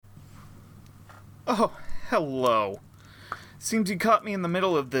Oh, hello. Seems you caught me in the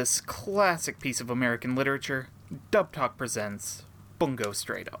middle of this classic piece of American literature. Dub Talk presents Bungo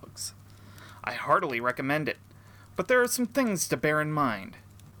Stray Dogs. I heartily recommend it, but there are some things to bear in mind.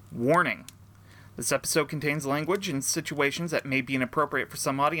 Warning. This episode contains language and situations that may be inappropriate for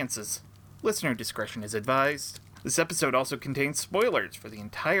some audiences. Listener discretion is advised. This episode also contains spoilers for the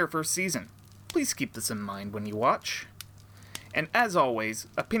entire first season. Please keep this in mind when you watch. And as always,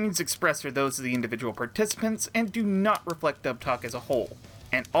 opinions expressed are those of the individual participants and do not reflect Dub Talk as a whole.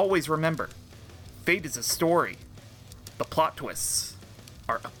 And always remember, fate is a story. The plot twists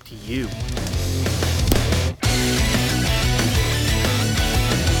are up to you.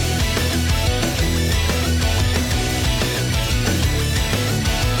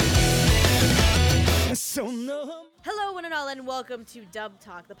 Hello, one and all, and welcome to Dub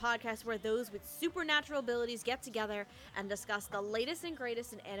Talk, the podcast where those with supernatural abilities get together and discuss the latest and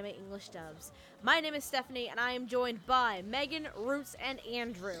greatest in anime English dubs. My name is Stephanie, and I am joined by Megan, Roots, and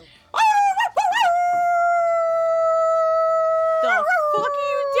Andrew. The fuck are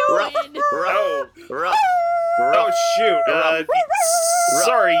you doing? Oh shoot,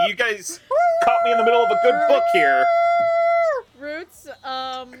 sorry, you guys caught me in the middle of a good book here. Roots,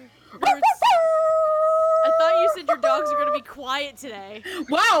 I thought you said your dogs are going to be quiet today.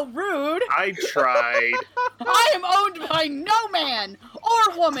 Wow, rude! I tried. I am owned by no man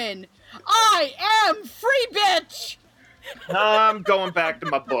or woman. I am free bitch! I'm going back to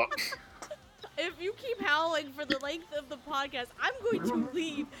my book. If you keep howling for the length of the podcast, I'm going to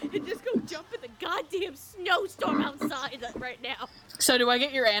leave and just go jump in the goddamn snowstorm outside right now. So do I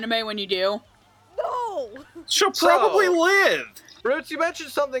get your anime when you do? No! She'll probably live. Roots, you mentioned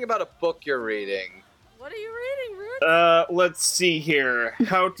something about a book you're reading. What are you reading, Ruth? Let's see here.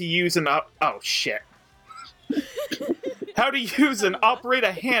 How to use an oh shit. How to use and operate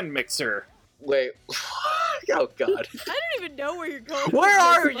a hand mixer. Wait. Oh, God. I don't even know where you're going. Where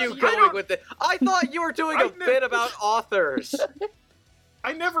are with this, you buddy. going with it? I thought you were doing a bit about authors.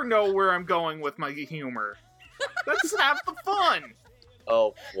 I never know where I'm going with my humor. That's half the fun.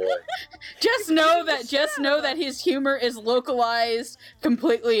 Oh, boy. Just know that his humor is localized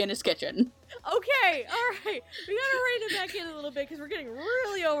completely in his kitchen. Okay, alright. We gotta rein it back in a little bit because we're getting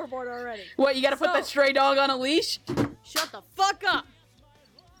really overboard already. What, you gotta put that stray dog on a leash? Shut the fuck up!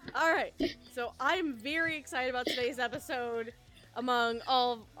 Alright, so I'm very excited about today's episode among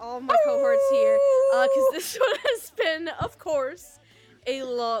all of my cohorts here, because this one has been, of course, been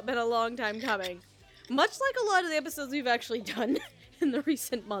a long time coming. Much like a lot of the episodes we've actually done in the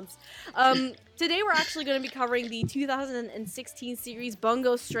recent months. Today we're actually going to be covering the 2016 series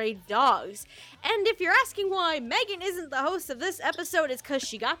Bungo Stray Dogs. And if you're asking why Megan isn't the host of this episode, it's because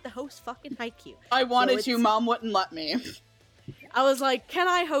she got the host fucking Haikyuu. I wanted to, Mom wouldn't let me. I was like, can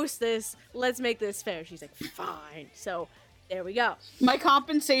I host this? Let's make this fair. She's like, fine. So, there we go. My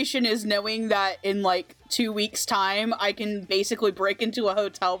compensation is knowing that in like 2 weeks' time, I can basically break into a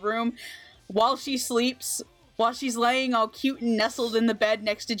hotel room while she sleeps, while she's laying all cute and nestled in the bed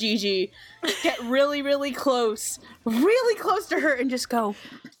next to Gigi, get really, really close to her and just go,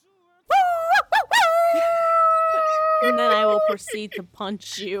 And then I will proceed to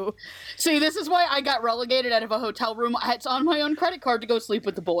punch you. See, this is why I got relegated out of a hotel room. It's on my own credit card to go sleep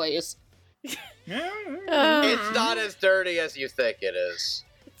with the boys. It's not as dirty as you think it is.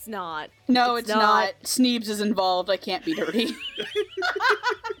 It's not. No, it's not. Sneebs is involved. I can't be dirty.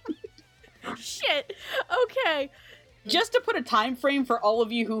 Shit. Okay. Just to put a time frame for all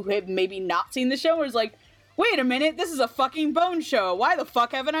of you who have maybe not seen the show, is like, wait a minute, this is a fucking Bone show. Why the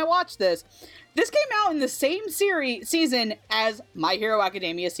fuck haven't I watched this? This came out in the same season as My Hero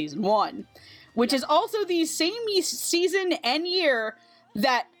Academia Season 1, which is also the same season and year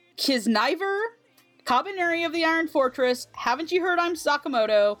that Kisniver, Kabaneri of the Iron Fortress, Haven't You Heard I'm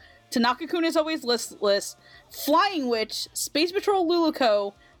Sakamoto, Tanaka-kun Is Always Listless, Flying Witch, Space Patrol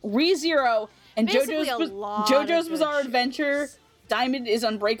Luluko, ReZero, and JoJo's Bizarre Adventure, Diamond is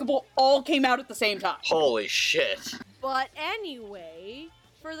Unbreakable, all came out at the same time. Holy shit. But anyway,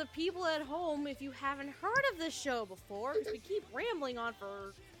 for the people at home, if you haven't heard of this show before, because we keep rambling on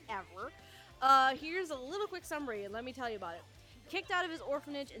forever, here's a little quick summary, and let me tell you about it. Kicked out of his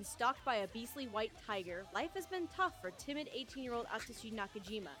orphanage and stalked by a beastly white tiger, life has been tough for timid 18-year-old Atsushi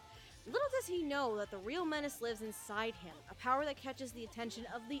Nakajima. Little does he know that the real menace lives inside him, a power that catches the attention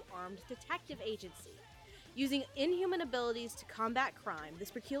of the Armed Detective Agency. Using inhuman abilities to combat crime, this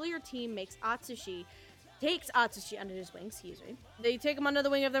peculiar team takes Atsushi under his wing, They take him under the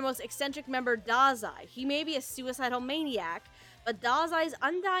wing of their most eccentric member, Dazai. He may be a suicidal maniac, but Dazai's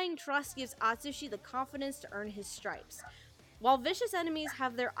undying trust gives Atsushi the confidence to earn his stripes. While vicious enemies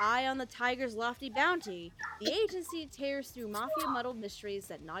have their eye on the tiger's lofty bounty, the agency tears through mafia-muddled mysteries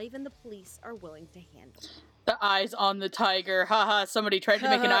that not even the police are willing to handle. The eyes on the tiger. Haha, somebody tried to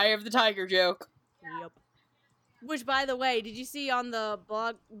make an eye of the tiger joke. Yep. Which, by the way, did you see on the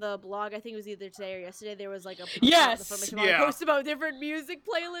blog, I think it was either today or yesterday, there was like a Yes! post about different music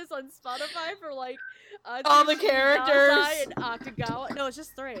playlists on Spotify for like all the characters and Akagawa. No, it's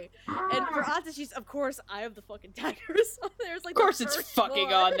just 3. And for Atashi's, of course, Eye of the fucking Tigers. There's like of course it's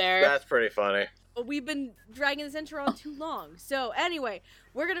fucking on there. That's pretty funny. But we've been dragging this intro on too long. So anyway,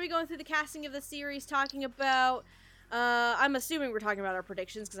 we're gonna be going through the casting of the series, talking about. I'm assuming we're talking about our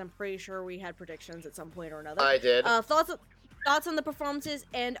predictions because I'm pretty sure we had predictions at some point or another. I did. Thoughts on the performances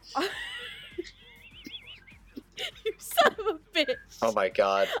and. You son of a bitch! Oh my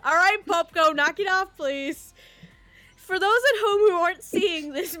god. All right, Popko, knock it off, please. For those at home who aren't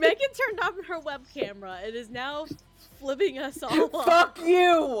seeing this, Megan turned on her web camera and is now flipping us all off. Fuck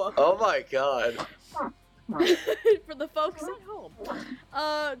you! Oh my god. For the folks at home.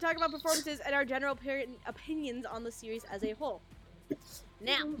 Talk about performances and our general opinions on the series as a whole.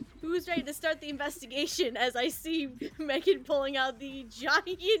 Now, who's ready to start the investigation as I see Megan pulling out the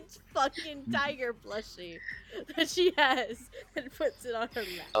giant fucking tiger plushie that she has and puts it on her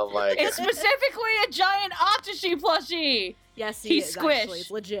lap? Oh my god. It's specifically a giant Atashi plushie! Yes, He's is, squished. actually.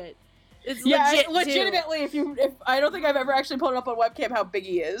 It's legit. It's Yeah, legit, legitimately, if I don't think I've ever actually pulled it up on webcam how big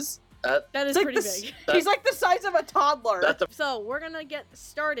he is. That is It's like pretty the- big. He's like the size of a toddler. That's a So, we're gonna get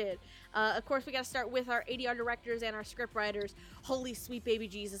started. Of course, we gotta start with our ADR directors and our script writers. Holy sweet baby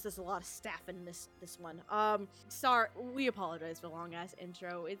Jesus, there's a lot of staff in this one. Sorry, we apologize for the long-ass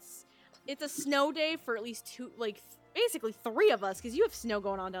intro. It's a snow day for at least basically 3 of us, because you have snow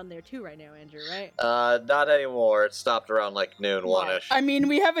going on down there too right now, Andrew, right? not anymore. It stopped around like noon, one-ish. I mean,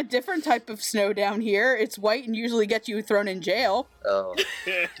 we have a different type of snow down here. It's white and usually gets you thrown in jail. Oh.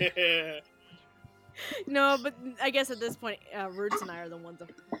 No, but I guess at this point, Roots and I are the ones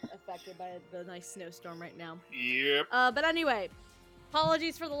affected by the nice snowstorm right now. Yep. But anyway,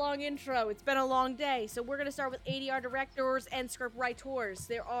 apologies for the long intro. It's been a long day, so we're gonna start with ADR directors and script writers.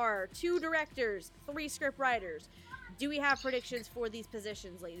 There are 2 directors, 3 script writers. Do we have predictions for these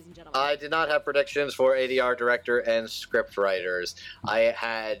positions, ladies and gentlemen? I did not have predictions for ADR director and script writers.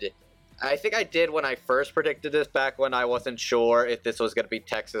 I think I did when I first predicted this back when I wasn't sure if this was going to be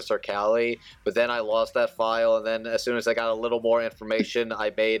Texas or Cali, but then I lost that file, and then as soon as I got a little more information,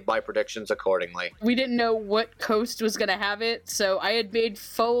 I made my predictions accordingly. We didn't know what coast was going to have it, so I had made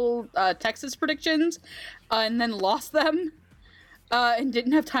full Texas predictions and then lost them and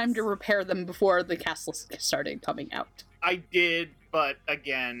didn't have time to repair them before the cast list started coming out. I did, but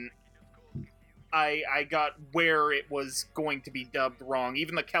again, I got where it was going to be dubbed wrong.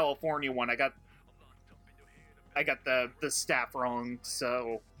 Even the California one, I got the staff wrong.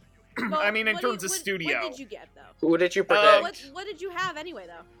 So, Well, I mean, in what terms did- of what- studio, What did you get, though? Who did you predict? What did you have anyway,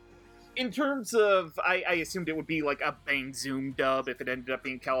 though? in terms of, I assumed it would be like a Bang Zoom dub if it ended up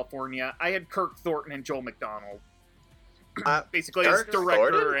being California. I had Kirk Thornton and Joel McDonald. Basically, as Kirk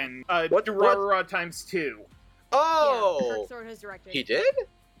director Thornton? and What- Durarara times 2. Yeah, Oh! Kirk Thornton has directed. He did?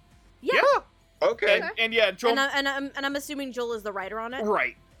 Yeah. Okay. And yeah, Joel. And I'm assuming Joel is the writer on it?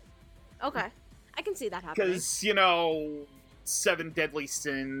 Right. Okay. I can see that happening. Because, 7 Deadly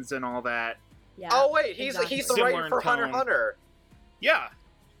Sins and all that. Yeah. Oh wait, he's exactly. the Similar writer in for Hunter x tone. Hunter. Yeah.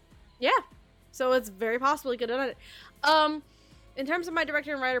 Yeah. So it's very possible he could have done it. In terms of my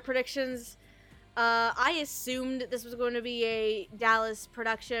director and writer predictions, I assumed this was going to be a Dallas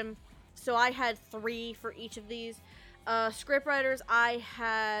production, so I had 3 for each of these. Scriptwriters, I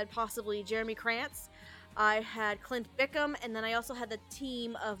had possibly Jeremy Krantz, I had Clint Bickham, and then I also had the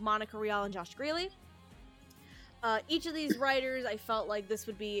team of Monica Rial and Josh Greeley. Each of these writers, I felt like this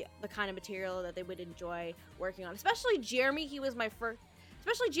would be the kind of material that they would enjoy working on. Especially Jeremy, he was my first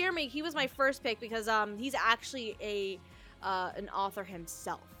pick because he's actually an author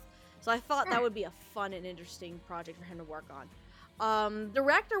himself. So I thought that would be a fun and interesting project for him to work on.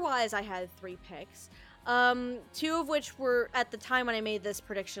 Director-wise, I had 3 picks. 2 of which were, at the time when I made this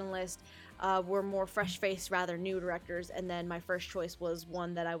prediction list, were more fresh-faced, rather new directors, and then my first choice was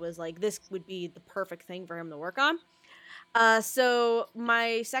one that I was like, this would be the perfect thing for him to work on. So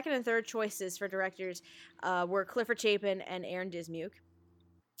my second and third choices for directors were Clifford Chapin and Aaron Dismuke.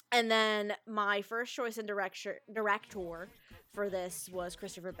 And then my first choice in director for this was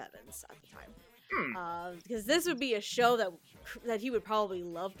Christopher Bevins at the time. Because this would be a show that he would probably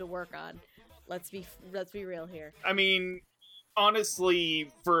love to work on. Let's be real here. I mean, honestly,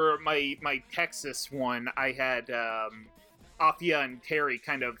 for my Texas one, I had Afia and Terry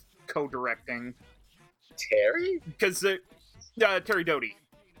kind of co-directing. Terry? Because Terry Doty.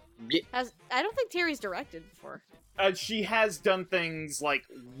 I don't think Terry's directed before. She has done things like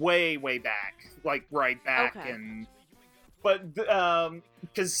way back, like right back, Okay. but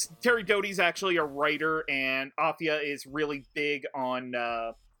because Terry Doty's actually a writer, and Afia is really big on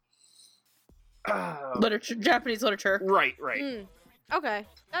Literature, Japanese literature. right. Okay,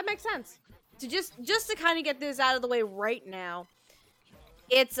 that makes sense. So just to kind of get this out of the way right now,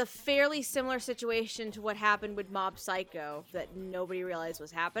 it's a fairly similar situation to what happened with Mob Psycho that nobody realized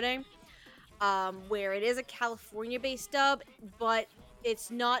was happening, where it is a California-based dub, but it's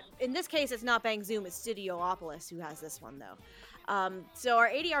not. In this case, it's not Bang Zoom; it's Studiopolis who has this one though. So our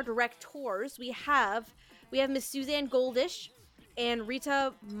ADR directors, we have Miss Suzanne Goldish and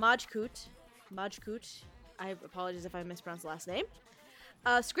Rita Majkut. I apologize if I mispronounced the last name.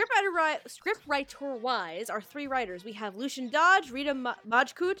 Scriptwriter-wise, our three writers, we have Lucian Dodge, Rita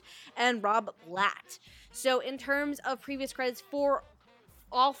Majkut, and Rob Blatt. So in terms of previous credits for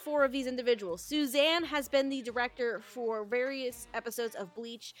all four of these individuals, Suzanne has been the director for various episodes of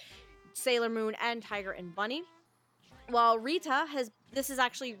Bleach, Sailor Moon, and Tiger and Bunny. While Rita this is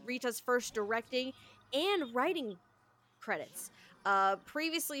actually Rita's first directing and writing credits.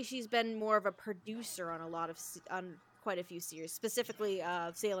 Previously, she's been more of a producer on on quite a few series, specifically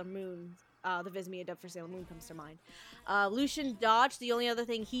Sailor Moon. The Vismia dub for Sailor Moon comes to mind. Lucian Dodge, the only other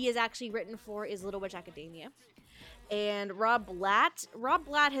thing he is actually written for is Little Witch Academia. And Rob Blatt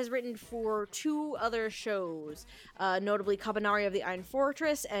has written for two other shows, notably Kabanari of the Iron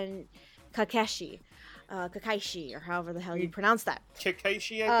Fortress and Kakaishi, or however the hell you pronounce that.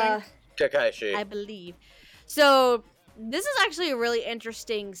 Kakashi, I think? Kakashi. I believe. So, this is actually a really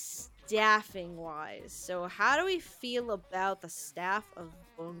interesting staffing-wise. So, how do we feel about the staff of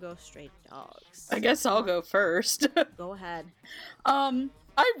Bungo Stray Dogs? I guess I'll go first. Go ahead.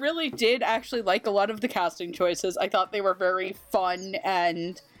 I really did actually like a lot of the casting choices. I thought they were very fun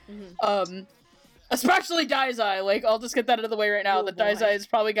and, especially Daizai. Like, I'll just get that out of the way right now. Oh, that boy. Daizai has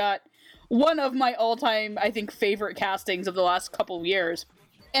probably got one of my all-time, I think, favorite castings of the last couple of years.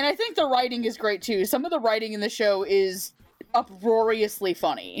 And I think the writing is great, too. Some of the writing in the show is uproariously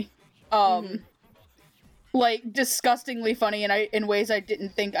funny. Like, disgustingly funny in ways I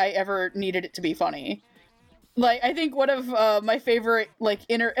didn't think I ever needed it to be funny. Like, I think one of my favorite, like,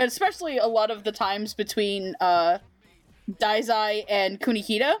 especially a lot of the times between Daizai and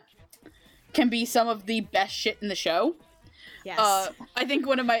Kunihita can be some of the best shit in the show. Yes. I think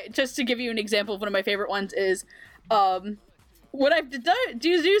just to give you an example of one of my favorite ones is, what I've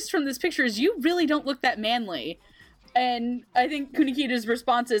deduced from this picture is you really don't look that manly. And I think Kunihita's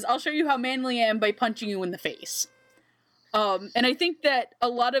response is, I'll show you how manly I am by punching you in the face. And I think that a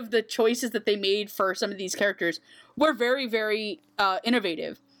lot of the choices that they made for some of these characters were very, very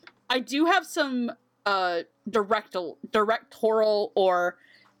innovative. I do have some directorial or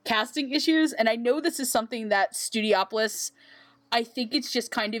casting issues, and I know this is something that Studiopolis, I think it's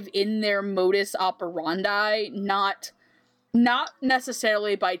just kind of in their modus operandi, not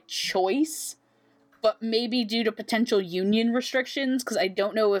necessarily by choice, but maybe due to potential union restrictions, because I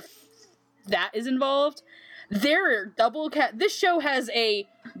don't know if that is involved. Their double cast. This show has a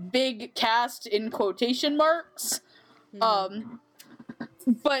big cast in quotation marks.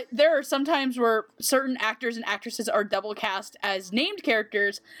 But there are some times where certain actors and actresses are double cast as named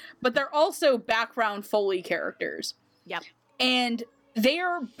characters, but they're also background Foley characters. Yep. And they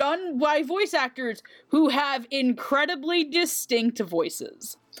are done by voice actors who have incredibly distinct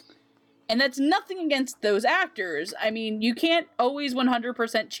voices. And that's nothing against those actors. I mean, you can't always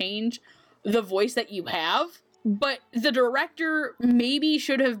 100% change the voice that you have, but the directors,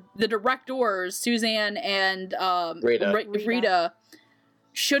 Suzanne and Rita,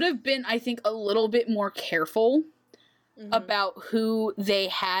 should have been, I think, a little bit more careful about who they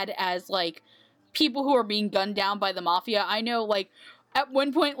had as, like, people who are being gunned down by the mafia. I know, like, at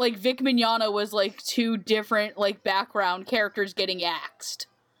one point, like, Vic Mignogna was, like, two different, like, background characters getting axed.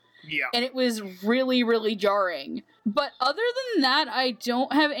 Yeah. And it was really, really jarring. But other than that, I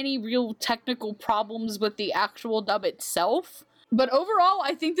don't have any real technical problems with the actual dub itself. But overall,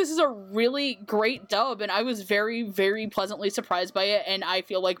 I think this is a really great dub, and I was very, very pleasantly surprised by it, and I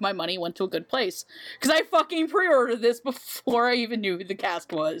feel like my money went to a good place. Because I fucking pre-ordered this before I even knew who the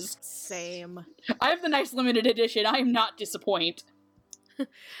cast was. Same. I have the nice limited edition. I am not disappointed.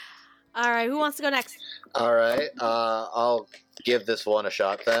 Alright, who wants to go next? Alright, I'll give this one a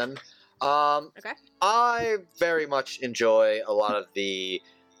shot then. Okay. I very much enjoy a lot of the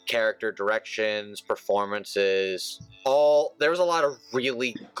character directions, performances, there was a lot of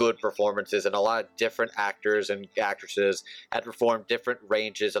really good performances, and a lot of different actors and actresses had performed different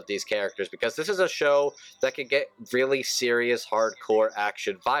ranges of these characters, because this is a show that can get really serious, hardcore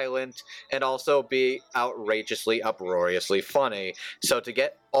action violent, and also be outrageously, uproariously funny. So to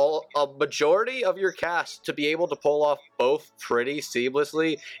get a majority of your cast to be able to pull off both pretty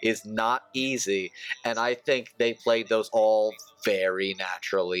seamlessly is not easy, and I think they played those all very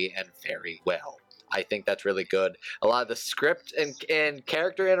naturally and very well. I think that's really good. A lot of the script and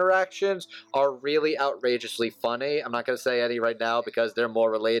character interactions are really outrageously funny. I'm not going to say any right now because they're more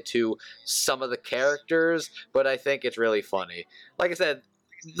related to some of the characters, but I think it's really funny. Like I said,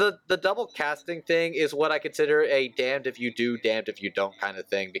 the double casting thing is what I consider a damned if you do, damned if you don't kind of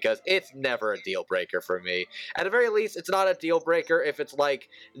thing, because it's never a deal breaker for me. At the very least, it's not a deal breaker if it's like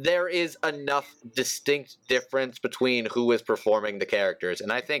there is enough distinct difference between who is performing the characters.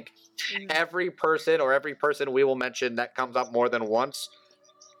 And I think every person we will mention that comes up more than once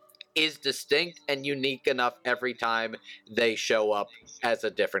is distinct and unique enough every time they show up as a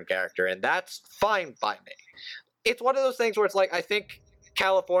different character, and that's fine by me. It's one of those things where it's like, I think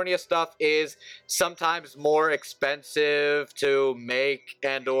California stuff is sometimes more expensive to make,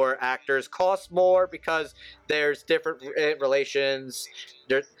 and or actors cost more because there's different relations.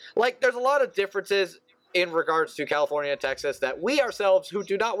 There's a lot of differences in regards to California and Texas that we ourselves who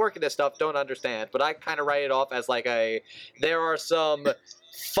do not work in this stuff don't understand, but I kind of write it off as like there are some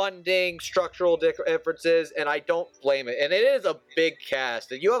funding structural differences, and I don't blame it. And it is a big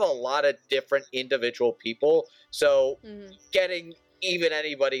cast, and you have a lot of different individual people, so getting even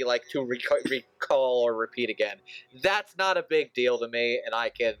anybody like to recall or repeat again, that's not a big deal to me, and I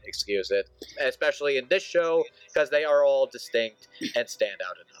can excuse it, especially in this show, because they are all distinct and stand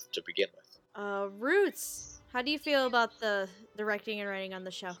out enough to begin with. Roots, how do you feel about the directing and writing on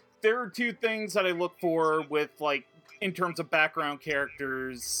the show? There are two things that I look for with, like, in terms of background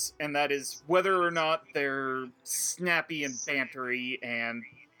characters, and that is whether or not they're snappy and bantery, and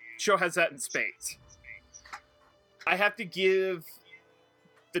show has that in spades. I have to give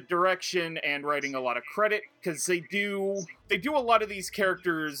the direction and writing a lot of credit, because they do a lot of these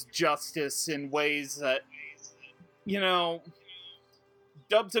characters justice in ways that,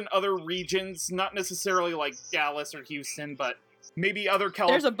 dubs in other regions, not necessarily like Dallas or Houston, but maybe other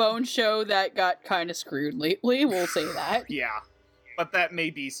There's a Bone show that got kind of screwed lately, we'll say that. Yeah, but that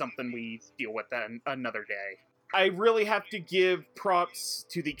may be something we deal with another day. I really have to give props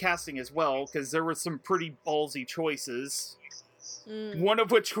to the casting as well, because there were some pretty ballsy choices. One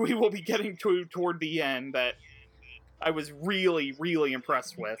of which we will be getting to toward the end that I was really, really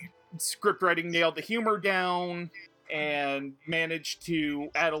impressed with. Script writing nailed the humor down and managed to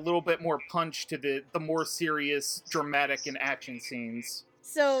add a little bit more punch to the more serious, dramatic, and action scenes.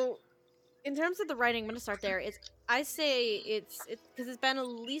 So, in terms of the writing, I'm going to start there. I say it's because it's been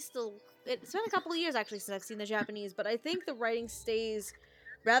it's been a couple of years actually since I've seen the Japanese, but I think the writing stays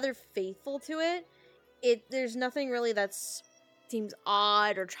rather faithful to it. There's nothing really that's seems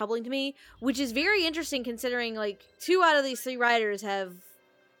odd or troubling to me, which is very interesting considering like 2 out of these 3 writers have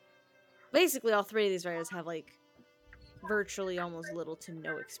basically all 3 of these writers have like virtually almost little to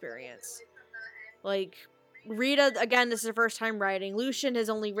no experience. Like Rita, again, this is her first time writing. Lucian has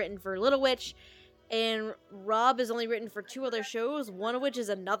only written for Little Witch, and Rob has only written for 2 other shows, one of which is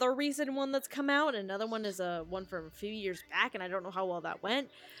another recent one that's come out, and another one is one from a few years back, and I don't know how well that went.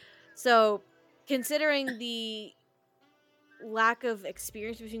 So considering the lack of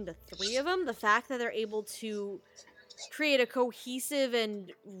experience between the 3 of them, the fact that they're able to create a cohesive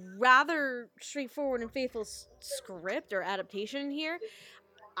and rather straightforward and faithful script or adaptation here,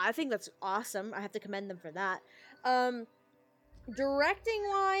 I think that's awesome. I have to commend them for that. Directing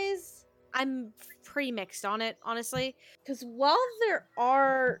wise, I'm pretty mixed on it, honestly, because while there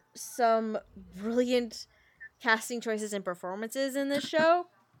are some brilliant casting choices and performances in this show,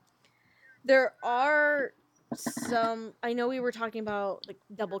 there are some, I know we were talking about like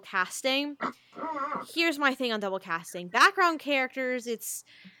double casting. Here's my thing on double casting. Background characters,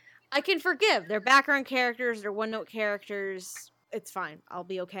 I can forgive. They're background characters, they're one-note characters. It's fine. I'll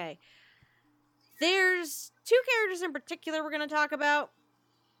be okay. There's 2 characters in particular we're going to talk about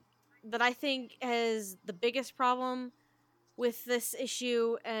that I think has the biggest problem with this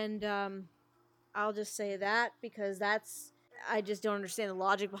issue, and I'll just say that because I just don't understand the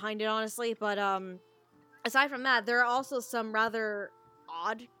logic behind it, honestly, but aside from that, there are also some rather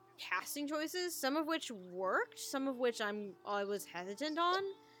odd casting choices, some of which worked, some of which I was hesitant on,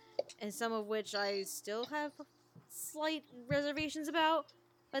 and some of which I still have slight reservations about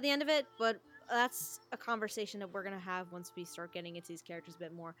by the end of it, but that's a conversation that we're gonna have once we start getting into these characters a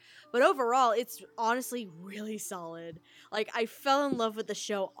bit more. But overall, it's honestly really solid. Like, I fell in love with the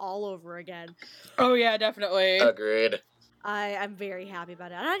show all over again. Oh yeah, definitely. Agreed. I'm very happy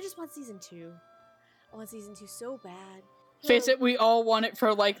about it, and I just want season 2. I want season 2 so bad. Face it, we all want it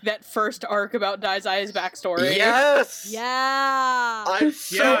for like that first arc about Daizai's backstory. Yes. Yeah. I'm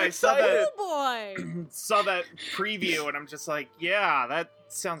so Yeah, I saw excited. Oh boy. Saw that preview and I'm just like, yeah, that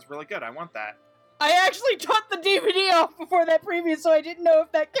sounds really good. I want that. I actually took the DVD off before that preview, so I didn't know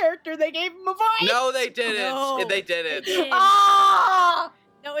if that character they gave him a voice. No, they didn't. No. They didn't. It did. Ah!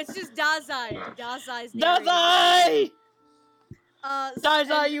 No, it's just Dazai. Dazai's narrating.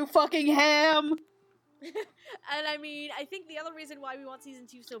 Dazai! And- You fucking ham! And I mean, I think the other reason why we want season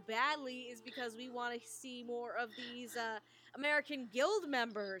 2 so badly is because we want to see more of these American Guild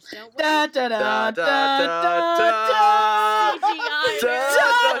members, don't we? Da da da Da, da, da,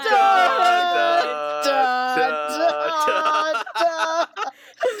 da. CGI.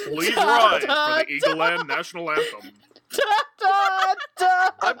 Please rise for the Eagle Land National Anthem.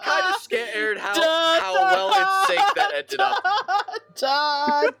 I'm kind of scared how well in sync that ended up.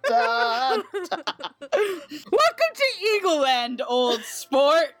 Welcome to Eagle Land, old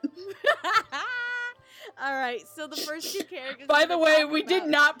sport. All right, so the first 2 characters. By we're the gonna way, talk we did about-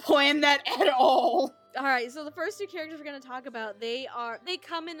 not plan that at all. All right, so the first 2 characters we're going to talk about, they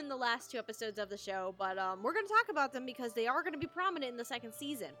come in the last 2 episodes of the show, but we're going to talk about them because they are going to be prominent in the second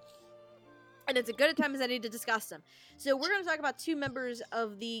season. And it's a good time as any to discuss them. So we're going to talk about 2 members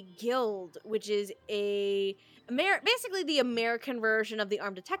of the Guild, which is basically the American version of the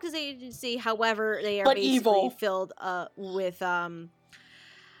Armed Detectives Agency. However, they are But basically evil. filled with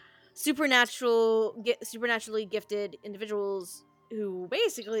supernaturally gifted individuals who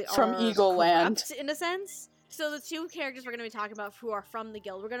basically From are Eagle Land. corrupt, in a sense. So the 2 characters we're going to be talking about who are from the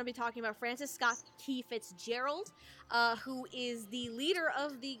Guild, we're going to be talking about Francis Scott Key Fitzgerald, who is the leader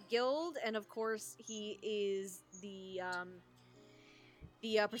of the Guild, and of course he is the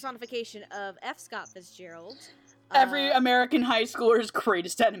personification of F. Scott Fitzgerald. Every American high schooler's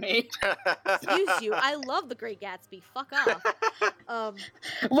greatest enemy. Excuse you, I love The Great Gatsby. Fuck off.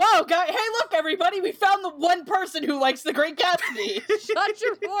 Whoa, guy! Hey, look, everybody! We found the one person who likes The Great Gatsby. Shut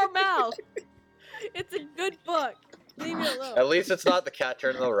your poor mouth. It's a good book. Leave me alone. At least it's not the cat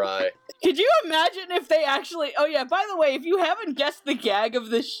turning the rye. Could you imagine if they actually... Oh yeah, by the way, if you haven't guessed the gag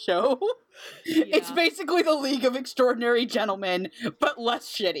of this show, it's Yeah. basically the League of Extraordinary Gentlemen, but less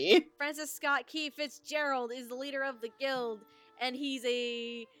shitty. Francis Scott Key Fitzgerald is the leader of the Guild, and he's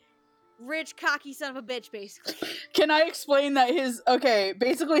a rich, cocky son of a bitch, basically. Can I explain that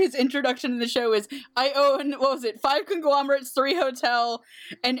basically his introduction in the show is, I own, 5 conglomerates, 3 hotel,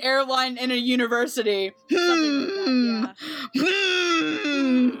 an airline, and a university. Something like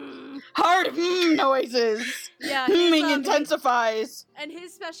that, Hard noises. Yeah, Humming intensifies. and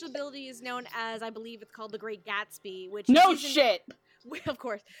his special ability is known as, I believe it's called the Great Gatsby, which No isn't- shit. Of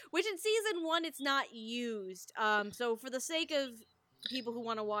course. Which in season 1 it's not used. So for the sake of people who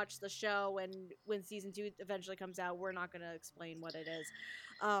want to watch the show, and when season 2 eventually comes out, we're not going to explain what it is.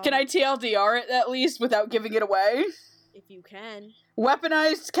 Can I TLDR it at least without giving it away? If you can.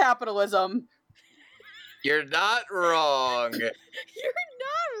 Weaponized capitalism. You're not wrong. You're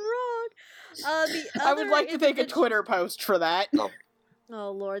not wrong. I would like to make a Twitter post for that.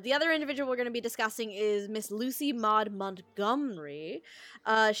 Oh lord. The other individual we're going to be discussing is Miss Lucy Maud Montgomery.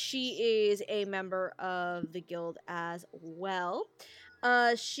 She is a member of the Guild as well.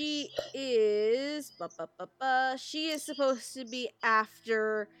 She is she is supposed to be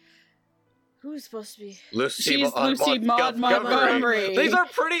after who's supposed to be She's Lucy Maud Montgomery. These are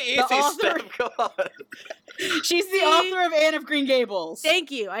pretty easy, author- Steph. Come on. She's the author of Anne of Green Gables.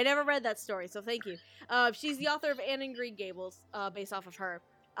 Thank you. I never read that story, so thank you. She's the author of Anne and Green Gables, based off of her.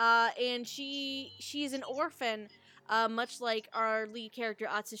 And she's an orphan, much like our lead character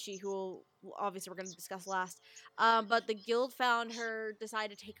Atsushi, who obviously we're going to discuss last. But the Guild found her,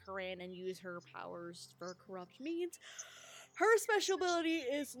 decided to take her in and use her powers for corrupt means. Her special ability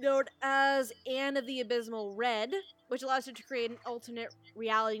is known as Anne of the Abysmal Red, which allows her to create an alternate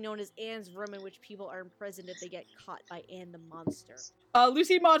reality known as Anne's Room, in which people are imprisoned if they get caught by Anne the monster.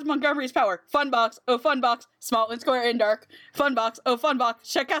 Lucy Maud Montgomery's power. Fun box. Oh, fun box. Small and square and dark. Fun box. Oh, fun box.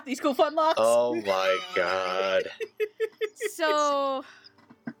 Check out these cool fun locks. Oh my god. So,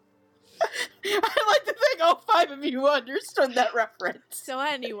 I like to think all 5 of you understood that reference.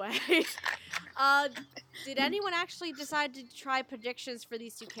 anyway, did anyone actually decide to try predictions for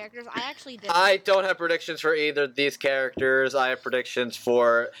these 2 characters? I actually did. I don't have predictions for either of these characters. I have predictions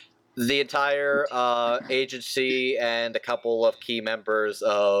for The entire agency and a couple of key members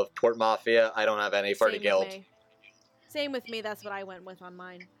of Port Mafia. I don't have any for the Same with guild. me. Same with me. That's what I went with on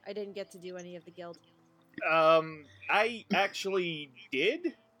mine. I didn't get to do any of the guild. I actually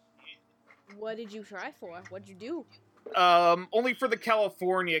did. What did you try for? What'd you do? Only for the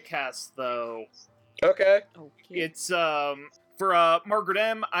California cast, though. Okay. Okay. It's, for, Margaret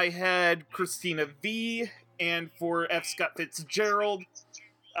M, I had Christina V, and for F. Scott Fitzgerald,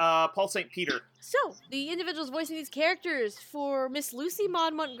 Paul St. Peter. So, the individuals voicing these characters for Miss Lucy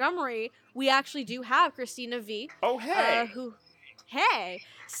Maud Montgomery, we actually do have Christina V. Oh, hey! Hey!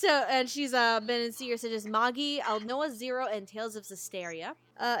 So, and she's been in series such as Magi, Alnoa Zero, and Tales of Cysteria.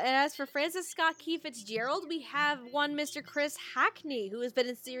 And as for Francis Scott Key Fitzgerald, we have one Mr. Chris Hackney, who has been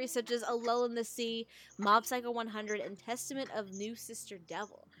in series such as A Lull in the Sea, Mob Psycho 100, and Testament of New Sister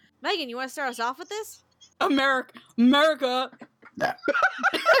Devil. Megan, you want to start us off with this? America.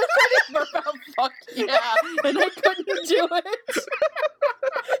 Fuck yeah, and I couldn't do it.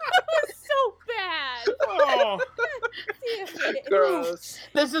 So bad! Oh, Damn it. Gross.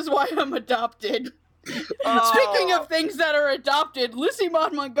 This is why I'm adopted. Speaking of things that are adopted, Lucy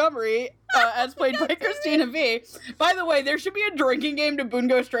Maud Montgomery, as played by Christina V. By the way, there should be a drinking game to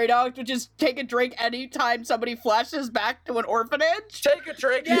Bungo Stray Dogs, which is take a drink anytime somebody flashes back to an orphanage. Take a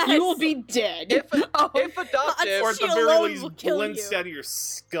drink. Yes. You will be dead. If She adopted, or at the alone very will least, kill blintz you. out of your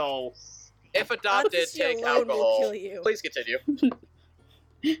skull. if adopted, She take alone will alcohol. kill you. Please continue.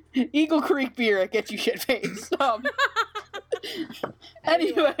 Eagle Creek beer, it gets you shit faced.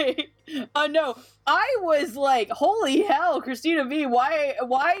 Anyway, no, I was like, holy hell, Christina V,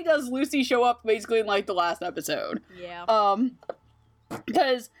 why does Lucy show up basically in like the last episode? Yeah.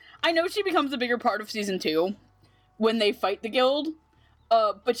 Because I know she becomes a bigger part of season 2 when they fight the guild,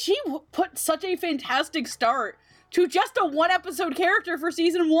 but she put such a fantastic start to just a 1-episode character for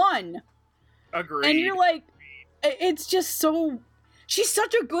season 1. Agreed. And you're like, it's just so, she's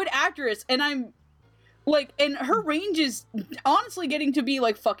such a good actress, and I'm like, and her range is honestly getting to be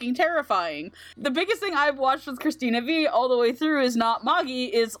like fucking terrifying. The biggest thing I've watched with Christina V all the way through is not Magi,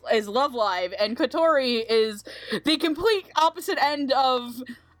 is Love Live, and Kotori is the complete opposite end of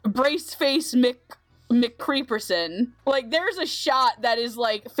Brace Face McCreeperson. Like, there's a shot that is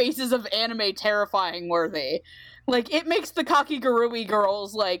like Faces of Anime terrifying worthy. Like, it makes the Kakigurui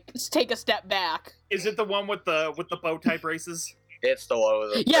girls like take a step back. Is it the one with the bow tie braces? It's the one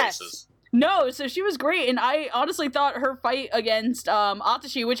with the Yes. braces. No, so she was great, and I honestly thought her fight against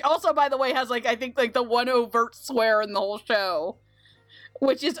Atashi, which also, by the way, has like I think like the one overt swear in the whole show,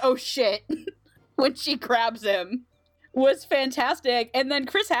 which is oh shit, when she grabs him, was fantastic. And then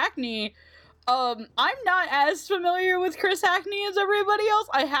Chris Hackney, I'm not as familiar with Chris Hackney as everybody else.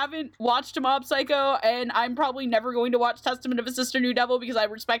 I haven't watched Mob Psycho, and I'm probably never going to watch Testament of a Sister New Devil because I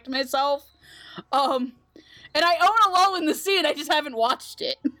respect myself. And I own A Lull in the Sea, and I just haven't watched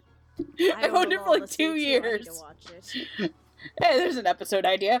it. I owned it for like 2 years. Hey, there's an episode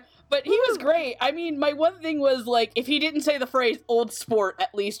idea. But he was great. I mean, my one thing was, like, if he didn't say the phrase old sport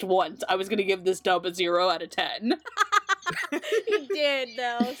at least once, I was gonna give this dub a 0 out of 10. He did,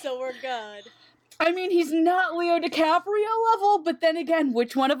 though, so we're good. I mean, he's not Leo DiCaprio level, but then again,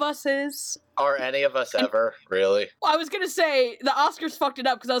 which one of us is? Are any of us ever, really? Well, I was gonna say, the Oscars fucked it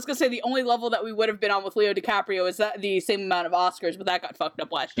up, because I was gonna say the only level that we would have been on with Leo DiCaprio is that the same amount of Oscars, but that got fucked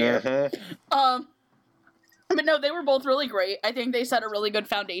up last year. Mm-hmm. But no, they were both really great. I think they set a really good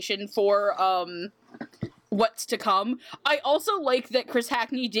foundation for, what's to come. I also like that Chris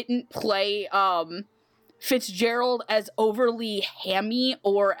Hackney didn't play, Fitzgerald as overly hammy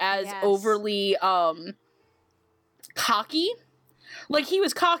or as Yes. overly, cocky. Like, he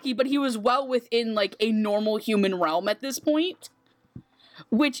was cocky, but he was well within, like, a normal human realm at this point.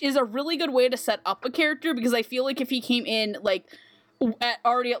 Which is a really good way to set up a character, because I feel like if he came in, like,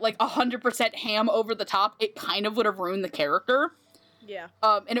 already at, like, 100% ham over the top, it kind of would have ruined the character. Yeah.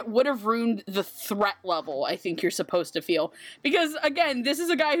 And it would have ruined the threat level I think you're supposed to feel. Because, again, this is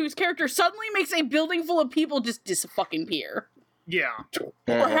a guy whose character suddenly makes a building full of people just dis-fucking-peer. Yeah.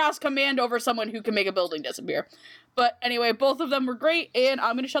 Or has command over someone who can make a building disappear. But anyway, both of them were great, and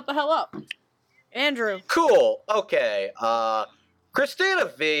I'm gonna shut the hell up. Andrew. Cool. Okay.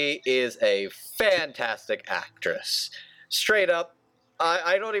 Christina V is a fantastic actress. Straight up,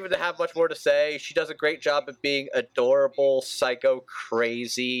 I don't even have much more to say. She does a great job at being adorable, psycho,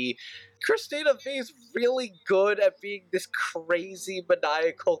 crazy. Christina V is really good at being this crazy,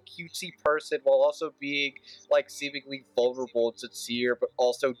 maniacal, cutesy person while also being, like, seemingly vulnerable and sincere, but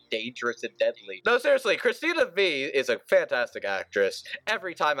also dangerous and deadly. No, seriously, Christina V is a fantastic actress.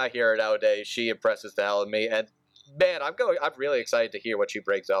 Every time I hear her nowadays, she impresses the hell out of me, and man, I'm really excited to hear what she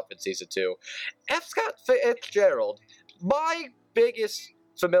brings up in season 2. F. Scott Fitzgerald. My biggest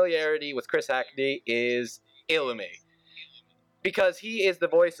familiarity with Chris Hackney is Illumi, because he is the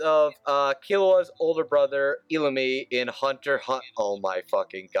voice of Killua's older brother, Illumi, in Hunter Hunt. Oh my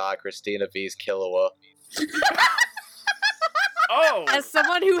fucking god, Christina V's Killua. Oh! As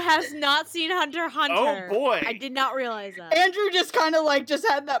someone who has not seen Hunter x Hunter, Oh, boy. I did not realize that. Andrew just kind of like just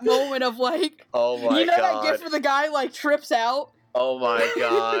had that moment of like, Oh my you know god. that gif where the guy like trips out. Oh my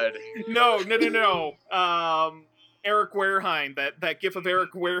god. No. Eric Wareheim, that gif of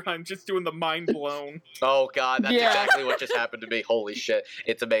Eric Wareheim just doing the mind blown. Oh god, that's Yeah. exactly what just happened to me. Holy shit,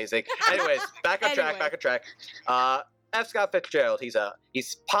 it's amazing. Anyways, back on track. F. Scott Fitzgerald,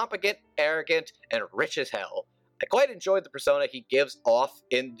 he's pompous, arrogant, and rich as hell. I quite enjoyed the persona he gives off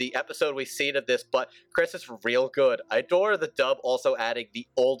in the episode we've seen of this, but Chris is real good. I adore the dub also adding the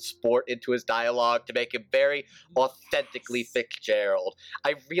old sport into his dialogue to make him very authentically Fitzgerald.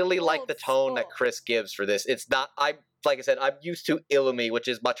 I really like the tone that Chris gives for this. It's not, like I said, I'm used to Illumi, which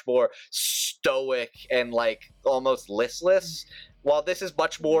is much more stoic and like almost listless, while this is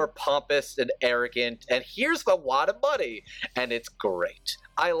much more pompous and arrogant, and here's a lot of money, and it's great.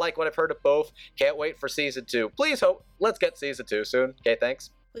 I like what I've heard of both. Can't wait for season 2. Let's get season 2 soon. Okay,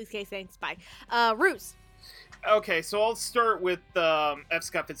 thanks. Please, Case, thanks. Bye. Roos. Okay, so I'll start with F.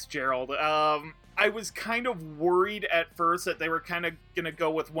 Scott Fitzgerald. I was kind of worried at first that they were kind of gonna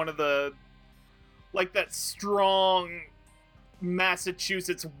go with one of the, like, that strong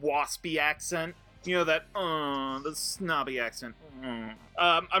Massachusetts waspy accent. You know, that, the snobby accent.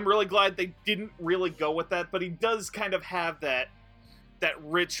 I'm really glad they didn't really go with that, but he does kind of have that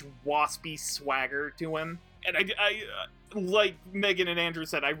rich, waspy swagger to him. And I like Megan and Andrew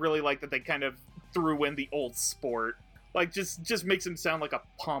said, I really like that they kind of threw in the old sport. Like, just makes him sound like a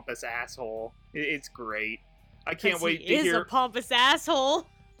pompous asshole. It's great. I can't wait to hear... He is a pompous asshole.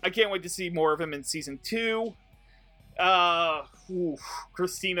 I can't wait to see more of him in season 2.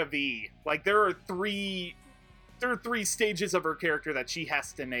 Christina V. Like, there are three stages of her character that she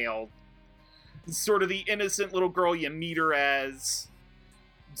has to nail. Sort of the innocent little girl you meet her as,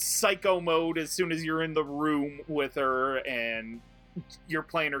 psycho mode as soon as you're in the room with her and you're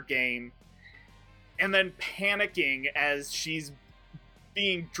playing her game, and then panicking as she's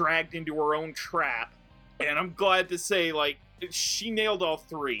being dragged into her own trap. And I'm glad to say, like, she nailed all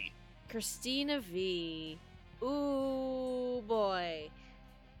three. Christina V. Ooh, boy.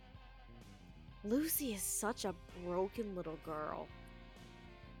 Lucy is such a broken little girl.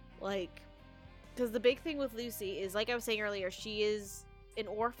 Like, because the big thing with Lucy is, like I was saying earlier, she is an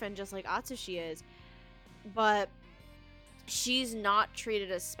orphan just like Atsushi is, but she's not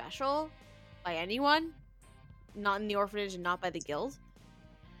treated as special by anyone, not in the orphanage and not by the guild.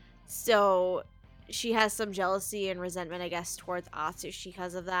 So she has some jealousy and resentment, I guess, towards Atsushi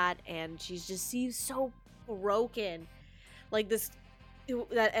because of that, and she just seems so broken. Like this,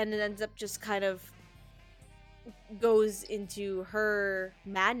 that, and it ends up just kind of goes into her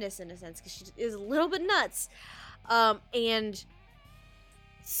madness in a sense, because she is a little bit nuts. And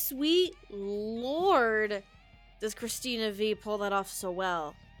sweet lord, does Christina V pull that off so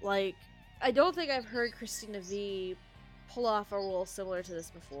well. Like, I don't think I've heard Christina V pull off a role similar to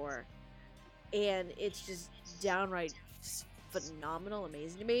this before, and it's just downright phenomenal,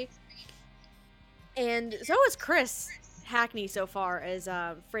 amazing to me. And so is Chris Hackney so far as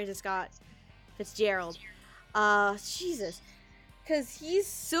Francis Scott Fitzgerald. Jesus, because he's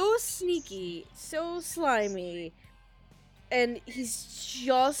so sneaky, so slimy, and he's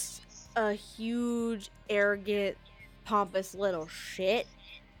just a huge, arrogant, pompous little shit.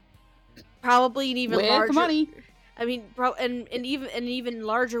 Probably an even With larger money. I mean, and even an even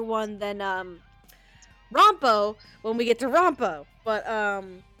larger one than Rompo when we get to Rompo. But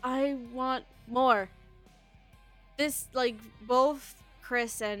I want more. This, like, both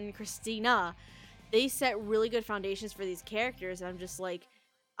Chris and Christina, they set really good foundations for these characters, and I'm just like,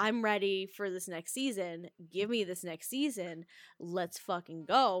 I'm ready for this next season. Give me this next season. Let's fucking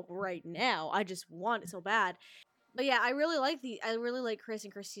go right now. I just want it so bad. But yeah, I really like Chris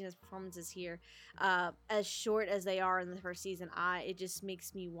and Christina's performances here. As short as they are in the first season, it just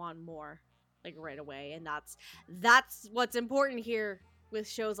makes me want more, like, right away. And that's what's important here with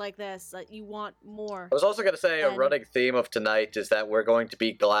shows like this, that you want more. I was also going to say a running theme of tonight is that we're going to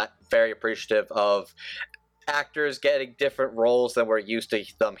be very appreciative of actors getting different roles than we're used to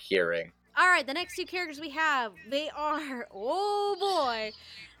them hearing. All right, the next two characters we have, they are, oh boy,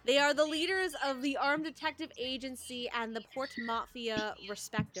 they are the leaders of the Armed Detective Agency and the Port Mafia,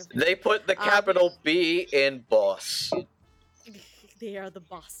 respectively. They put the capital B in boss. They are the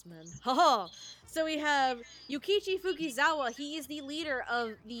boss men. Haha! So we have Yukichi Fukuzawa. He is the leader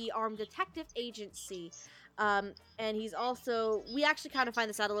of the Armed Detective Agency. And he's also, we actually kind of find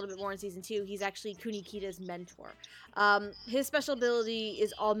this out a little bit more in season 2. He's actually Kunikita's mentor. His special ability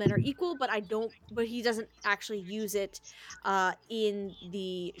is all men are equal, but he doesn't actually use it in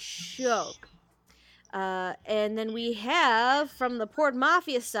the show. And then we have from the Port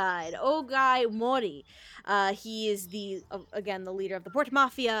Mafia side, Ogai Mori. He is again the leader of the Port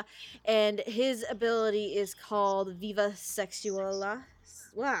Mafia, and his ability is called Viva Sexuala.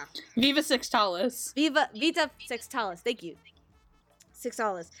 Wow. Viva Sextalis. Vita Sextalis. Thank you.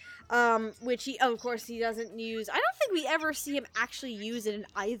 Sextalis. Which he doesn't use. I don't think we ever see him actually use it in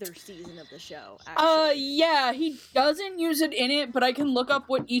either season of the show. Actually. Yeah, he doesn't use it in it, but I can look up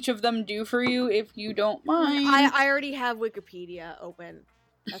what each of them do for you if you don't mind. I already have Wikipedia open.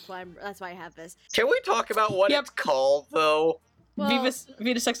 That's why I have this. Can we talk about what it's called, though? Well,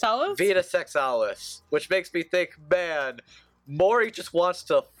 Vita Sextalis? Vita Sexalis, which makes me think, man, Mori just wants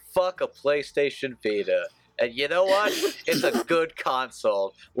to fuck a PlayStation Vita. And you know what? It's a good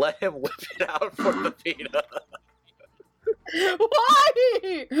console. Let him whip it out for the Vita. Why?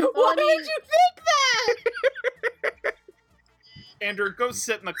 Why would you think that? Andrew, go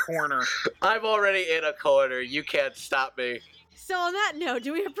sit in the corner. I'm already in a corner. You can't stop me. So on that note,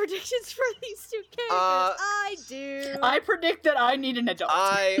 do we have predictions for these two characters? I do. I predict that I need an adult.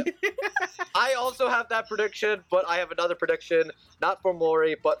 I also have that prediction, but I have another prediction, not for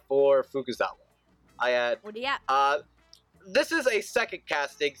Mori, but for Fukuzawa. What do you have? This is a second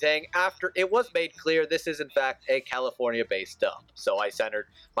casting thing after it was made clear this is in fact a California-based dub. So I centered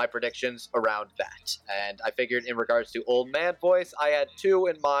my predictions around that. And I figured in regards to old man voice, I had 2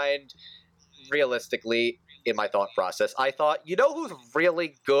 in mind realistically in my thought process. I thought, you know who's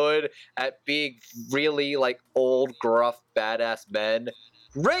really good at being really like old, gruff, badass men?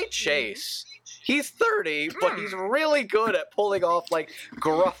 Ray Chase. He's 30, but he's really good at pulling off like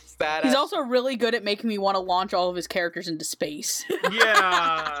gruff, badass. He's also really good at making me want to launch all of his characters into space.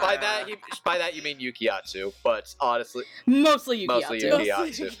 Yeah. By that you mean Yukiatsu, but honestly, Mostly Yukiatsu.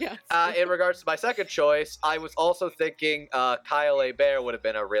 mostly Yukiatsu. In regards to my second choice, I was also thinking Kyle A. Bear would have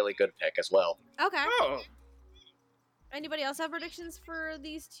been a really good pick as well. Okay. Oh, Anybody else have predictions for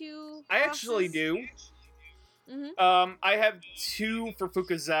these two? I actually bosses? do. Mm-hmm. I have 2 for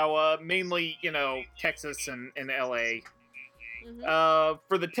Fukuzawa, mainly, Texas and LA. Mm-hmm.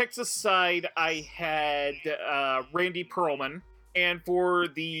 For the Texas side, I had Randy Perlman, and for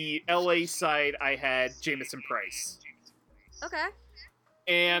the LA side, I had Jameson Price. Okay.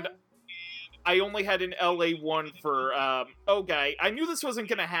 And I only had an LA one for Ogai. I knew this wasn't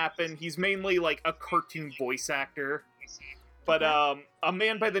gonna happen. He's mainly like a cartoon voice actor. But a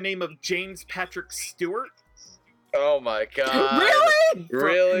man by the name of James Patrick Stewart. Oh my god. Really?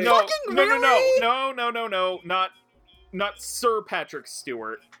 Really? No, Fucking no, really? no, not Sir Patrick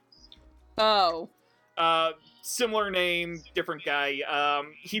Stewart. Oh. Similar name, different guy.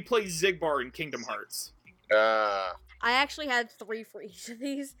 He plays Xigbar in Kingdom Hearts. I actually had 3 for each of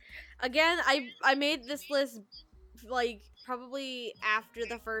these. Again, I made this list like probably after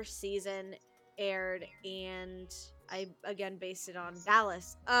the first season aired, and I again based it on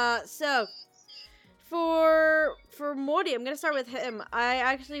Dallas. So for Morty, I'm gonna start with him. I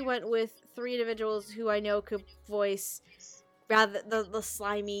actually went with 3 individuals who I know could voice rather the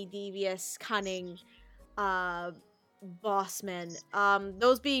slimy, devious, cunning bossmen.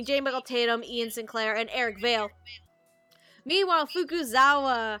 Those being J. Michael Tatum, Ian Sinclair, and Eric Vale. Meanwhile,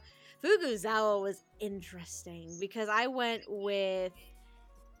 Fukuzawa was interesting because I went with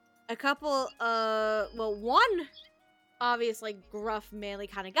a couple one obviously gruff, manly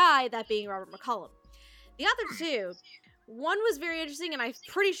kind of guy, that being Robert McCullum. The other 2, one was very interesting, and I'm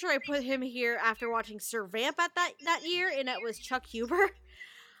pretty sure I put him here after watching Sir Vamp at that year, and it was Chuck Huber.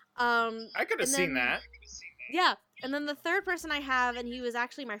 I could have seen that. Yeah, and then the third person I have, and he was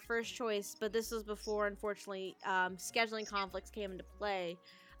actually my first choice, but this was before, unfortunately, scheduling conflicts came into play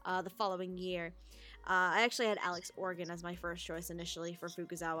the following year. I actually had Alex Organ as my first choice initially for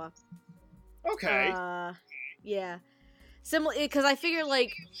Fukuzawa. Okay. Yeah. Similar, because I figure,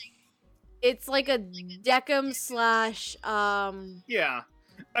 like, it's like a Deckham / Yeah.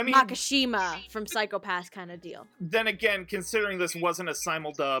 I mean, Makishima from Psycho-Pass kind of deal. then again, considering this wasn't a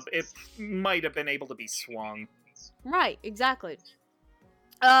simuldub, it might have been able to be swung. Right, exactly.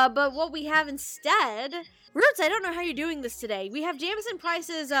 But what we have instead... Roots, I don't know how you're doing this today. We have Jameson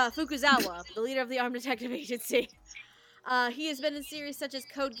Price's Fukuzawa, the leader of the Armed Detective Agency. He has been in series such as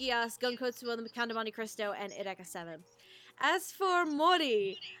Code Geass, Gun Kotsuo, The Count of Monte Cristo, and Eureka 7. As for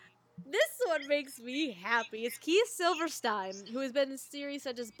Mori, This one makes me happy. It's Keith Silverstein, who has been in series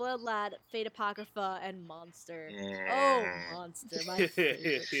such as Blood Lad, Fate Apocrypha, and Monster. Oh, Monster, my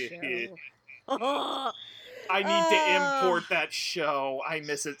favorite show. I need to import that show. I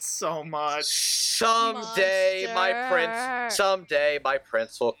miss it so much. Someday my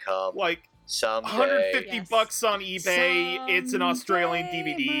prince will come. Like, Someday. $150 Yes. on eBay. It's an Australian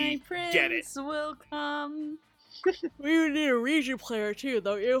Someday DVD. my Get it. prince will come. You need a region player too,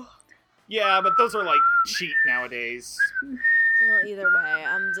 don't you? Yeah, but those are like cheap nowadays. Well, either way,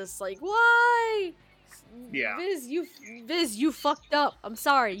 I'm just like, why? Yeah. Viz, you fucked up. I'm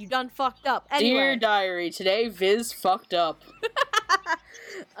sorry, you done fucked up. Anyway, Dear diary, today Viz fucked up.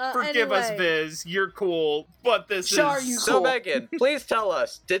 Forgive us, anyway. Viz. You're cool, but this Sure, is you So cool. Megan, please tell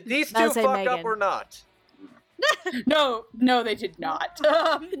us, did these I'll two say fuck up Megan. or not? No, they did not.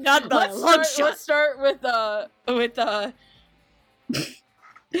 Not by a long shot. Let's start with let's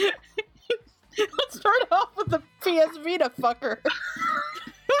start off with the PS Vita fucker.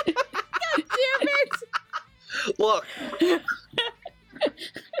 Damn it! Look,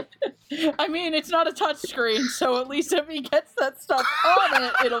 I mean, it's not a touchscreen, so at least if he gets that stuff on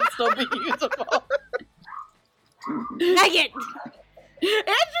it, it'll still be usable. Megan!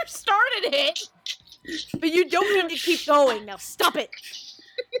 Andrew started it! But you don't need to keep going. Now stop it.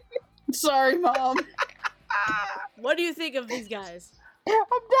 Sorry, Mom. What do you think of these guys? I'm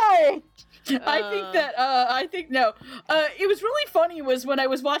dying. I think no. It was really funny was when I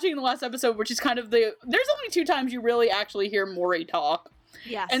was watching the last episode, which is kind of there's only 2 times you really actually hear Maury talk.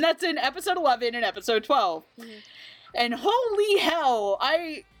 Yes. And that's in episode 11 and episode 12. Mhm. And holy hell,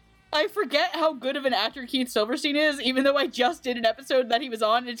 I forget how good of an actor Keith Silverstein is, even though I just did an episode that he was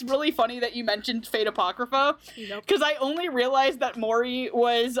on. It's really funny that you mentioned Fate Apocrypha, Nope. because I only realized that Maury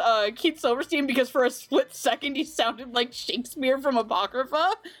was Keith Silverstein because for a split second he sounded like Shakespeare from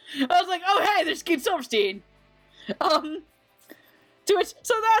Apocrypha. I was like, oh hey, there's Keith Silverstein. So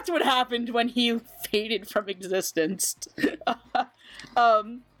that's what happened when he faded from existence.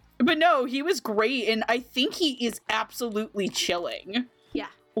 But no, he was great, and I think he is absolutely chilling. Yeah.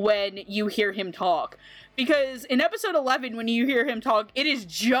 When you hear him talk. Because in episode 11, when you hear him talk, it is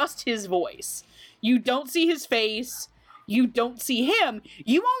just his voice. You don't see his face. You don't see him.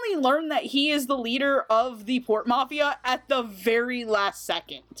 You only learn that he is the leader of the Port Mafia at the very last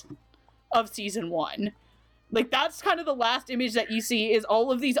second of season 1. Like, that's kind of the last image that you see is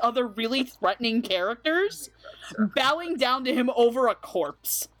all of these other really threatening characters bowing down to him over a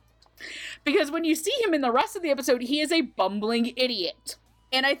corpse. Because when you see him in the rest of the episode, he is a bumbling idiot.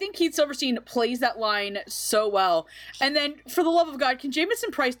 And I think Keith Silverstein plays that line so well. And then, for the love of God, can Jameson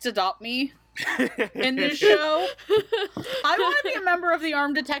Price adopt me in this show? I want to be a member of the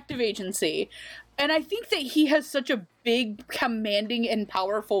Armed Detective Agency. And I think that he has such a big, commanding, and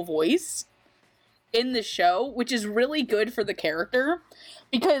powerful voice in the show, which is really good for the character.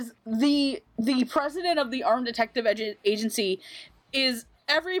 Because the president of the Armed Detective Agency is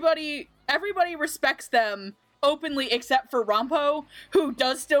everybody respects them openly except for Rampo, who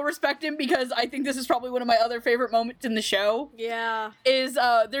does still respect him, because I think this is probably one of my other favorite moments in the show. Yeah. Is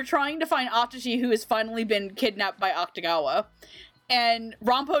they're trying to find Atashi, who has finally been kidnapped by Octagawa. And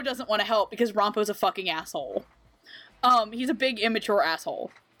Rampo doesn't want to help because Rampo's a fucking asshole. He's a big immature asshole.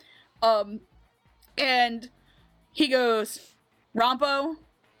 And he goes, Rampo,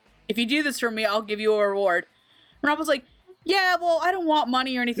 if you do this for me, I'll give you a reward. And Rampo's like, yeah, well, I don't want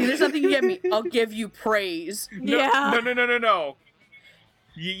money or anything. There's nothing you get me. I'll give you praise. Yeah. No.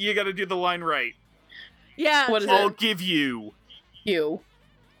 You gotta do the line right. Yeah. What is I'll it? give you You.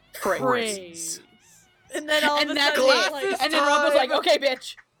 Praise. Praise. And then all of a that's sudden, it. it's like, And then Rampo's like, okay,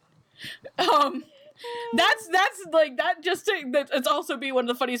 bitch. That's like that. It's also be one of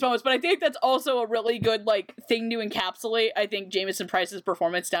the funniest moments, but I think that's also a really good like thing to encapsulate. I think Jameson Price's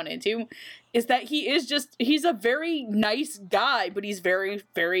performance down into is that he's a very nice guy, but he's very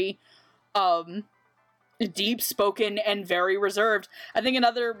very deep spoken and very reserved. I think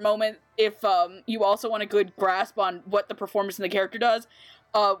another moment, if you also want a good grasp on what the performance in the character does,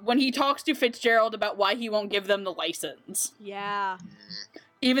 when he talks to Fitzgerald about why he won't give them the license. yeah.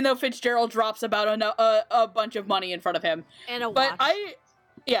 Even though Fitzgerald drops about a bunch of money in front of him. And a watch. But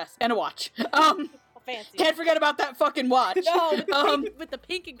yes, and a watch. Fancy. Can't forget about that fucking watch. No, with the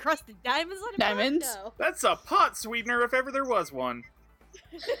pink encrusted diamonds on it. Diamonds? No. That's a pot sweetener if ever there was one.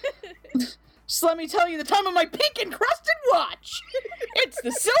 Just let me tell you the time of my pink encrusted watch. It's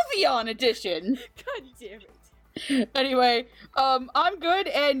the Sylveon edition. God damn it. Anyway, I'm good,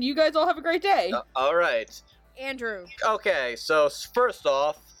 and you guys all have a great day. all right. Andrew. Okay, so first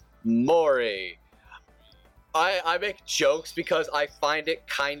off, Maury. I make jokes because I find it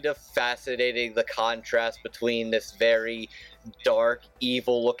kind of fascinating, the contrast between this very dark,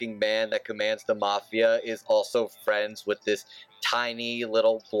 evil-looking man that commands the mafia is also friends with this tiny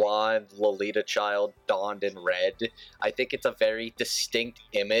little blonde Lolita child donned in red. I think it's a very distinct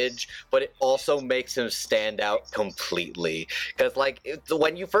image, but it also makes him stand out completely. Because, like,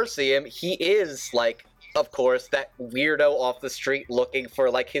 when you first see him, he is, like, of course, that weirdo off the street looking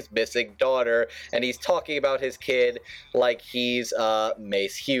for, like, his missing daughter, and he's talking about his kid like he's,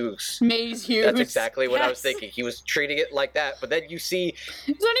 Mace Hughes. Maze Hughes. That's exactly what I was Yes. thinking. He was treating it like that, but then you see... Has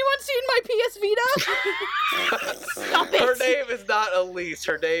anyone seen my PS Vita? Stop it! Her name is not Elise,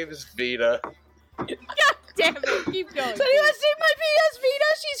 her name is Vita. Damn it, keep going. Has anyone seen my PS Vita?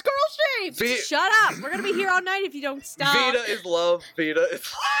 She's girl shaped. Shut up! We're gonna be here all night if you don't stop. Vita is love, Vita is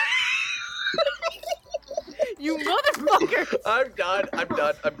You motherfucker!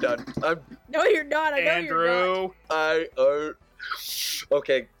 I'm done. No, you're not. I know you're not.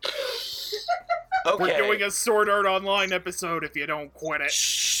 Okay. We're doing a Sword Art Online episode if you don't quit it.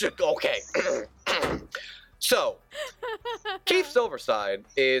 Shh, okay. So, Keith Silverstein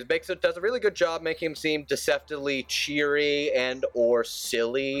does a really good job making him seem deceptively cheery and or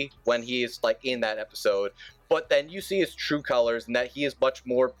silly when he's like in that episode. But then you see his true colors and that he is much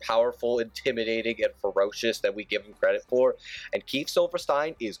more powerful, intimidating, and ferocious than we give him credit for. And Keith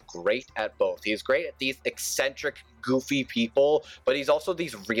Silverstein is great at both. He's great at these eccentric, goofy people, but he's also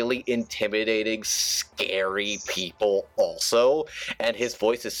these really intimidating, scary people also. And his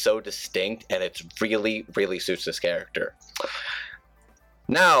voice is so distinct, and it's really, really suits this character.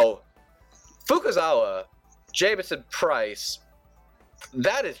 Now, Fukuzawa, Jameson Price,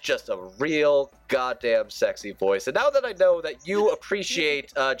 that is just a real goddamn sexy voice. And now that I know that you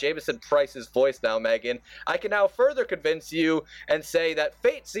appreciate Jameson Price's voice now, Megan, I can now further convince you and say that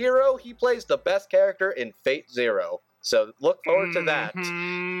Fate Zero, he plays the best character in Fate Zero. So look forward to that.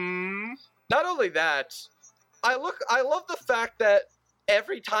 Mhm. Not only that, I love the fact that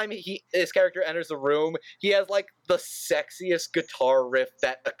every time his character enters the room, he has like the sexiest guitar riff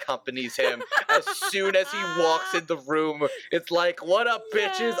that accompanies him as soon as he walks in the room. It's like, what up,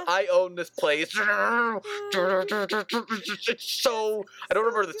 bitches? Yeah. I own this place. It's so, I don't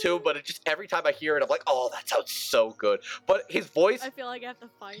remember the tune, but it just every time I hear it, I'm like, oh, that sounds so good. But his voice, I feel like I have to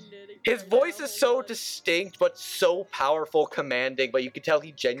find it. his again voice now. is so Hold on. distinct, but so powerful, commanding, but you can tell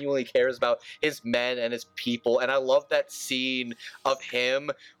he genuinely cares about his men and his people, and I love that scene of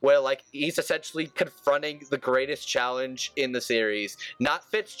him where, like, he's essentially confronting the greatest challenge in the series. Not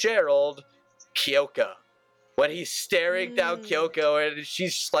Fitzgerald, Kyoka. When he's staring down Kyoko and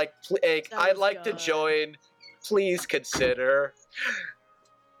she's just like, I'd Sounds like to good. join. Please consider.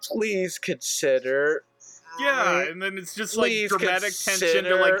 Please consider. Yeah, and then it's just like Please dramatic tension to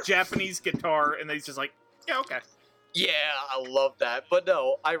consider- like Japanese guitar, and then he's just like, yeah, okay. Yeah, I love that. But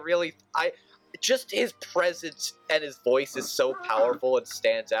no, just his presence and his voice is so powerful and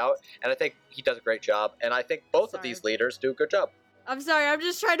stands out, and I think he does a great job, and I think both of these leaders do a good job. I'm sorry, I'm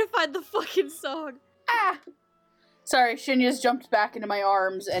just trying to find the fucking song. Ah! Sorry, Shinya's jumped back into my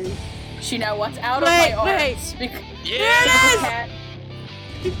arms, and she now wants out of my arms. Yeah!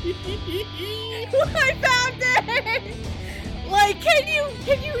 I found it! Like, can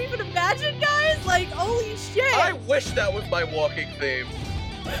you even imagine, guys? Like, holy shit! I wish that was my walking theme.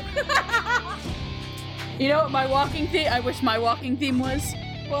 You know what my walking theme? I wish my walking theme was.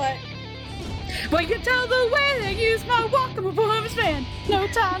 What? But you can tell the way they use my walking performance fan. No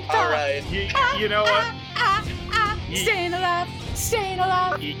time to talk. Alright. You know what? Staying alive, staying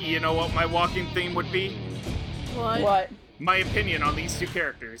alive. You know what my walking theme would be? What? What? My opinion on these two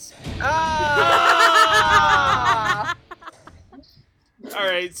characters. Ah!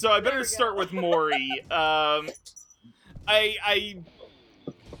 Alright, so I better we start go. with Mori.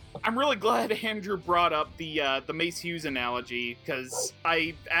 I'm really glad Andrew brought up the Mace Hughes analogy, because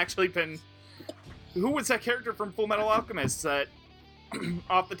I've actually been... Who was that character from Full Metal Alchemist that...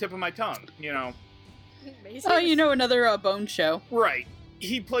 off the tip of my tongue, you know? Oh, you know, another Bone show. Right.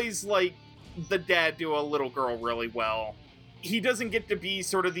 He plays, like, the dad to a little girl really well. He doesn't get to be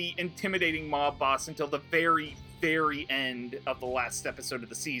sort of the intimidating mob boss until the very, very end of the last episode of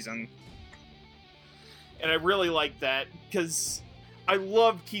the season. And I really like that, because I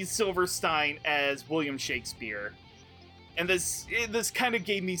loved Keith Silverstein as William Shakespeare. And this kind of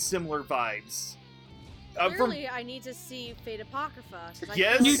gave me similar vibes. Clearly, I need to see Fate Apocrypha. 'cause I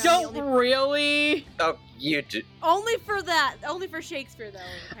Yes. feel You like I'm the don't only- really. Oh, you do. Only for that. Only for Shakespeare, though.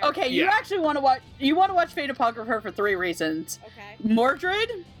 apparently. Okay, you Yeah. actually want to watch. You want to watch Fate Apocrypha for 3 reasons. Okay.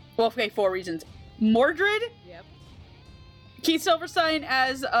 Mordred. Well, okay, 4 reasons. Mordred, Yep. Keith Silverstein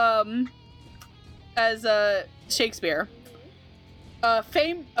as as Shakespeare.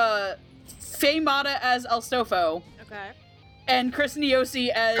 Faye Mata as Elstofo. Okay. And Chris Niosi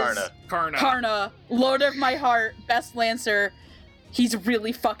as Karna. Lord of My Heart, best Lancer. He's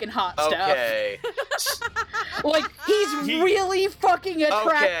really fucking hot, Steph. Okay. Like, he's really fucking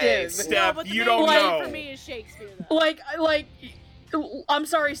attractive. Okay, Steph, but the you main don't thing know. for me is Shakespeare, though. Like, I'm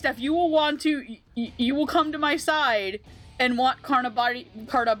sorry, Steph. You will want to. You will come to my side and want Karna body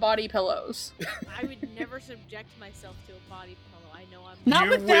pillows. I would never subject myself to a body pillow. I know I'm Not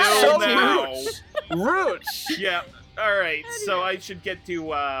You with that will attitude. now. Roots. Yeah. All right. So I should get to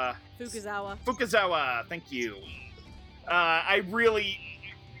Fukuzawa. Fukuzawa. Thank you. I'm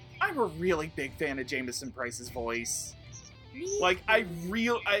a really big fan of Jameson Price's voice. Like,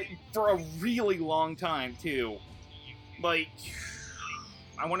 for a really long time, too. Like,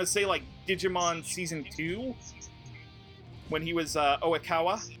 I want to say, like, Digimon Season 2? When he was,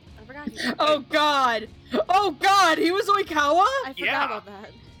 Oikawa? I forgot. Oh God! Oh God! He was Oikawa. I forgot Yeah. about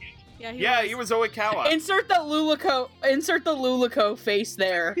that. Yeah, he was Oikawa. Insert the Luluco face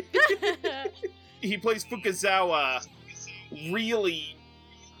there. He plays Fukuzawa really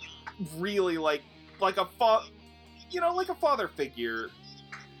like a father figure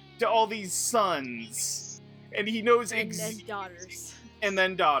to all these sons, and he knows and daughters. and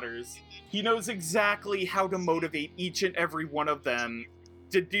then daughters. He knows exactly how to motivate each and every one of them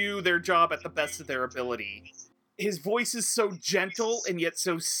to do their job at the best of their ability. His voice is so gentle and yet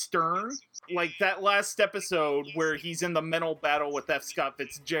so stern. Like that last episode where he's in the mental battle with F. Scott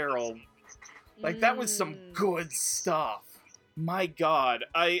Fitzgerald. Like, that was some good stuff. My God,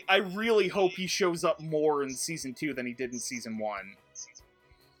 I really hope he shows up more in Season 2 than he did in Season 1.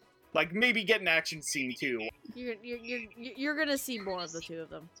 Like, maybe get an action scene, too. You're gonna see more of the two of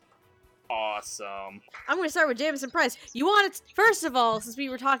them. Awesome. I'm gonna start with Jameson Price. You want to, first of all, since we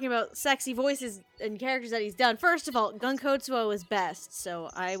were talking about sexy voices and characters that he's done, first of all, Gunkotsuo is best, so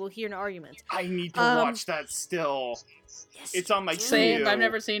I will hear an argument. I need to watch that still. Yes, It's on my Same. queue. I've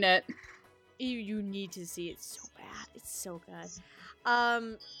never seen it. You need to see it. It's so bad. It's so good.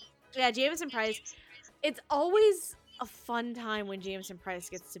 Yeah, Jameson Price. It's always a fun time when Jameson Price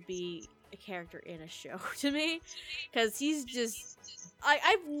gets to be a character in a show to me, because he's just.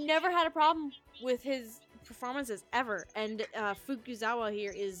 I've never had a problem with his performances ever, and Fukuzawa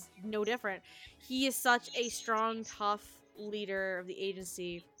here is no different. He is such a strong, tough leader of the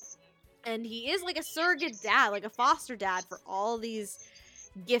agency, and he is like a surrogate dad, like a foster dad for all these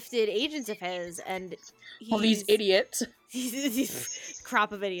gifted agents of his, and All these idiots. these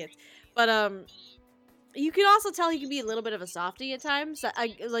crop of idiots. But you can also tell he can be a little bit of a softie at times.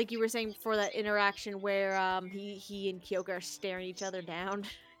 Like you were saying before, that interaction where he and Kyoka are staring each other down.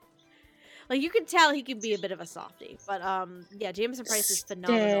 Like, you can tell he can be a bit of a softie. But yeah, Jameson Price is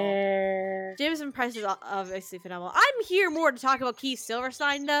phenomenal. Jameson Price is obviously phenomenal. I'm here more to talk about Keith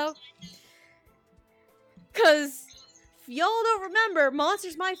Silverstein, though, because if y'all don't remember,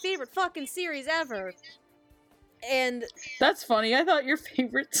 Monster's my favorite fucking series ever. And That's funny. I thought your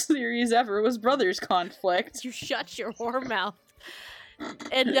favorite series ever was Brothers Conflict. you shut your whore mouth.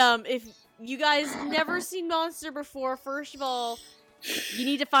 And if you guys never seen Monster before, first of all, you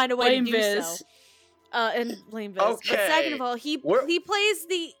need to find a way Blame to do Viz. so. And blame Viz. Okay. But second of all, he We're- plays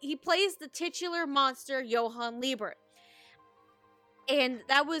the titular monster Johann Liebert. And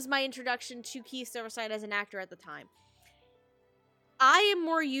that was my introduction to Keith Silverstein as an actor at the time. I am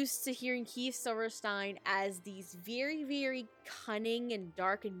more used to hearing Keith Silverstein as these very, very cunning and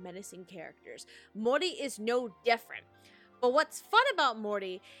dark and menacing characters. Morty is no different. But what's fun about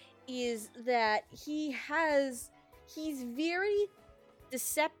Morty is that he's very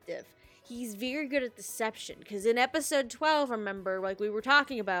deceptive. He's very good at deception. Because in episode 12, remember, like we were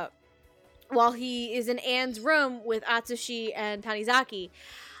talking about, while he is in Anne's room with Atsushi and Tanizaki,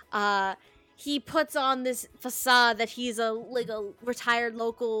 he puts on this facade that he's a retired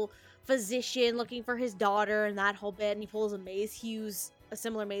local physician looking for his daughter and that whole bit, and he pulls a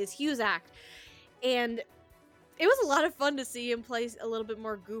similar Maze Hughes act. And it was a lot of fun to see him play a little bit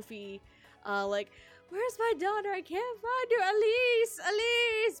more goofy, like, where's my daughter? I can't find her,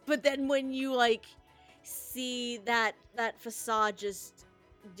 Elise. But then when you like see that facade just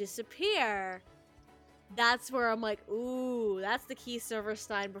disappear, that's where I'm like, ooh, that's the Keith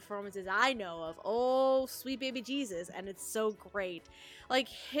Silverstein performances I know of. Oh, sweet baby Jesus. And it's so great. Like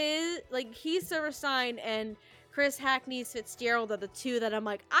Keith Silverstein and Chris Hackney's Fitzgerald are the two that I'm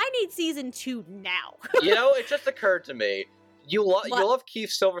like, I need season 2 now. You know, it just occurred to me. You What? love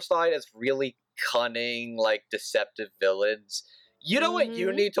Keith Silverstein as really cunning, like, deceptive villains. You know what you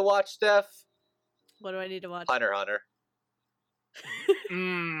Mhm. need to watch, Steph? What do I need to watch? Hunter x Hunter.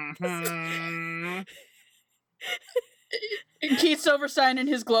 Mhm. Keith Silverstein and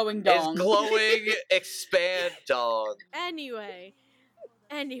his glowing dong. His glowing expand dong. Anyway,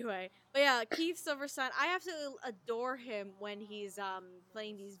 but yeah, Keith Silverstein, I absolutely adore him when he's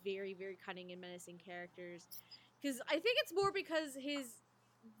playing these very, very cunning and menacing characters, because I think it's more because his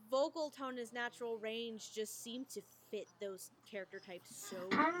vocal tone, his natural range, just seem to fit those character types so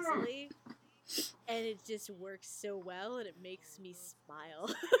easily, and it just works so well, and it makes me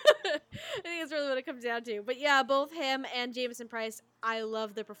smile. I think that's really what it comes down to. But yeah, both him and Jameson Price, I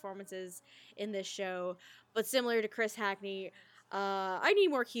love the performances in this show. But similar to Chris Hackney, I need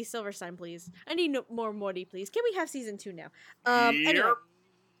more Keith Silverstein, please. I need more Morty, please. Can we have season 2 now? Anyway.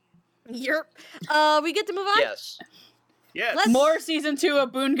 Yerp. We get to move on? Yes. Yes. More season 2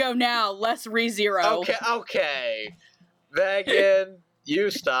 of Bungo now, less ReZero. Okay. Megan, you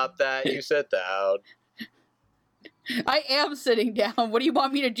stop that. You sit down. I am sitting down. What do you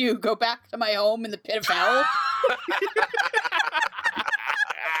want me to do? Go back to my home in the pit of hell?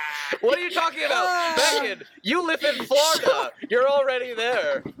 What are you talking about? Megan, you live in Florida. You're already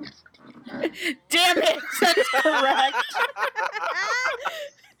there. Damn it! That's correct.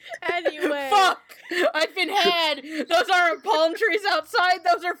 Anyway. Fuck! I've been had! Those aren't palm trees outside,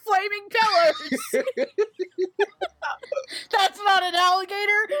 those are flaming pillars! That's not an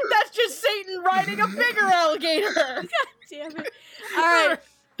alligator! That's just Satan riding a bigger alligator! God damn it. Alright.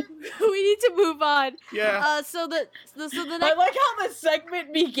 We need to move on. Yeah. So the I next like how the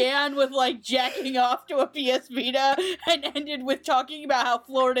segment began with, like, jacking off to a PS Vita and ended with talking about how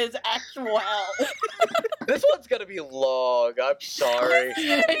Florida is actual hell. This one's gonna be long. I'm sorry.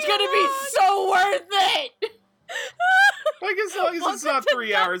 It's gonna be so worth it! Like, as long as it's Welcome not to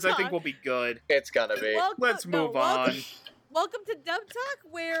 3 Dumb hours, I think Talk. we'll be good. It's gonna be. Let's move on. Welcome to Dumb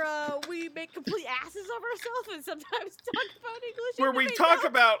Talk, where we make complete asses of ourselves and sometimes talk about English. Where we anime talk dubs.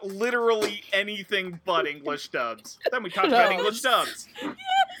 about literally anything but English dubs. Then we talk about English dubs.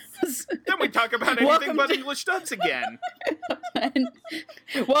 Then we talk about anything Welcome but to- English dubs again. And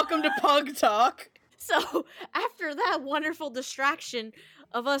welcome to Pug Talk. So, after that wonderful distraction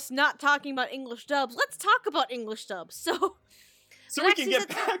of us not talking about English dubs, let's talk about English dubs. So So we next can season-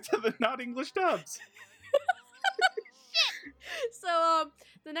 get back to the not English dubs.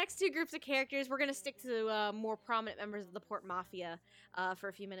 the next two groups of characters, we're going to stick to more prominent members of the Port Mafia for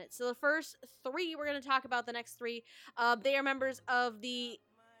a few minutes. So the first three we're going to talk about, the next three, they are members of the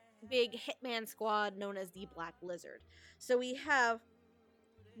big hitman squad known as the Black Lizard. So we have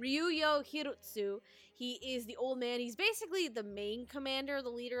Ryuyo Hirutsu. He is the old man. He's basically the main commander, the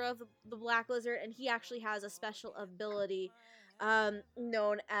leader of the Black Lizard, and he actually has a special ability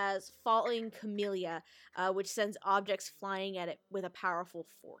known as Falling Camellia, which sends objects flying at it with a powerful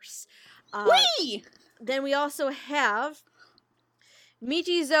force. Whee! Then we also have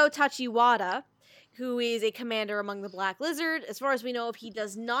Michizo Tachiwada, who is a commander among the Black Lizard. As far as we know, he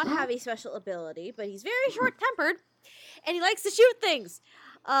does not have a special ability, but he's very short-tempered, and he likes to shoot things.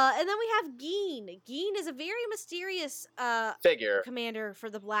 And then we have Geen. Geen is a very mysterious Figure. commander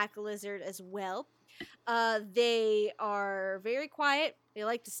for the Black Lizard as well. They are very quiet. They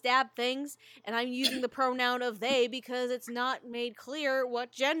like to stab things, and I'm using the pronoun of they because it's not made clear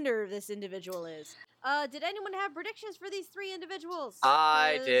what gender this individual is. Did anyone have predictions for these three individuals?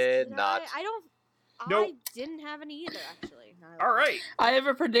 I 'Cause did not. I don't. Nope. I didn't have any either, actually. All right. I have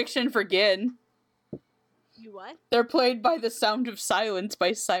a prediction for Gin. You what? They're played by The Sound of Silence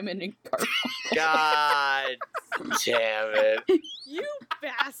by Simon and Garfunkel. God damn it. You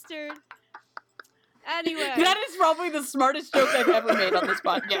bastard. Anyway. That is probably the smartest joke I've ever made on this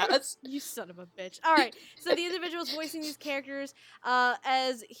podcast. You son of a bitch. Alright, so the individuals voicing these characters,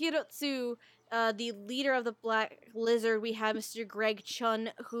 as Hirotsu, the leader of the Black Lizard, we have Mr. Greg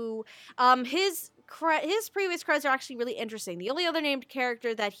Chun, who, his previous credits are actually really interesting. The only other named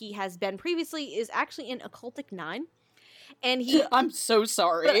character that he has been previously is actually in Occultic 9. And he... I'm so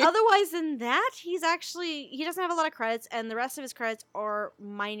sorry. But otherwise than that, he doesn't have a lot of credits, and the rest of his credits are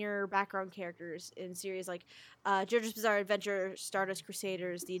minor background characters in series like JoJo's Bizarre Adventure, Stardust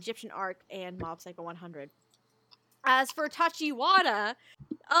Crusaders, The Egyptian Ark, and Mob Psycho 100. As for Tachiwada,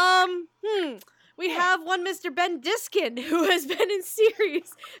 we have one Mr. Ben Diskin, who has been in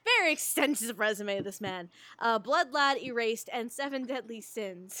series. Very extensive resume, this man. Blood Lad, Erased, and Seven Deadly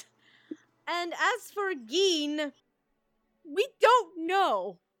Sins. And as for Geen... we don't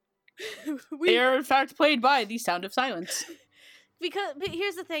know. They are, in fact, played by The Sound of Silence. But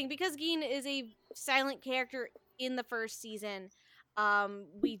here's the thing, because Geen is a silent character in the first season,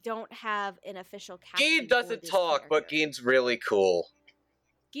 we don't have an official casting Geen for doesn't this talk, but character. Geen's really cool.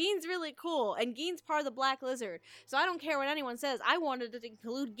 Gein's really cool, and Gein's part of the Black Lizard. So I don't care what anyone says. I wanted to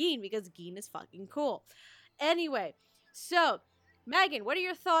include Gein because Gein is fucking cool. Anyway, so Megan, what are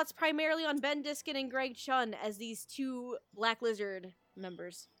your thoughts primarily on Ben Diskin and Greg Chun as these two Black Lizard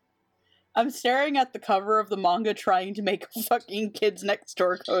members? I'm staring at the cover of the manga trying to make a fucking Kids Next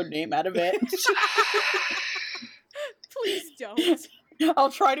Door code name out of it. Please don't.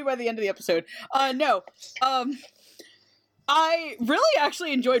 I'll try to by the end of the episode. No. I really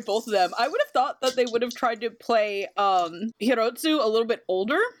actually enjoyed both of them. I would have thought that they would have tried to play Hirotsu a little bit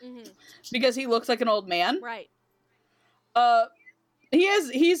older because he looks like an old man. Right.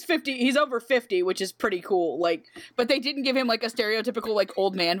 He's 50, he's over 50, which is pretty cool. Like, but they didn't give him like a stereotypical like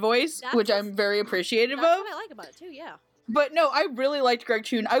old man voice, which I'm very appreciative of. That's what I like about it too, yeah. But no, I really liked Greg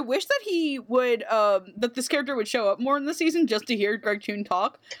Chun. I wish that he would that this character would show up more in the season just to hear Greg Chun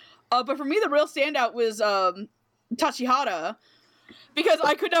talk. But for me the real standout was Tachihara, because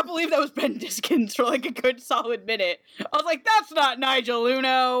I could not believe that was Ben Diskins for like a good solid minute. I was like, that's not Nigel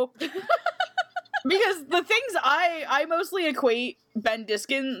Uno. Because the things I mostly equate Ben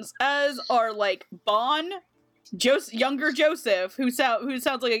Diskins as are like Bon, younger Joseph, who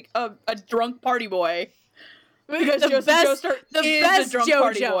sounds like a drunk party boy. Because Joseph Joestar is a drunk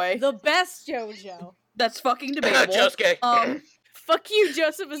party boy. The best JoJo. That's fucking debatable. Josuke. Fuck you,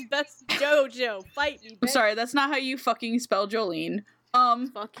 Joseph is best JoJo. Fight me, bitch. I'm sorry, that's not how you fucking spell Jolene.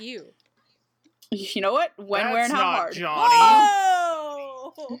 Fuck you. You know what? When, That's where, and how not hard. Johnny.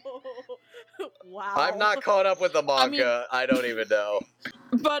 Whoa! Wow. I'm not caught up with the manga. I don't even know.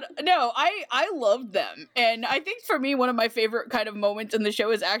 But no, I loved them. And I think for me, one of my favorite kind of moments in the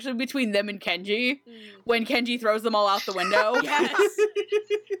show is actually between them and Kenji. When Kenji throws them all out the window. Yes.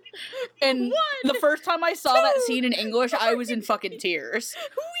 And the first time I saw that scene in English, I was in fucking tears.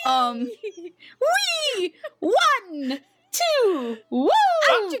 Wee! 1, 2, woo!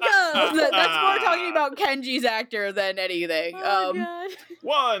 Out you go! That's more talking about Kenji's actor than anything. Oh, God.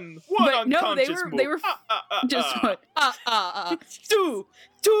 One But no, unconscious they were move. just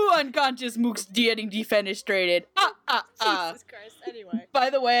two unconscious mooks getting defenestrated. Jesus Christ. Anyway. By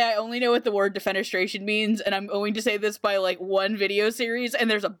the way, I only know what the word defenestration means, and I'm going to say this by like one video series, and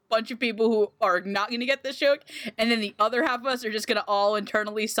there's a bunch of people who are not going to get this joke, and then the other half of us are just going to all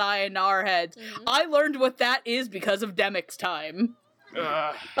internally sigh and nod our heads. I learned what that is because of Demix time.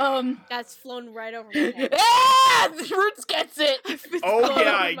 That's flown right over my head. The Roots gets it! Oh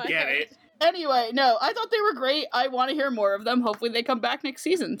yeah, I get it. Anyway, no, I thought they were great. I want to hear more of them. Hopefully they come back next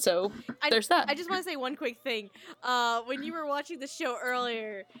season, so there's that. I just want to say one quick thing. When you were watching the show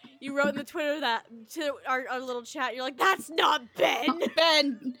earlier, you wrote in the Twitter that to our little chat, you're like, that's not Ben!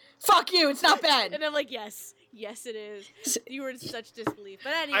 Ben! Fuck you, it's not Ben! And I'm like, yes, it is. You were in such disbelief.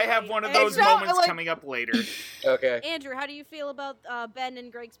 But anyway. I have one of those Andrew, moments coming up later. Okay. Andrew, how do you feel about Ben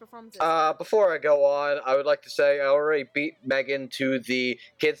and Greg's performances? Before I go on, I would like to say I already beat Megan to the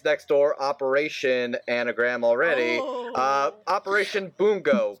Kids Next Door Operation anagram already. Oh. Operation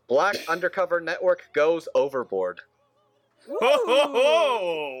Boongo. Black Undercover Network goes overboard. Ho ho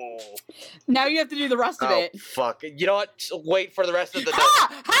ho! Now you have to do the rest of it. Fuck. You know what? Wait for the rest of the night.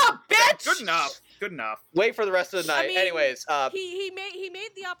 Ha, bitch! Good enough. Good enough. Wait for the rest of the night. I mean, Anyways, he made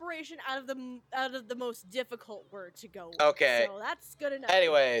the operation out of the most difficult word to go with. Okay. So that's good enough.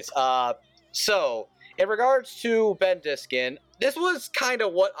 anyways, so in regards to Ben Diskin, this was kind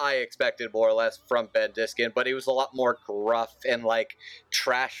of what I expected more or less from Ben Diskin, but he was a lot more gruff and like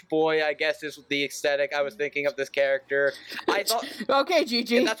trash boy, I guess is the aesthetic I was thinking of this character. I thought Okay,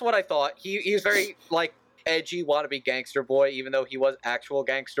 Gigi. and that's what I thought. He was very like edgy wannabe gangster boy, even though he was actual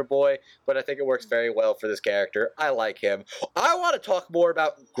gangster boy, but I think it works very well for this character. I like him. I want to talk more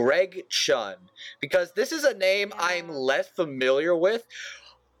about Greg Chun, because this is a name I'm less familiar with,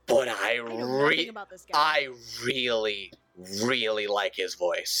 but I nothing about this guy. really like his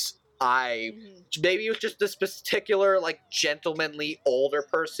voice. Maybe it was just this particular like gentlemanly older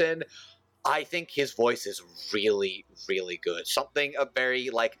person. I think his voice is really good. Something a very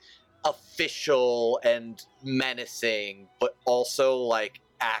like official and menacing, but also like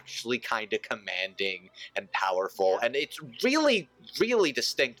actually kind of commanding and powerful. And it's really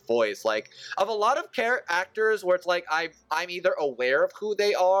distinct voice. Like of a lot of actors where it's like I'm either aware of who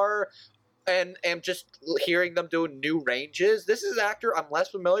they are and am just hearing them doing new ranges. This is an actor I'm less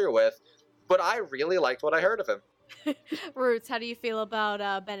familiar with, but I really liked what I heard of him. Roots, how do you feel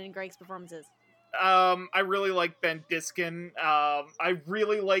about Ben and Greg's performances? I really like Ben Diskin. I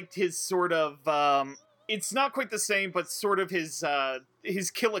really liked his sort of, it's not quite the same, but sort of his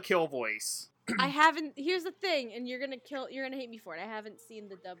Kill la Kill voice. I haven't. Here's the thing, and you're gonna hate me for it. I haven't seen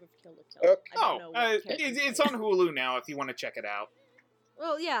the dub of Kill la Kill. Okay. I don't know what character it's on Hulu now if you want to check it out.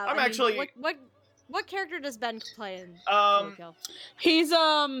 Well, yeah. I'm I mean, actually- what character does Ben play in Um, Kill? He's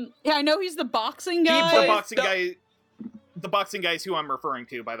yeah, I know he's the boxing guy. The boxing guy. The boxing guy is who I'm referring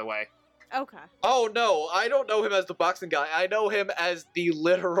to, by the way. Okay. Oh no, I don't know him as the boxing guy. I know him as the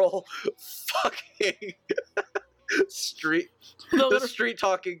literal fucking street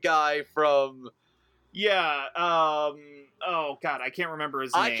talking guy from. Yeah. Oh God, I can't remember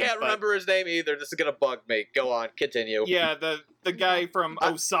his name. I can't but- remember his name either. This is gonna bug me. Go on, continue. Yeah, the guy from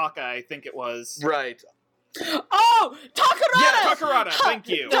Osaka, I think it was. Right. Oh, Takarada! Yeah, Takarada. Thank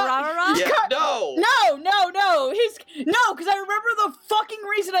you. The Rara? Yeah. No. No, because I remember the fucking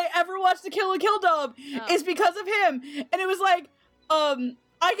reason I ever watched the Kill la Kill dub Oh. is because of him, and it was like,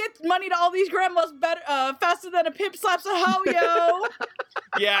 I get money to all these grandmas better, faster than a pimp slaps a hoe, yo.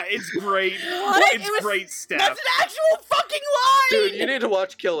 Yeah, it's great. What? It's It was- great That's stuff. an actual fucking line. Dude, you need to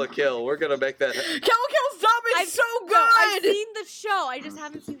watch Kill la Kill. We're gonna make that. Kill la Kill's dub is I've- so good. No, I've seen the show. I just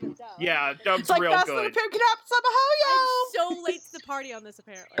haven't seen the dub. Yeah, dub's It's like real faster than a good. pimp slaps a hoe, yo. I'm so late to the party on this,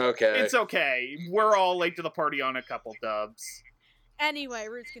 apparently. Okay. It's okay. We're all late to the party on a couple dubs. Anyway,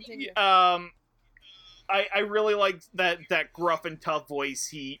 Roots, continue. I really like that gruff and tough voice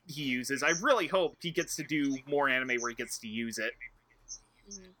he uses. I really hope he gets to do more anime where he gets to use it.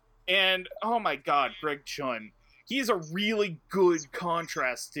 Mhm. And oh my God, Greg Chun, he's a really good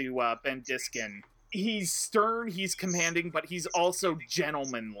contrast to Ben Diskin. He's stern, he's commanding, but he's also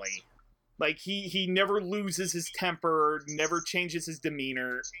gentlemanly. Like he never loses his temper, never changes his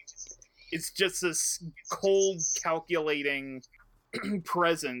demeanor. It's just this cold, calculating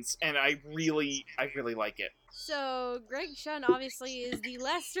presence, and I really like it. So, Greg Chun obviously is the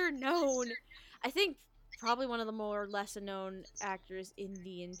lesser known, I think probably one of the more lesser known actors in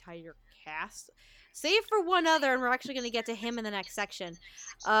the entire cast. Save for one other, and we're actually going to get to him in the next section.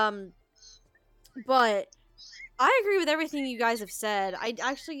 But I agree with everything you guys have said. I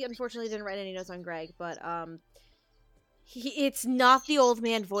actually, unfortunately, didn't write any notes on Greg, but it's not the old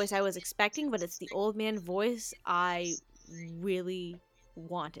man voice I was expecting, but it's the old man voice I really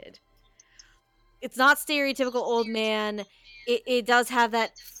wanted. It's not stereotypical old man. It does have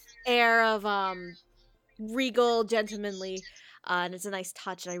that air of regal, gentlemanly, and it's a nice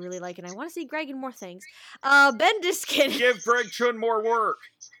touch, and I really like it. And I want to see Greg in more things. Ben Diskin. Give Greg Chun more work.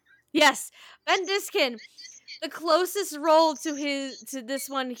 Yes, Ben Diskin. The closest role to this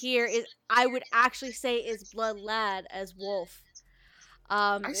one here is, I would actually say, is Blood Lad as Wolf.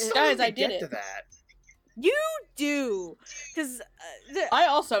 I still Guys, need to I did get it. to that. You do, because I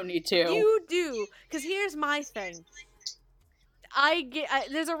also need to. you do, because here's my thing.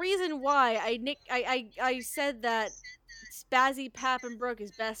 There's a reason why I said that Spazzy Pappenbrook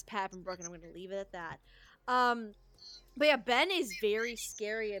is best Pappenbrook, and I'm going to leave it at that. But yeah, Ben is very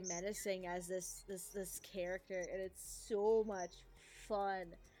scary and menacing as this character, and it's so much fun.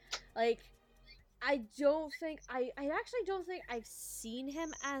 Like, I actually don't think I've seen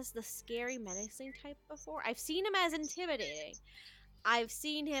him as the scary, menacing type before. I've seen him as intimidating. I've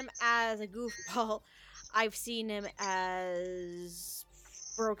seen him as a goofball. I've seen him as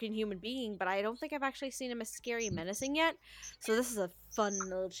broken human being, but I don't think I've actually seen him as scary and menacing yet. So this is a fun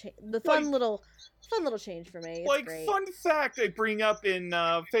little fun little change for me. It's Like, great. fun fact I bring up in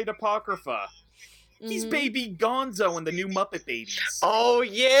Fate Apocrypha. He's Mhm. Baby Gonzo in the new Muppet Babies. Oh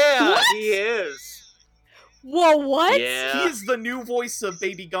yeah, What? he is. Whoa, what? Yeah. He is the new voice of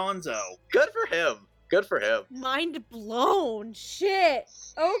Baby Gonzo. Good for him. Good for him. Mind blown. Shit.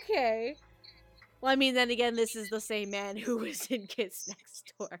 Okay. Well, I mean, then again, this is the same man who was in Kids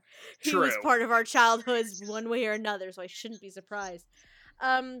Next Door. He was True. part of our childhoods one way or another, so I shouldn't be surprised.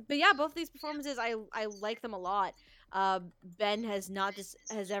 But yeah, both these performances, I like them a lot. Ben has not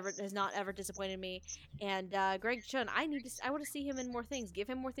ever disappointed me, and Greg Chun, I want to see him in more things. Give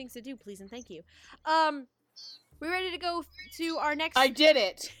him more things to do, please and thank you. We ready to go to our next? I did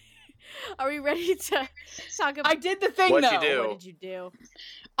it. Are we ready to talk about? I did the thing What'd though. you do? What did you do?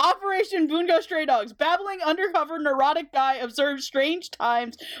 Operation Bungo Stray Dogs. Babbling undercover neurotic guy observes strange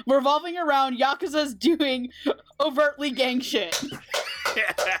times revolving around Yakuza's doing overtly gang shit.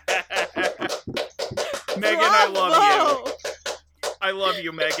 Megan, I love you. Bravo! I love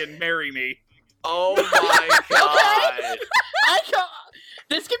you, Megan. Marry me. Oh my god.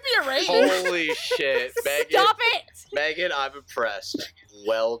 This can be arranged. Holy shit. Megan, Stop it! Megan, I'm impressed.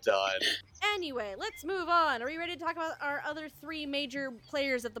 Well done. Anyway, let's move on. Are we ready to talk about our other three major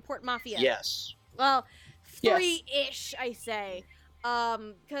players of the Port Mafia? Yes. Well, Yes. three-ish, I say.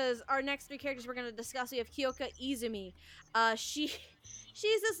 Because our next three characters we're going to discuss, we have Kyoka Izumi. She's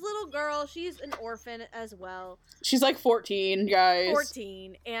this little girl. She's an orphan as well. She's like 14, guys.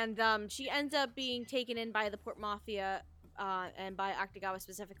 14. And she ends up being taken in by the Port Mafia and by Akutagawa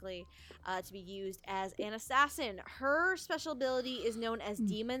specifically, to be used as an assassin. Her special ability is known as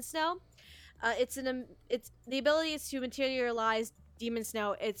Demon Snow. It's the ability is to materialize Demon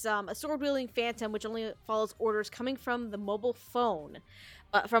Snow. It's a sword-wielding phantom which only follows orders coming from the mobile phone.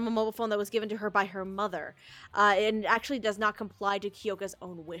 From a mobile phone that was given to her by her mother, and actually does not comply to Kyoka's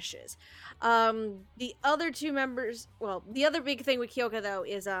own wishes. The other two members, the other big thing with Kyoka though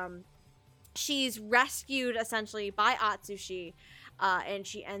is she's rescued essentially by Atsushi, and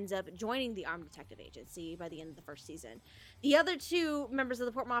she ends up joining the Armed Detective Agency by the end of the first season. The other two members of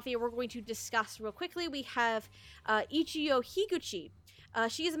the Port Mafia we're going to discuss real quickly. We have Ichiyo Higuchi.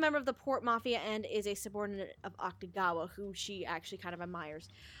 She is a member of the Port Mafia and is a subordinate of Akutagawa, who she actually kind of admires.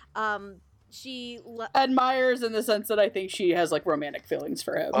 Admires in the sense that I think she has like romantic feelings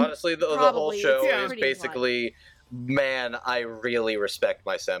for him. Honestly, the whole show Yeah. is Pretty basically, man, I really respect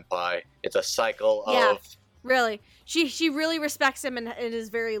my senpai. It's a cycle Yeah. of... Really, she really respects him and is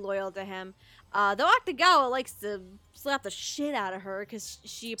very loyal to him. Though Akutagawa likes to slap the shit out of her because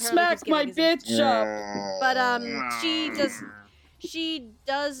she apparently keeps Smack my giving his- bitch up. But she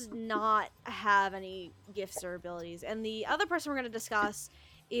does not have any gifts or abilities. And the other person we're going to discuss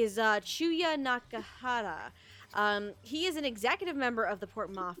is Chuya Nakahara. He is an executive member of the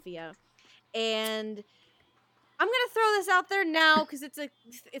Port Mafia, and I'm going to throw this out there now because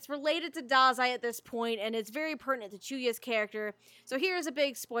it's related to Dazai at this point, and it's very pertinent to Chuya's character. So here's a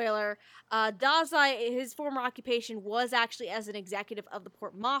big spoiler. Dazai, his former occupation was actually as an executive of the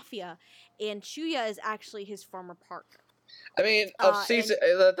Port Mafia, and Chuya is actually his former partner. I mean, of season,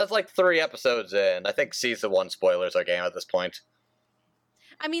 that's like 3 episodes in. I think season 1 spoilers are game at this point.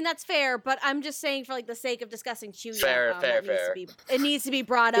 I mean, that's fair, but I'm just saying for like the sake of discussing Chuya, Fair. It needs to be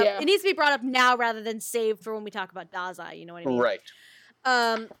brought up. Yeah. It needs to be brought up now rather than saved for when we talk about Dazai. You know what I mean? Right.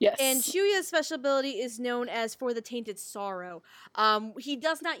 Yes. And Chuya's special ability is known as For the Tainted Sorrow. He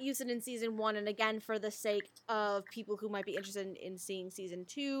does not use it in season 1, and again, for the sake of people who might be interested in seeing season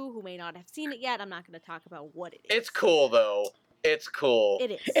 2, who may not have seen it yet, I'm not going to talk about what it is. It's cool, though. It's cool. It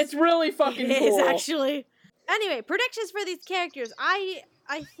is. It's really fucking It cool. is, actually. Anyway, predictions for these characters.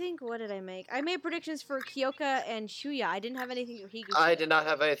 I think, what did I make? I made predictions for Kyoka and Chuya. I didn't have anything for Higuchi. I did not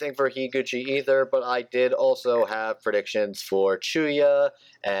have anything for Higuchi either, but I did also have predictions for Chuya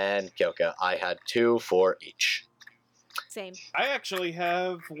and Kyoka. I had 2 for each. Same. I actually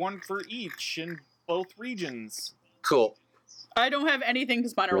have one for each in both regions. Cool. I don't have anything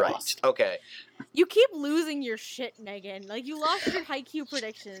because mine are Right. lost. Okay. You keep losing your shit, Megan. Like, you lost your Haikyuu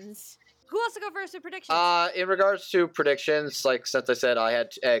predictions. Who wants to go first with predictions? In regards to predictions, like since I said I had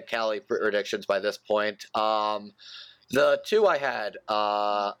Callie predictions by this point, the 2 I had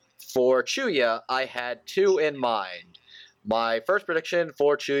for Chuya, I had 2 in mind. My first prediction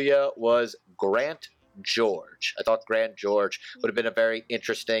for Chuya was Grant George. I thought Grant George would have been a very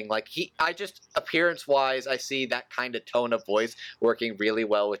interesting, appearance-wise, I see that kind of tone of voice working really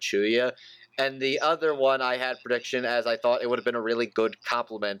well with Chuya. And the other one I had prediction as I thought it would have been a really good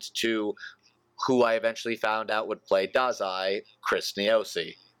compliment to who I eventually found out would play Dazai, Chris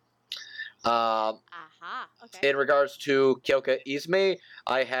Niosi. Aha, okay. In regards to Kyoka Izumi,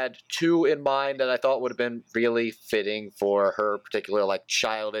 I had 2 in mind that I thought would have been really fitting for her particular,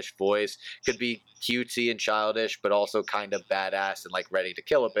 childish voice. Could be cutesy and childish, but also kind of badass and, ready to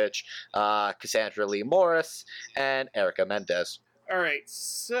kill a bitch. Cassandra Lee Morris and Erica Mendez. Alright,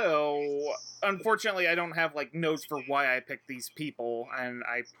 so unfortunately I don't have notes for why I picked these people, and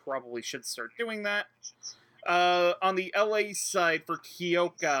I probably should start doing that. On the LA side for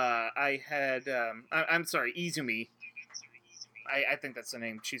Kyoka, I had I'm sorry, Izumi. I think that's the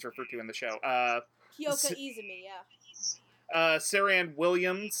name she's referred to in the show. Kyoka Izumi, yeah. Saran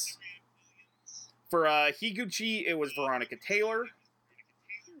Williams. For Higuchi, it was Veronica Taylor.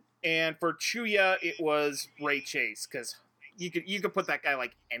 And for Chuya, it was Ray Chase, because you could put that guy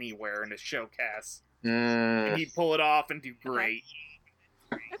anywhere in a show cast, and he'd pull it off and do great.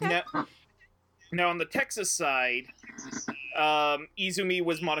 Okay. Now on the Texas side, Izumi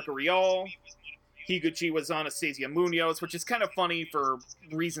was Monica Rial, Higuchi was Anastasia Munoz, which is kind of funny for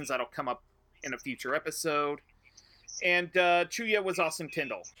reasons that'll come up in a future episode, and Chuya was Austin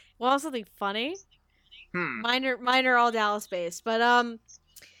Tyndall. Well, something funny. Mine are all Dallas based, but and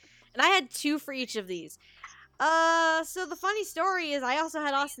I had 2 for each of these. So the funny story is I also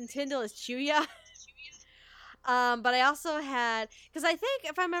had Austin Tyndall as Chuya. But I also had, because I think,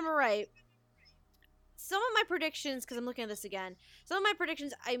 if I remember right, some of my predictions, because I'm looking at this again, some of my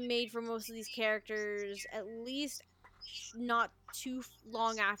predictions I made for most of these characters, at least not too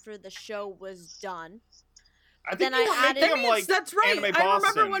long after the show was done. I think Then you I were added- making them like That's right. Anime I remember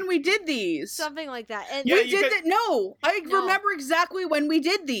Boston. when we did these. Something like that. And Yeah, we you did could- that. No, I No. remember exactly when we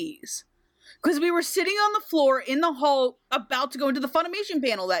did these. Because we were sitting on the floor in the hall about to go into the Funimation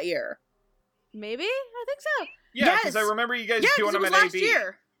panel that year. maybe? I think so. Yeah, because I Yes. remember you guys Yeah, doing because it them was at last AB.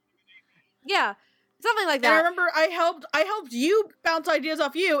 year. Yeah. Something like And I that. remember I helped you bounce ideas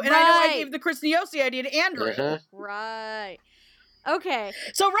off you, and I know I Right. gave the Chris Niosi idea to Andrew. Mhm. Right. Okay.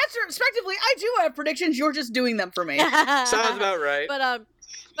 So retrospectively, I do have predictions. You're just doing them for me. Sounds about right.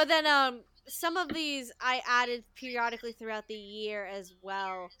 But then some of these I added periodically throughout the year as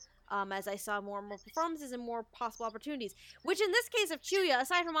well. As I saw more and more performances and more possible opportunities. Which in this case of Chuya,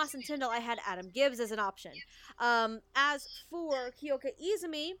 aside from Austin Tyndall, I had Adam Gibbs as an option. As for Kyoka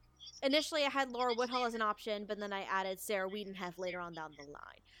Izumi, initially I had Laura Woodhull as an option, but then I added Sarah Wiedenheft later on down the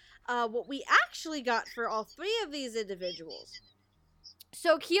line. What we actually got for all three of these individuals.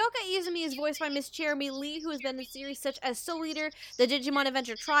 So Kyoka Izumi is voiced by Miss Jeremy Lee, who has been in series such as Soul Eater, the Digimon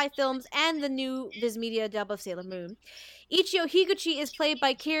Adventure Tri films, and the new Viz Media dub of Sailor Moon. Ichio Higuchi is played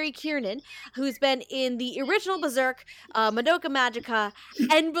by Carrie Kiernan, who's been in the original Berserk, Madoka Magica,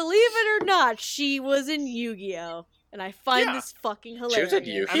 and believe it or not, she was in Yu-Gi-Oh! And I find Yeah. this fucking was hilarious. in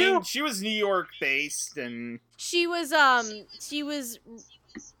Yu-Gi-Oh! I mean, she was New York based, and She was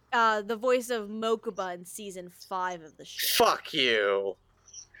the voice of Mokuba in season 5 of the show. Fuck you.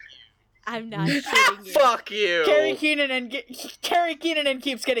 I'm not kidding you. Fuck you. Carrie Keenan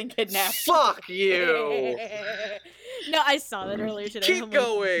keeps getting kidnapped. Fuck you. No, I saw that earlier today. Keep I'm like,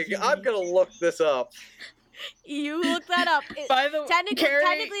 going. I'm gonna look this up. You look that up. By the Technically,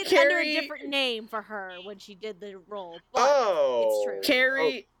 it's under a Carrie- different name for her when she did the role, but Oh. it's true.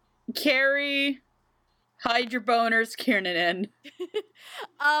 Carrie, hide your boners, Kiernan.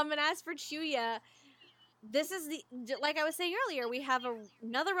 And as for Chuya, this is like I was saying earlier, we have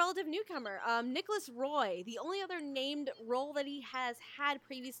another relative newcomer, Nicholas Roy. The only other named role that he has had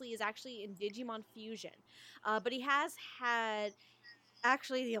previously is actually in Digimon Fusion, but he has had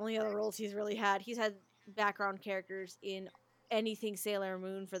actually the only other roles he's really had. He's had background characters in anything Sailor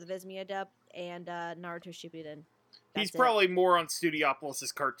Moon for the Viz Media dub and Naruto Shippuden. he's That's it. probably more on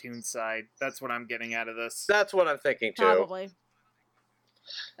Studiopolis' cartoon side. That's what I'm getting out of this. That's what I'm thinking too. Probably.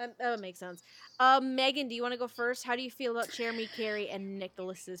 That would make sense. Megan, do you want to go first? How do you feel about Jeremy Carey and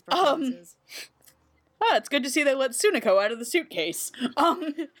Nicholas's performances? Oh, it's good to see they let Sunako out of the suitcase.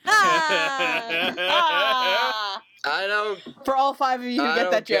 Ah! I know. For all 5 of you who I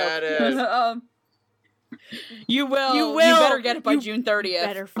get that don't joke. get it. You will. You You will. better get it by You June 30th.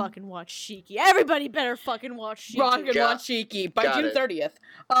 Better fucking watch Shiki. Everybody better fucking watch Shiki. Rock and Got- watch Shiki by got June it. 30th.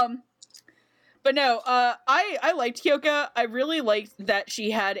 But no, I liked Kyoka. I really liked that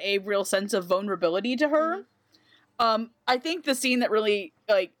she had a real sense of vulnerability to her. I think the scene that really,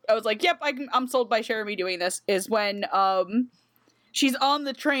 like, I was like, yep, I'm sold by Jeremy doing this, is when, she's on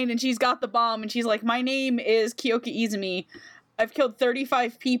the train and she's got the bomb and she's like, my name is Kyoka Izumi. I've killed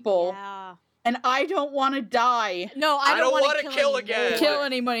 35 people Yeah. and I don't want to die. No, I I don't don't want wanna to kill anymore. again. Kill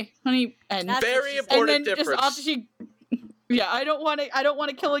anybody. Honey, and That's what Very she said. and important then just difference. after she I don't want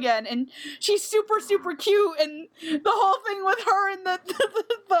to kill again, and she's super cute, and the whole thing with her and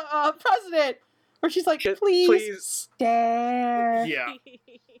the president, where she's like, please stare. Yeah.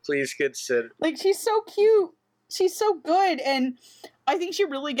 Please consider. Like, she's so cute, she's so good, and I think she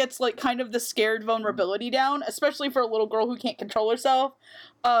really gets like kind of the scared vulnerability down, especially for a little girl who can't control herself.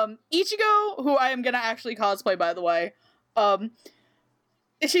 Ichigo, who I am gonna actually cosplay, by the way,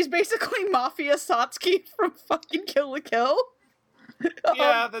 she's basically Mafia Satsuki from fucking Kill la Kill.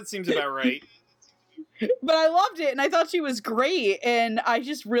 Yeah, that seems about right. But I loved it, and I thought she was great, and I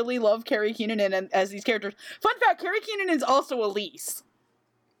just really love Carrie Keenan as these characters. Fun fact, Carrie Keenan is also Elise.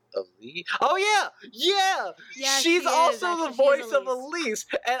 Elise? Oh yeah, yeah. Yeah, She's she is, also actually. the She voice is of Elise,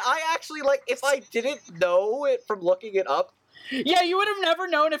 and I actually like. If I didn't know it from looking it up, Yeah, you would have never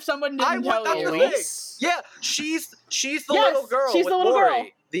known if someone I didn't would- tell that's you. the thing. Elise? yeah, she's the Yes, little girl she's with the little Mori, girl.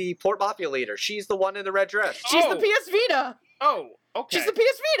 the Port Mafia leader. She's the one in the red dress. She's Oh. the PS Vita. Oh, okay. She's the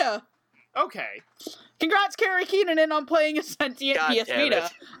PS Vita. Okay. Congrats, Carrie Keenan, on playing a sentient God PS damn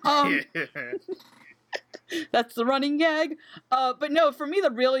Vita. That's the running gag. But no, for me,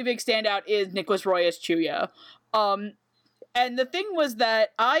 the really big standout is Nicholas Roy as Chuya. And the thing was that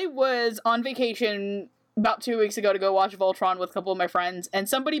I was on vacation about 2 weeks ago to go watch Voltron with a couple of my friends, and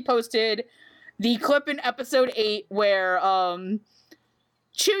somebody posted the clip in episode 8 where Chuya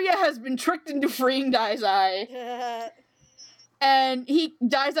has been tricked into freeing Daizai. And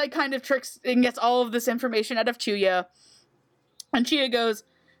Daizai kind of tricks and gets all of this information out of Chuya. And Chuya goes,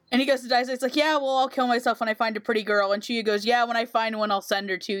 And he goes to Daisai, it's like, yeah, well, I'll kill myself when I find a pretty girl. And Chuya goes, yeah, when I find one, I'll send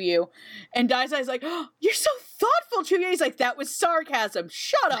her to you. And Daisai's like, oh, you're so thoughtful, Chuya. He's like, that was sarcasm.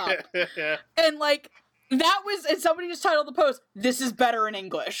 Shut up. And, like, that was, and somebody just titled the post, "This is better in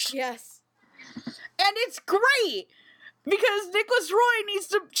English." Yes. And it's great! Because Chuya needs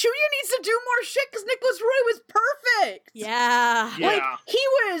to do more shit because Nicholas Roy was perfect! Yeah. Yeah. Like, he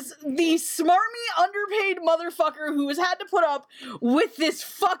was the smarmy, underpaid motherfucker who has had to put up with this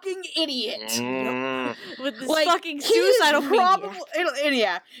fucking idiot. Mm. With this Like, fucking he is suicidal probably, maniac.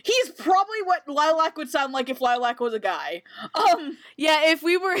 yeah, he's probably what Lilac would sound like if Lilac was a guy. Yeah, if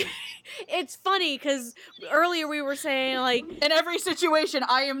we were... It's funny, because earlier we were saying, like... In every situation,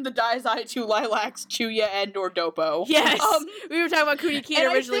 I am the Daisai to Lilac's Chuya and or Dopo. Yes! We were talking about Kuniki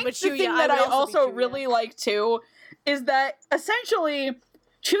And originally, I but think Chuya, the thing that would I also also be Chuya. really like, too, is that, essentially,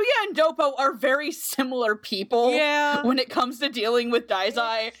 Chuya and Dopo are very similar people Yeah. when it comes to dealing with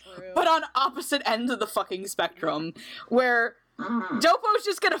Daisai, True. but on opposite ends of the fucking spectrum, where Dopo's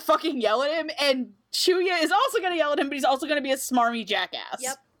just gonna fucking yell at him, and Chuya is also gonna yell at him, but he's also gonna be a smarmy jackass.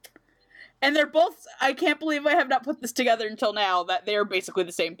 Yep. And they're both, I can't believe I have not put this together until now, that they're basically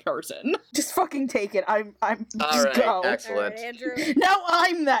the same person. Just fucking take it. I'm All right, go. excellent. Alright, Andrew. Now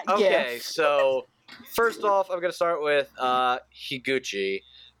I'm that Okay, gift. so first off, I'm gonna start with Higuchi,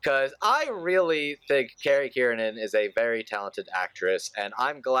 because I really think Carrie Kiernan is a very talented actress, and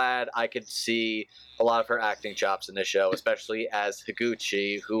I'm glad I could see a lot of her acting chops in this show, especially as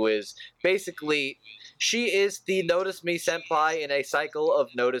Higuchi, who is basically... She is the Notice Me Senpai in a cycle of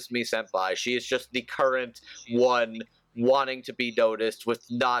Notice Me Senpai. She is just the current one wanting to be noticed with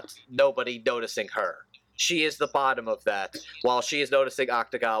nobody noticing her. She is the bottom of that, while she is noticing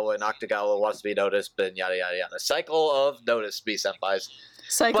Octagawa, and Octagawa wants to be noticed, and yada yada yada. Cycle of Notice Me Senpais.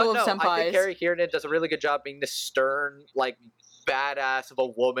 Cycle But of no, senpais. I think Carrie Kiernan does a really good job being this stern, like, badass of a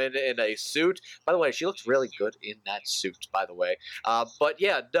woman in a suit. By the way, she looks really good in that suit, by the way. But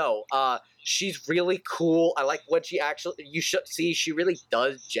yeah, no, she's really cool. I like when she actually, you should see, she really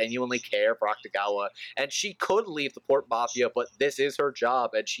does genuinely care for Octagawa, and she could leave the Port Mafia, but this is her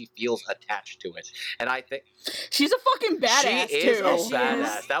job, and she feels attached to it. And I think She's a fucking badass, she is too. a She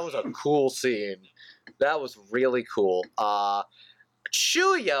badass. is. That was a cool scene. That was really cool.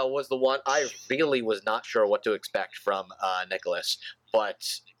 Chuya was the one I really was not sure what to expect from Nicholas, but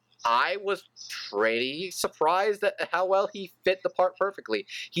I was pretty surprised at how well he fit the part perfectly.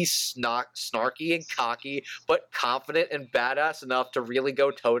 He's snarky and cocky, but confident and badass enough to really go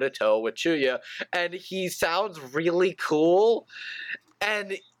toe-to-toe with Chuya, and he sounds really cool.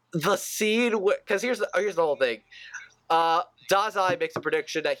 And the scene, because here's the whole thing. Dazai makes a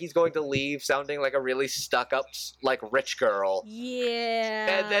prediction that he's going to leave sounding like a really stuck-up, like, rich girl.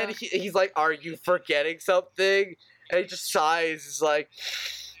 Yeah. And then he's like, are you forgetting something? And he just sighs, he's like,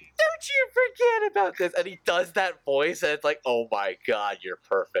 don't you forget about this. And he does that voice, and it's like, oh my god, you're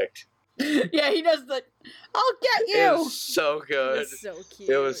perfect. Yeah, he does the, I'll get It you! was so good. That's so cute.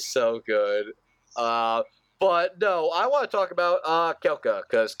 It was so good. But no, I want to talk about Kyoka,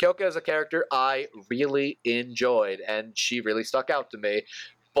 because Kyoka is a character I really enjoyed, and she really stuck out to me.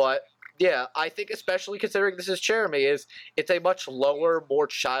 But yeah, I think especially considering this is Cherami, it's a much lower, more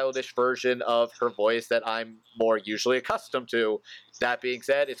childish version of her voice that I'm more usually accustomed to. That being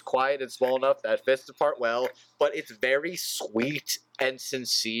said, it's quiet and small enough that it fits the part well, but it's very sweet and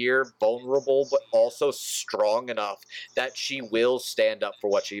sincere, vulnerable, but also strong enough that she will stand up for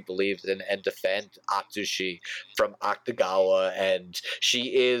what she believes in and defend Atsushi from Octagawa, and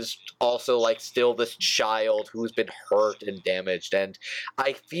she is also, like, still this child who's been hurt and damaged, and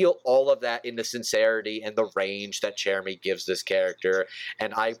I feel all of that in the sincerity and the range that Cherami gives this character,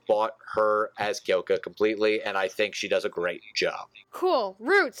 and I bought her as Kyoka completely, and I think she does a great job. Cool.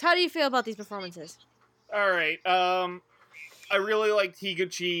 Roots, how do you feel about these performances? Alright, I really liked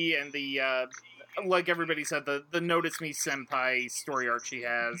Higuchi and the, like everybody said, the Notice Me Senpai story arc she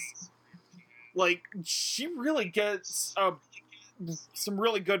has. Like, she really gets some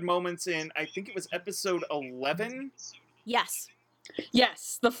really good moments in, I think it was episode 11? Yes.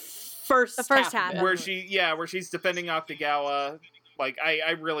 Yes, the first half. of it. Where she's defending Octagawa. Like,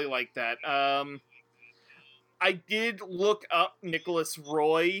 I really like that. I did look up Nicholas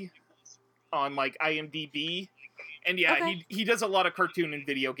Roy on, like, IMDb, and yeah, Okay. he does a lot of cartoon and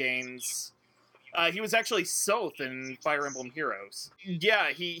video games. He was actually Soth in Fire Emblem Heroes.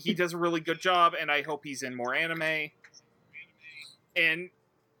 Yeah, he does a really good job, and I hope he's in more anime. And,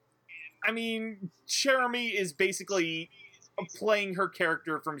 I mean, Cherami is basically playing her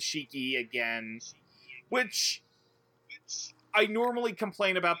character from Shiki again, which I normally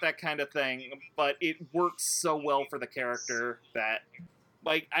complain about that kind of thing, but it works so well for the character that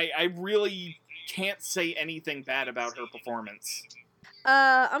Like, I really can't say anything bad about her performance.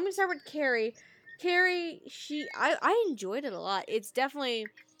 I'm gonna start with Carrie. Carrie, I enjoyed it a lot. It's definitely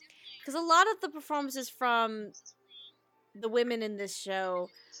because a lot of the performances from the women in this show,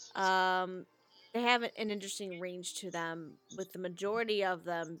 they have an interesting range to them, with the majority of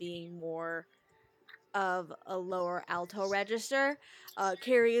them being more of a lower alto register.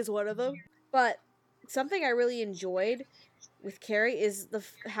 Carrie is one of them, but something I really enjoyed with Carrie is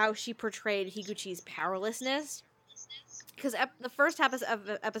how she portrayed Higuchi's powerlessness. Because the first episode of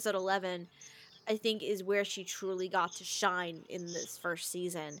episode 11, I think, is where she truly got to shine in this first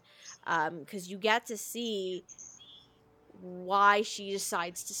season. Because you get to see why she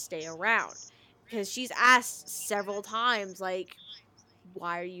decides to stay around. Because she's asked several times, like,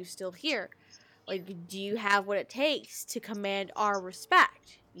 why are you still here? Like, do you have what it takes to command our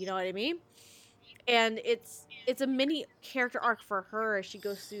respect? You know what I mean? And it's a mini character arc for her as she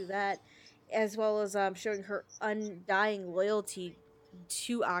goes through that, as well as showing her undying loyalty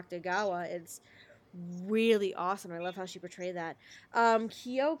to Akutagawa. It's really awesome. I love how she portrayed that.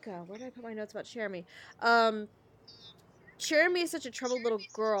 Kyoka, where did I put my notes about Cherami? Cherami is such a troubled little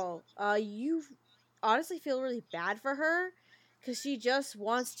girl. You honestly feel really bad for her, because she just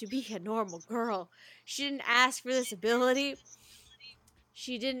wants to be a normal girl. She didn't ask for this ability.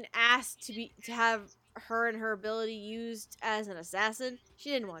 She didn't ask to have her and her ability used as an assassin.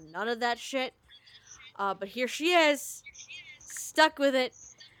 She didn't want none of that shit. But here she is, stuck with it.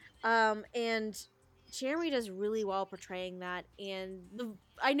 And Cherami does really well portraying that. And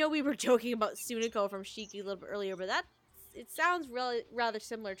I know we were joking about Sunako from Shiki a little bit earlier, but it sounds really rather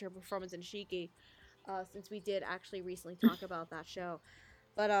similar to her performance in Shiki, since we did actually recently talk about that show.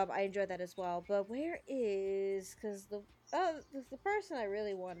 But I enjoyed that as well. But where is... Because the person I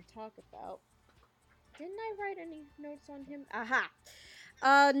really want to talk about... Didn't I write any notes on him?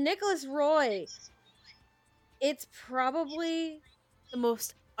 Aha! Nicholas Roy. It's probably the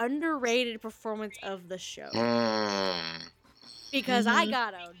most underrated performance of the show. Because I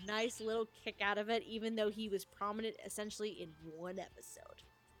got a nice little kick out of it, even though he was prominent essentially in one episode.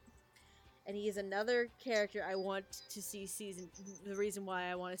 And he is another character I want to see the reason why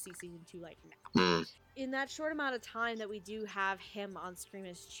I want to see season 2 like now. In that short amount of time that we do have him on screen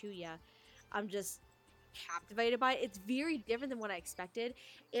as Chuya, I'm just captivated by it. It's very different than what I expected.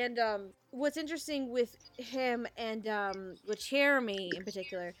 And what's interesting with him and with Cherami in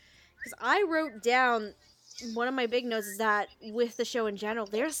particular, because I wrote down, one of my big notes is that with the show in general,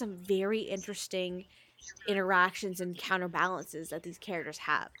 there's some very interesting interactions and counterbalances that these characters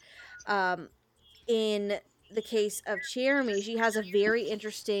have. In the case of Cherami, she has a very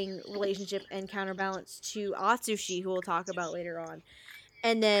interesting relationship and counterbalance to Atsushi, who we'll talk about later on.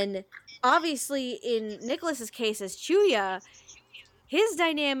 And then, obviously, in Nicholas's case as Chuya, his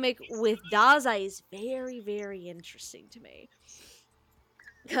dynamic with Dazai is very, very interesting to me.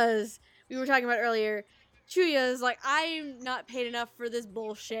 Because we were talking about earlier, Chuya is like, I'm not paid enough for this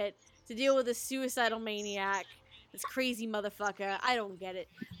bullshit to deal with this suicidal maniac, this crazy motherfucker. I don't get it.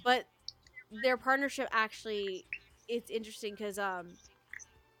 But their partnership actually, it's interesting because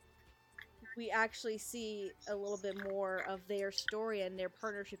we actually see a little bit more of their story and their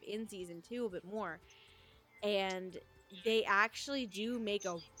partnership in season 2 a bit more. And they actually do make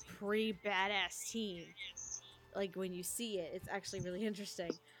a pretty badass team. Like, when you see it, it's actually really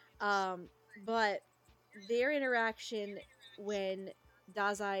interesting. But their interaction when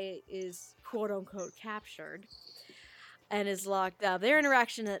Dazai is quote-unquote captured and is locked up, their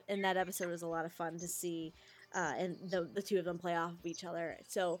interaction in that episode was a lot of fun to see. And the two of them play off of each other.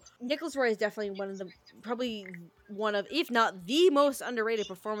 So Nicholas Roy is definitely probably one of, if not the most underrated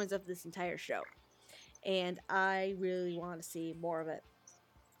performance of this entire show. And I really want to see more of it.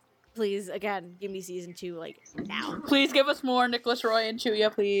 Please, again, give me season 2, like, now. Please give us more Nicholas Roy and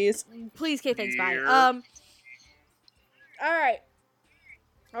Chuya, please. Please, Kay, thanks, bye. Yeah. Alright.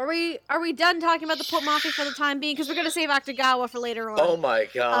 Are we done talking about the Port Mafia for the time being? Because we're going to save Akutagawa for later on. Oh my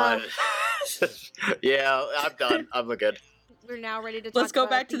god. Yeah, I'm done. I'm good. We're now ready to talk Let's go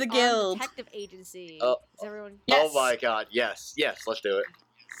about back to the Armed guild. Detective Agency. Oh. Is everyone... Yes. Oh my god. Yes, let's do it.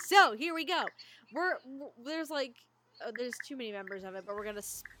 So, here we go. There's too many members of it, but we're gonna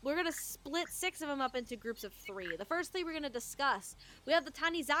split 6 of them up into groups of 3. The first thing we're gonna discuss, we have the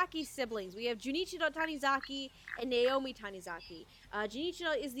Tanizaki siblings. We have Junichiro Tanizaki and Naomi Tanizaki.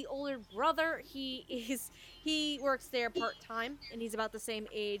 Junichiro is the older brother. He works there part-time, and he's about the same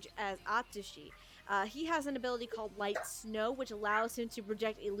age as Atsushi. He has an ability called Light Snow, which allows him to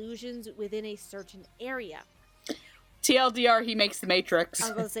project illusions within a certain area. TLDR, he makes the Matrix. I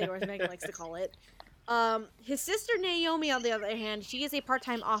was about to say, or as Megan likes to call it. His sister Naomi, on the other hand, she is a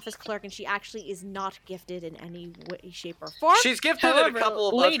part-time office clerk, and she actually is not gifted in any way, shape, or form. She's gifted in However, a couple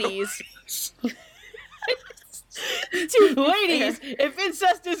of ladies, To be ladies, fair. if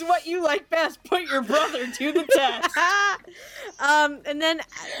incest is what you like best, put your brother to the test. And then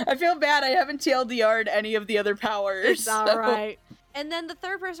I feel bad I haven't TLDR'd any of the other powers. it's so- alright. And then the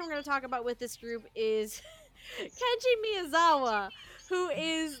third person we're going to talk about with this group is Kenji Miyazawa, who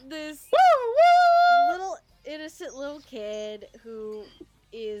is this little innocent little kid who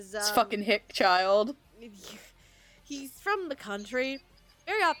is This fucking hick child. he's from the country,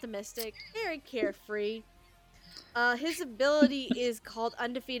 very optimistic, very carefree. His ability is called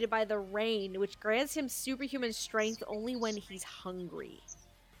Undefeated by the Rain, which grants him superhuman strength only when he's hungry.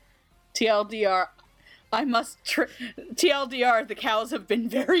 TLDR. TLDR, the cows have been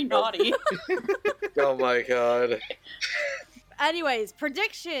very naughty. Oh my god. Anyways,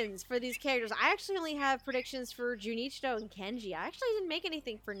 predictions for these characters. I actually only have predictions for Junichiro and Kenji. I actually didn't make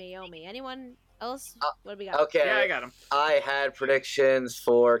anything for Naomi. Anyone else? What do we got? Okay. Yeah, I got him. I had a prediction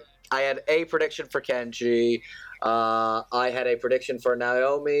for Kenji. I had a prediction for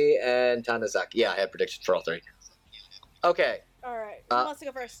Naomi and Tanizaki. Yeah, I had predictions for all three. Okay. Alright, who Uh, wants to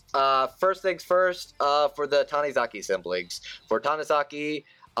go first? First things first, for the Tanizaki siblings. For Tanizaki,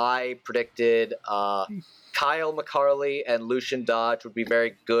 I predicted Kyle McCarley and Lucian Dodge would be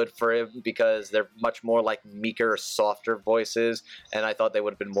very good for him because they're much more like meeker, softer voices, and I thought they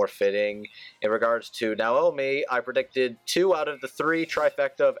would have been more fitting. In regards to Naomi, I predicted 2 out of the 3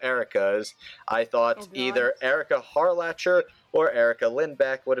 trifecta of Erica's. I thought Oh, God. either Erica Harlacher or Erica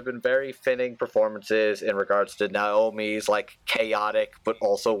Lindbeck would have been very fitting performances in regards to Naomi's like chaotic but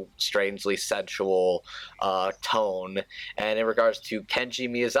also strangely sensual tone. And in regards to Kenji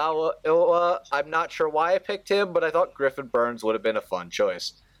Miyazawa, I'm not sure why I picked him, but I thought Griffin Burns would have been a fun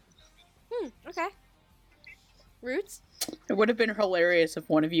choice. Okay. Roots? It would have been hilarious if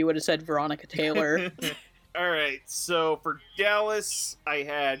one of you would have said Veronica Taylor. Alright, so for Dallas, I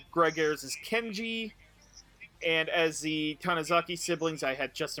had Greg Ayers as Kenji. And as the Tanizaki siblings, I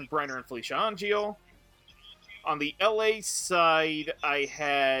had Justin Brenner and Felicia Angio. On the LA side, I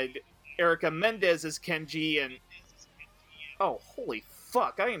had Erica Mendez as Kenji and... Oh, holy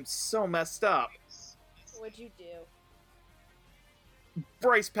fuck, I am so messed up. What'd you do?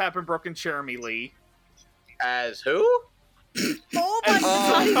 Bryce Pappenbrook and Jeremy Lee. As who? Oh my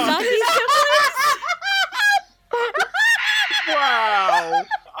Oh. god, Wow!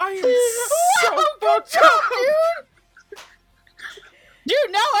 I am so fucked up! Dude,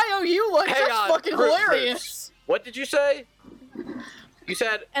 now I owe you one. Hang That's on, fucking Bruce. hilarious. What did you say? You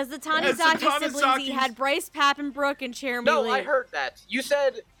said... As the As the Tanizaki siblings, he Tanizakis- had Bryce Pappenbrook and Jeremy No, Lee. I heard that. You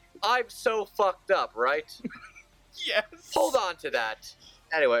said, I'm so fucked up, right? Yes! Hold on to that.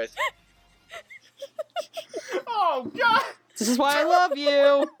 Anyways. Oh, God! This is why I love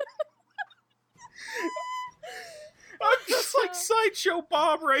you. I'm just like Sideshow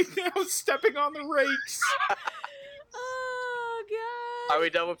Bob right now, stepping on the rakes. Oh god. Are we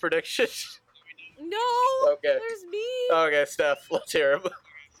done with predictions? No. Okay. There's me. Okay, Steph, let's hear him.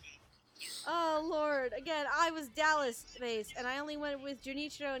 Oh lord. Again, I was Dallas based, and I only went with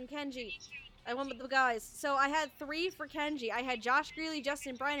Junichiro and Kenji. I went with the guys. So I had 3 for Kenji. I had Josh Greeley,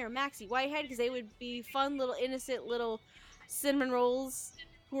 Justin Briner, and Maxie Whitehead, because they would be fun little innocent little cinnamon rolls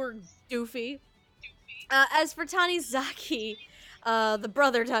who are goofy. As for Tanizaki, the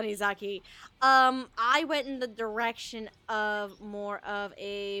brother Tanizaki, I went in the direction of more of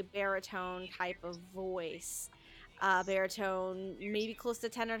a baritone type of voice. Baritone, maybe close to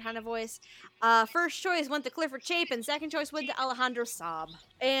tenor kind of voice. First choice went to Clifford Chapin. Second choice went to Alejandro Saab.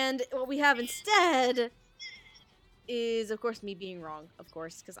 And what we have instead is, of course, me being wrong, of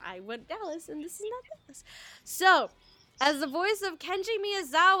course, because I went Dallas, and this is not Dallas. So, as the voice of Kenji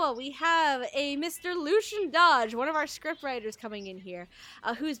Miyazawa, we have a Mr. Lucian Dodge, one of our scriptwriters coming in here,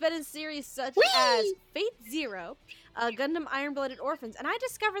 who's been in series such as Fate Zero, Gundam Iron-Blooded Orphans, and I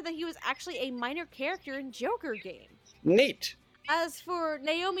discovered that he was actually a minor character in Joker game. Neat. As for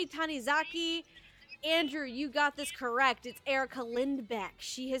Naomi Tanizaki, Andrew, you got this correct. It's Erica Lindbeck.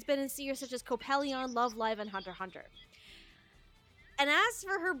 She has been in series such as Coppelion, Love Live, and Hunter x Hunter. And as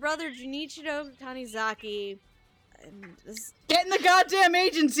for her brother Junichiro Tanizaki, Get in the goddamn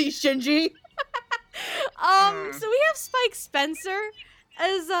agency, Shinji. so we have Spike Spencer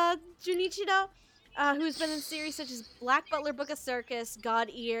as Junichiro, who's been in series such as Black Butler, Book of Circus, God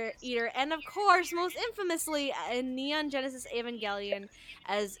Eater, and of course, most infamously in Neon Genesis Evangelion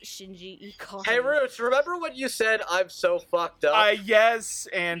as Shinji Ikari. Hey, Roots, remember when you said I'm so fucked up? Yes,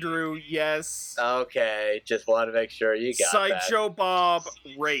 Andrew, yes. Okay, just wanted to make sure you got Sideshow Bob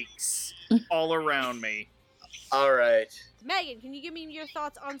rakes all around me. that. All right. Megan, can you give me your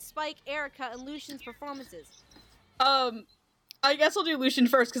thoughts on Spike, Erica, and Lucian's performances? I guess I'll do Lucian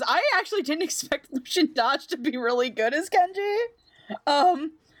first, because I actually didn't expect Lucian Dodge to be really good as Kenji.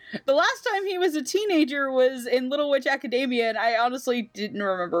 The last time he was a teenager was in Little Witch Academia, and I honestly didn't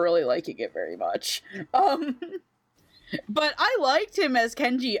remember really liking it very much. But I liked him as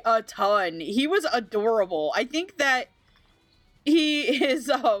Kenji a ton. He was adorable. I think that he is,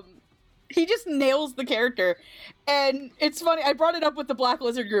 he just nails the character. And it's funny, I brought it up with the Black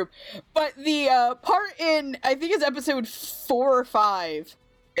Lizard group, but the part in, I think it's episode 4 or 5.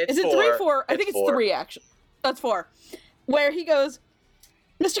 It's Is it 4. 3 or 4? I think it's 4. 3, actually. That's 4. Where he goes,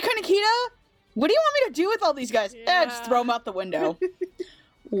 Mr. Kanekita, what do you want me to do with all these guys? Yeah. Just throw them out the window.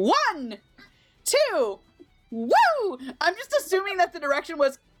 1, 2, woo! I'm just assuming that the direction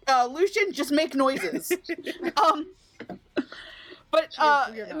was, Lucian, just make noises. But,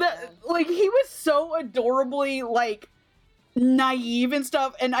 You're not wrong. he was so adorably, naive and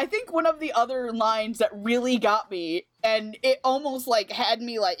stuff, and I think one of the other lines that really got me, and it almost, had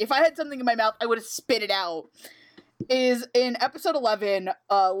me, if I had something in my mouth, I would have spit it out, is in episode 11,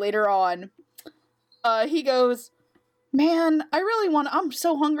 later on, he goes, man, I'm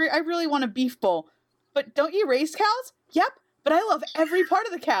so hungry, I really want a beef bowl. But don't you raise cows? Yep, but I love every part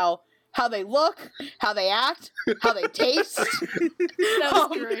of the cow. How they look, how they act, how they taste. That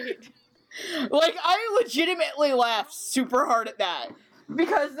was great. I legitimately laughed super hard at that.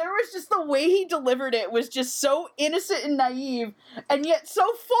 Because there was just the way he delivered it was just so innocent and naive, and yet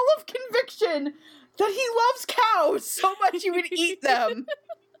so full of conviction that he loves cows so much he would eat them.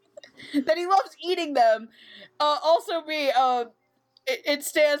 That he loves eating them. It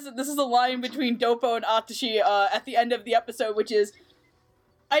stands that this is a line between Doppo and Atashi at the end of the episode, which is,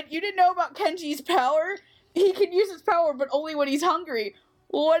 you didn't know about Kenji's power? He can use his power, but only when he's hungry.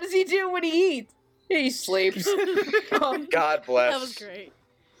 What does he do when he eats? He sleeps. God bless. That was great.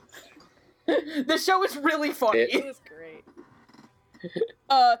 The show is really funny. It was great.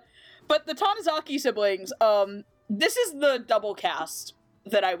 But the Tanizaki siblings, this is the double cast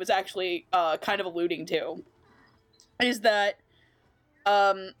that I was actually kind of alluding to. Is that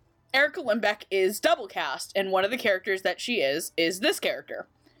Erica Limbeck is double cast, and one of the characters that she is this character.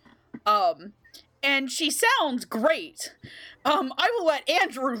 And she sounds great. I will let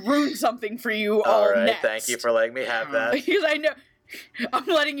Andrew ruin something for you all right, next. thank you for letting me have that. Because I know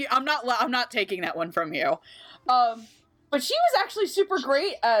I'm not taking that one from you. But she was actually super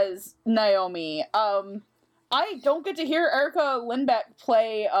great as Naomi. I don't get to hear Erica Lindbeck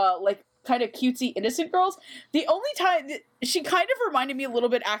play kind of cutesy innocent girls. The only time she kind of reminded me a little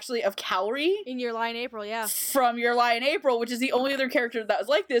bit actually of Calorie In Your Lie in April, yeah. from Your Lie in April, which is the only other character that was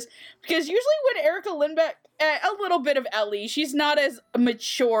like this. Because usually when Erica Lindbeck, a little bit of Ellie, she's not as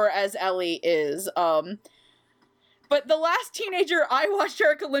mature as Ellie is. But the last teenager I watched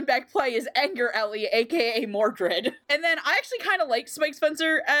Erica Lindbeck play is Anger Ellie, aka Mordred. And then I actually kind of like Spike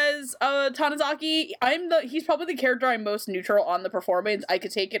Spencer as Tanizaki. He's probably the character I'm most neutral on the performance. I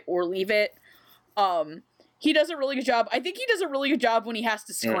could take it or leave it. He does a really good job. I think he does a really good job when he has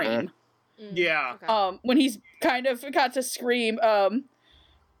to scream. Yeah. Okay. When he's kind of got to scream.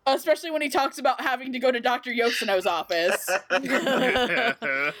 Especially when he talks about having to go to Dr. Yoshino's office. And he's just like,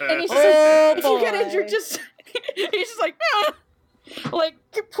 if you get injured, he's just like, ah. Like,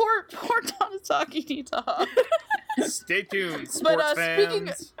 poor Tanizaki needs a hug. Stay tuned, But,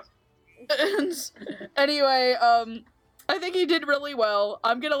 sports fans. Anyway, I think he did really well.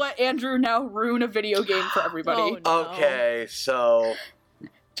 I'm gonna let Andrew now ruin a video game for everybody. Oh, no. Okay, so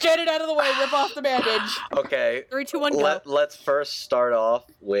Get it out of the way, rip off the bandage. okay. 3, 2, 1, go. Let's first start off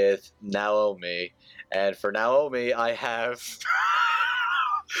with Naomi. And for Naomi, I have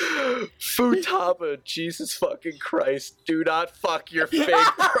Futaba. Jesus fucking Christ. Do not fuck your fake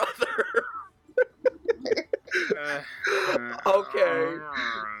brother. Okay.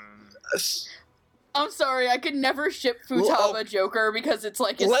 I'm sorry, I could never ship Futaba Joker because it's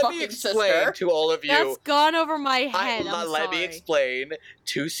like his Let fucking me explain sister. to all of you. That's gone over my head. Let me explain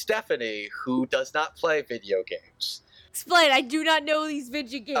to Stephanie, who does not play video games. Explain. I do not know these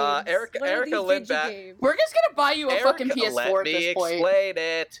video games. Erica What are these video Lindback- games? We're just gonna buy you a fucking Erica, PS4 let at me this point. explain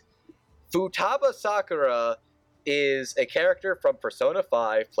it. Futaba Sakura is a character from Persona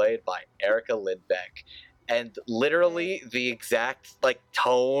 5 played by Erica Lindbeck. and literally the exact like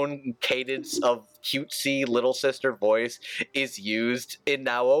tone, cadence of cutesy little sister voice is used in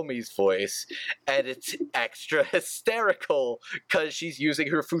Naomi's voice, and it's extra hysterical because she's using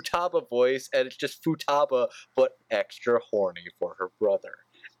her Futaba voice, and it's just Futaba but extra horny for her brother,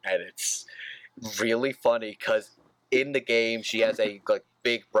 and it's really funny because in the game she has a like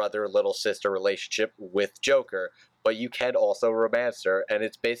big brother little sister relationship with Joker, but you can also romance her, and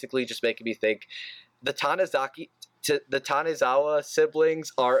it's basically just making me think the Tanezawa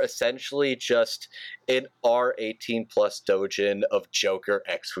siblings are essentially just an R18 plus dojin of Joker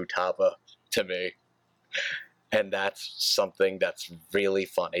x Futaba to me. And that's something that's really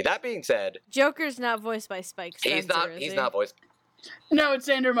funny. That being said, Joker's not voiced by Spike Spencer. he's not voiced. No, it's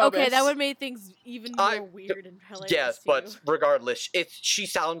Xander Mobus. Okay, that would make things even more weird and hilarious. Yes, but regardless, she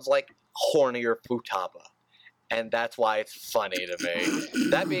sounds like hornier Futaba. And that's why it's funny to me.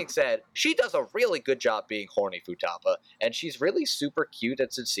 That being said, she does a really good job being horny Futaba, and she's really super cute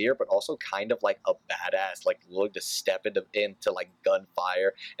and sincere, but also kind of like a badass, like willing to step into like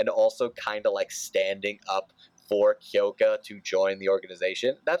gunfire, and also kind of like standing up for Kyoka to join the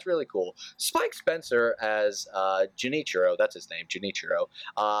organization. That's really cool. Spike Spencer as Junichiro, that's his name, Junichiro.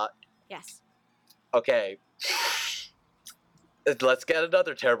 Yes. Okay. Let's get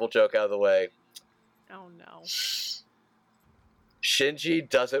another terrible joke out of the way. Oh no. Shinji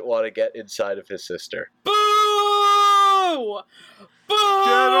doesn't want to get inside of his sister. Boo! Boo!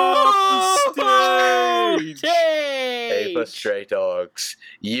 Get off the stage! Ava Stray Dogs,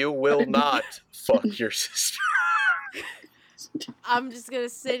 you will not fuck your sister. I'm just gonna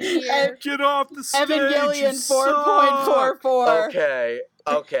sit here. Get off the stage! Evangelion 4.44.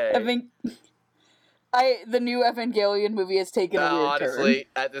 Okay. The new Evangelion movie has taken a weird honestly, turn.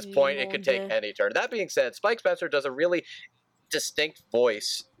 at this point, it could take any turn. That being said, Spike Spencer does a really distinct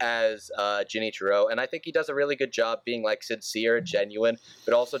voice as Junichiro, and I think he does a really good job being like sincere and genuine,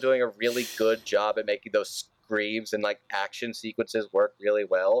 but also doing a really good job at making those screams and like action sequences work really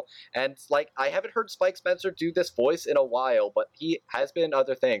well. And like, I haven't heard Spike Spencer do this voice in a while, but he has been in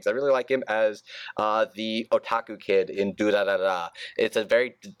other things. I really like him as the otaku kid in Durarara. It's a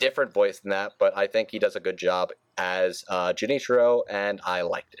very different voice than that, but I think he does a good job as Junichiro, and I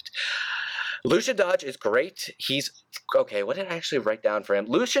liked it. Lucian Dodge is great. Okay, what did I actually write down for him?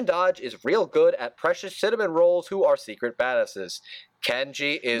 Lucian Dodge is real good at precious cinnamon rolls who are secret badasses.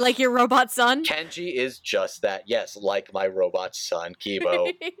 Kenji is... Like your robot son? Kenji is just that. Yes, like my robot son,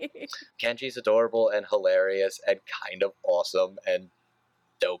 Kibo. Kenji's adorable and hilarious and kind of awesome and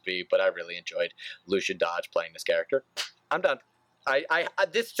dopey, but I really enjoyed Lucian Dodge playing this character. I'm done.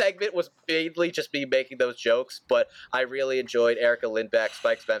 This segment was mainly just me making those jokes, but I really enjoyed Erica Lindbeck,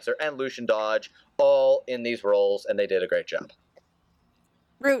 Spike Spencer, and Lucian Dodge all in these roles, and they did a great job.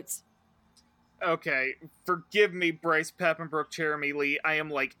 Roots. Okay, forgive me, Bryce Papenbrook, Jeremy Lee. I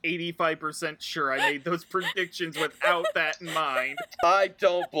am like 85% sure I made those predictions without that in mind. I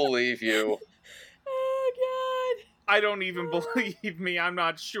don't believe you. Oh, God. I don't even believe me. I'm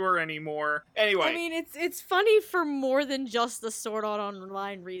not sure anymore. Anyway. I mean, it's funny for more than just the Sword Art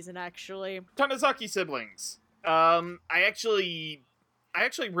Online reason, actually. Tanizaki siblings. I actually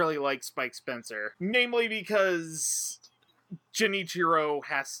really like Spike Spencer. Namely because Junichiro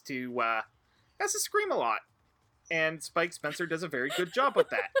has to scream a lot. And Spike Spencer does a very good job with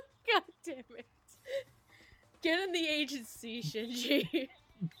that. God damn it. Get in the agency, Shinji.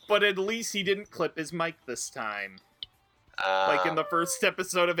 But at least he didn't clip his mic this time. Like in the first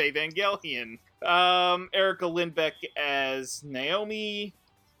episode of Evangelion. Erica Lindbeck as Naomi.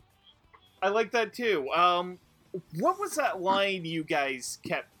 I like that too. What was that line you guys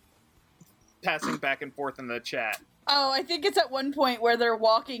kept passing back and forth in the chat? Oh, I think it's at one point where they're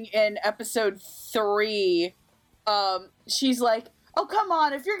walking in episode 3. She's like, "Oh, come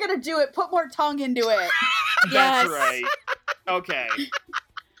on, if you're gonna do it, put more tongue into it." That's right. Okay.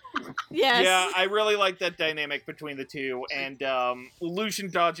 Yes. Yeah, I really like that dynamic between the two, and Lucian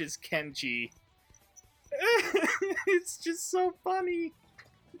Dodge's Kenji. It's just so funny.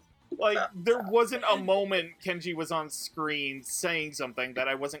 Like, there wasn't a moment Kenji was on screen saying something that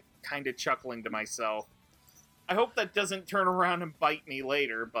I wasn't kind of chuckling to myself. I hope that doesn't turn around and bite me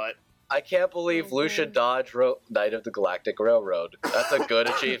later, but... I can't believe Lucian Dodge wrote Night of the Galactic Railroad. That's a good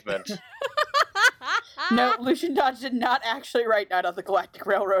achievement. No, Lucian Dodge did not actually write Night of the Galactic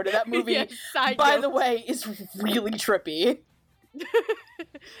Railroad, and that movie, Yes, side by note. the way, is really trippy.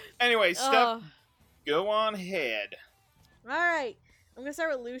 Anyway, Steph, go on ahead. Alright. I'm gonna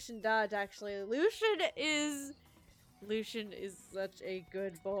start with Lucian Dodge, actually. Lucian is such a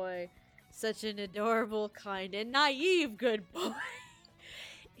good boy. Such an adorable, kind, and naive good boy.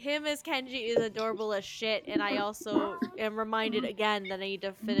 him as Kenji is adorable as shit, and I also am reminded again that I need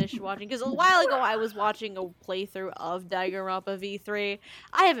to finish watching, because a while ago I was watching a playthrough of Danganronpa V3.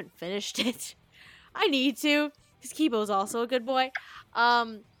 I haven't finished it. I need to, because Kibo's also a good boy.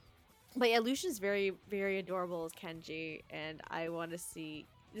 But yeah, Lucian's very, very adorable as Kenji, and I want to see.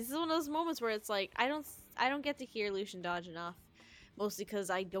 This is one of those moments where it's like I don't get to hear Lucian dodge enough, mostly because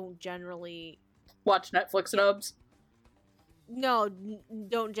I don't generally Watch Netflix dubs.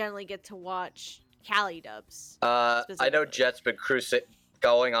 don't generally get to watch Callie dubs. I know specifically. Jet's been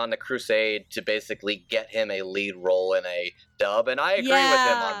going on the crusade to basically get him a lead role in a dub, and I agree with him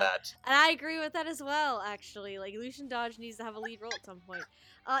Yeah. on that. And I agree with that as well, actually. Like, Lucian Dodge needs to have a lead role at some point.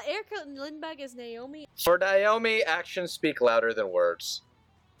 Erica Lindbergh as Naomi. For Naomi, actions speak louder than words.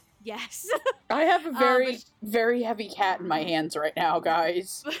 Yes. I have a very, but- very heavy cat in my hands right now,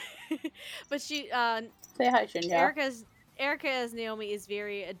 guys. But she, Say hi, Shinya. Erica as Naomi is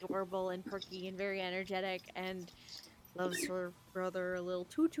very adorable and perky and very energetic and loves her brother a little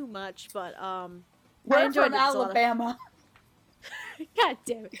too much, but, I We're enjoyed from it. It's a lot of- Alabama. God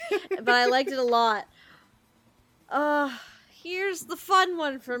damn it. But I liked it a lot. Here's the fun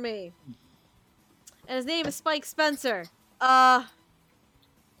one for me. And his name is Spike Spencer. I'm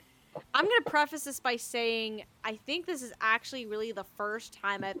gonna preface this by saying I think this is actually really the first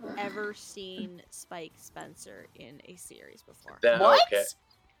time I've ever seen Spike Spencer in a series before. What? Okay.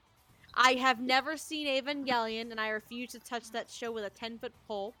 I have never seen Evangelion, and I refuse to touch that show with a 10-foot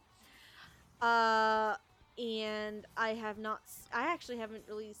pole. And I actually haven't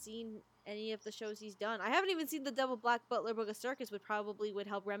really seen any of the shows he's done. I haven't even seen the Double Black Butler Book of Circus, would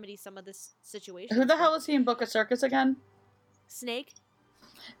help remedy some of this situation. Who the hell is he in Book of Circus again? Snake?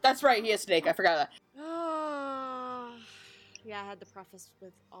 That's right, he is Snake. I forgot that. Yeah, I had to preface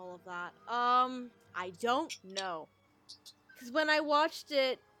with all of that. I don't know. Because when I watched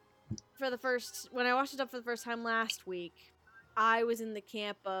it up for the first time last week, I was in the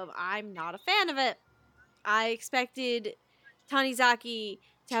camp of I'm not a fan of it. I expected Tanizaki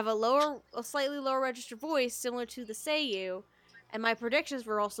to have a slightly lower register voice, similar to the Seiyu, and my predictions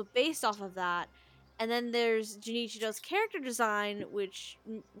were also based off of that. And then there's Junichido's character design, which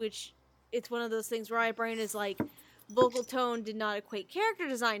it's one of those things where my brain is like, vocal tone did not equate character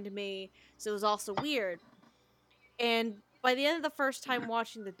design to me, so it was also weird. And by the end of the first time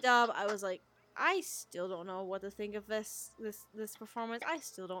watching the dub, I was like, I still don't know what to think of this performance. I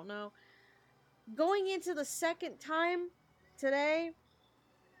still don't know. Going into the second time today,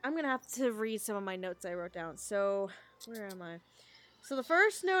 I'm gonna have to read some of my notes I wrote down. So, where am I? So the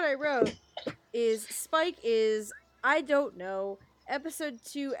first note I wrote is Spike is, I don't know, episode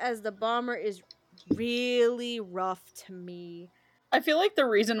 2 as the bomber is really rough to me. I feel like the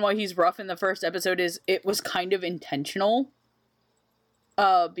reason why he's rough in the first episode is it was kind of intentional.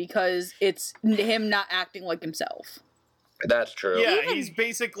 Because it's him not acting like himself. That's true. Yeah, Even- he's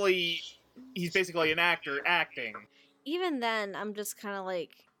basically an actor acting. Even then, I'm just kind of like,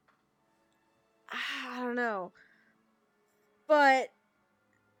 I don't know. But,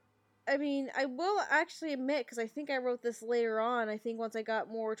 I mean, I will actually admit, because I think I wrote this later on, I think once I got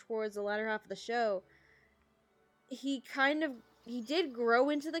more towards the latter half of the show, he did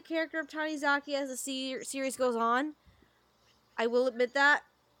grow into the character of Tanizaki as the series goes on. I will admit that.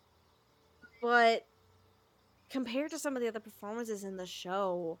 But, compared to some of the other performances in the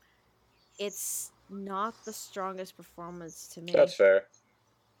show, it's not the strongest performance to me. That's fair.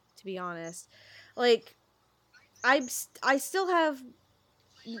 To be honest, like I still have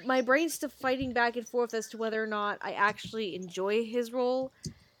my brain's still fighting back and forth as to whether or not I actually enjoy his role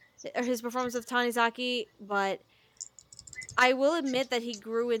or his performance of Tanizaki, but I will admit that he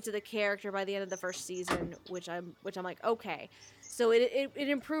grew into the character by the end of the first season, which I'm like, okay. So it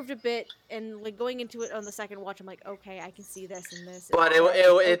improved a bit, and like going into it on the second watch, I'm like, okay, I can see this and this. But and it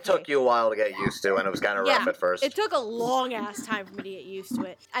okay. took you a while to get used to, and it was kind of rough at first. It took a long ass time for me to get used to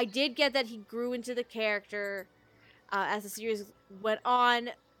it. I did get that he grew into the character as the series went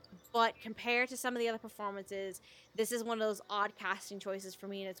on, but compared to some of the other performances, this is one of those odd casting choices for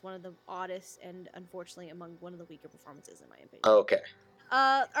me, and it's one of the oddest and unfortunately among one of the weaker performances in my opinion. Okay.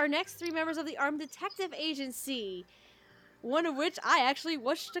 Our next 3 members of the Armed Detective Agency, one of which I actually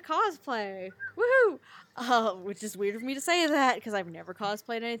watched to cosplay. Woohoo! Which is weird for me to say that, because I've never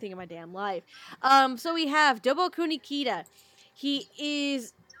cosplayed anything in my damn life. So we have Dobokuni Kita. He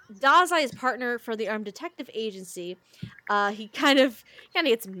is Dazai's partner for the Armed Detective Agency. He kind of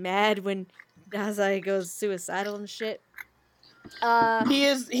gets mad when Dazai goes suicidal and shit. He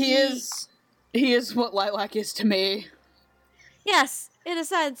is what Lilac is to me. Yes, in a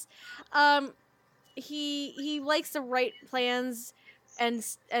sense. He likes to write plans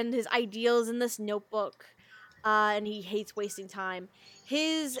and his ideals in this notebook, and he hates wasting time.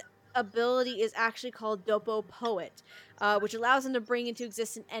 His ability is actually called Dopo Poet, which allows him to bring into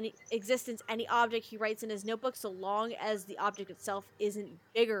existence any object he writes in his notebook, so long as the object itself isn't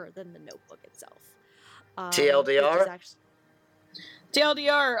bigger than the notebook itself. TLDR?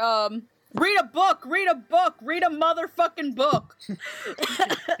 TLDR, read a book, read a motherfucking book.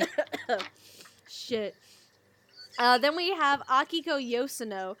 Shit. Then we have Akiko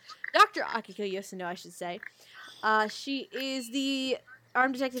Yoshino, Dr. Akiko Yoshino, I should say. She is the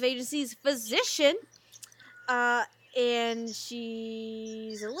Armed Detective Agency's physician, and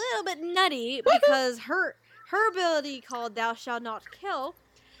she's a little bit nutty because her ability called Thou Shalt Not Kill,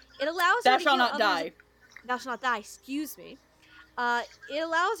 it allows her to Thou heal shalt not others. die. Thou shalt not die, excuse me. It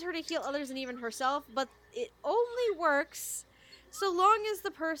allows her to heal others and even herself, but it only works so long as the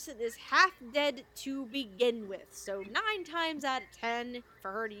person is half dead to begin with. So 9 times out of 10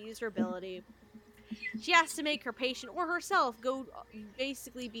 for her to use her ability, she has to make her patient or herself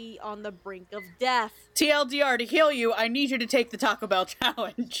basically be on the brink of death. TLDR, to heal you, I need you to take the Taco Bell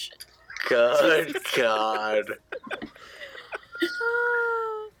challenge. Good God.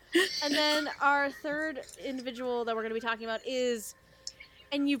 And then our third individual that we're going to be talking about is,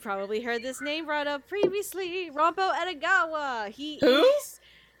 and you probably heard this name brought up previously, Rampo Edogawa. Who?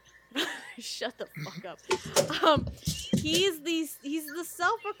 Shut the fuck up. He's the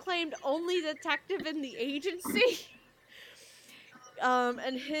self-proclaimed only detective in the agency.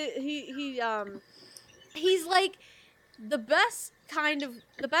 And he's like the best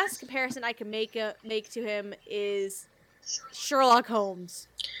comparison I can make to him is Sherlock Holmes.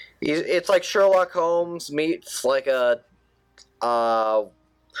 It's like Sherlock Holmes meets like a,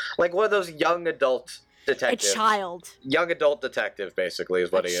 like one of those young adult detectives. A child. Young adult detective, basically,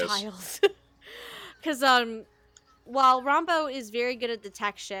 is what he is. Child. Because while Rambo is very good at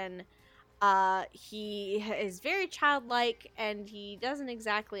detection, he is very childlike, and he doesn't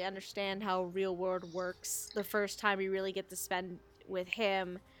exactly understand how real world works the first time we really get to spend with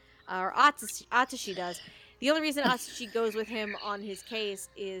him, or Atsushi does. The only reason Atsushi goes with him on his case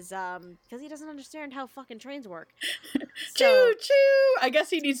is because he doesn't understand how fucking trains work. Choo choo! I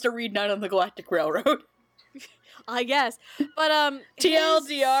guess he needs to read Night on the Galactic Railroad. I guess. But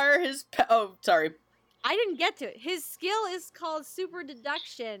TLDR, oh, sorry. I didn't get to it. His skill is called super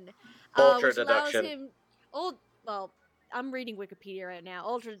deduction. Ultra which allows deduction. him well, I'm reading Wikipedia right now.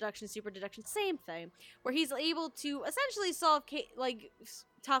 Ultra deduction, super deduction, same thing. Where he's able to essentially solve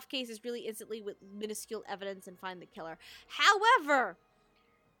tough cases really instantly with minuscule evidence and find the killer. However,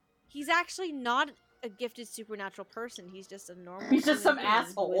 he's actually not a gifted supernatural person. He's just a normal. He's just some human being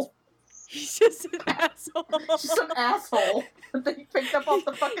asshole. He's just an asshole. Just some asshole that he picked up off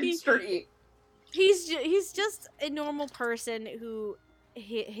the fucking street. He's just a normal person who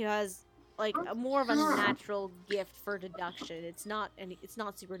he has like more of a natural gift for deduction. It's not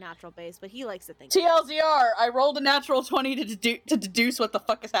supernatural based, but he likes to think. TLDR, I rolled a natural 20 to deduce what the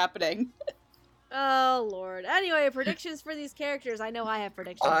fuck is happening. Oh lord. Anyway, predictions for these characters. I know I have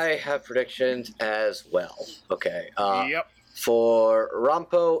predictions. I have predictions as well. Okay. Yep. For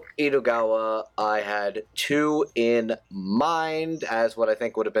Rampo Edogawa, I had 2 in mind as what I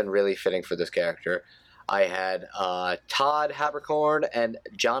think would have been really fitting for this character. I had Todd Habercorn and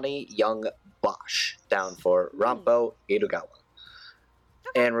Johnny Young Bosch down for Rampo Edogawa.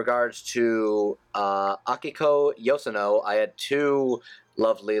 In regards to Akiko Yoshino, I had 2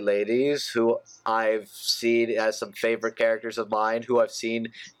 lovely ladies who I've seen as some favorite characters of mine, who I've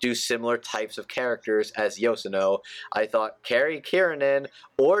seen do similar types of characters as Yoshino. I thought Carrie Kiranen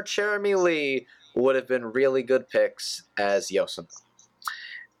or Jeremy Lee would have been really good picks as Yoshino.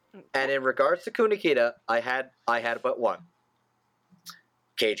 And in regards to Kunikita, I had but one.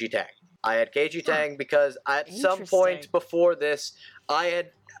 Keiji Tang. I had Keiji Tang because at some point before this, I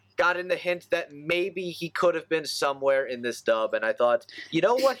had gotten the hint that maybe he could have been somewhere in this dub, and I thought, you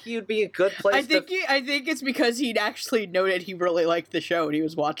know what, he would be a good place. I think it's because he'd actually noted he really liked the show and he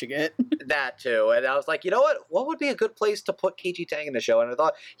was watching it. That too, and I was like, you know what would be a good place to put Keiji Tang in the show? And I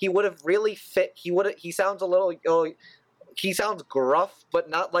thought he would have really fit. He sounds a little. He sounds gruff, but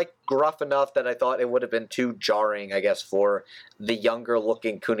not like gruff enough that I thought it would have been too jarring, I guess, for the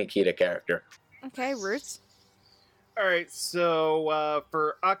younger-looking Kunikita character. Okay, Roots. Alright, so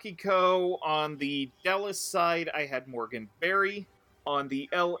for Akiko, on the Dallas side, I had Morgan Berry. On the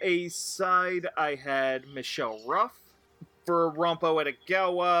LA side, I had Michelle Ruff. For Rampo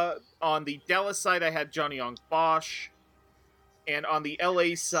Edogawa, on the Dallas side, I had Johnny Young Bosch. And on the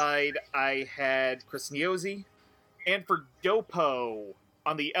LA side, I had Chris Niozzi. And for Dopo,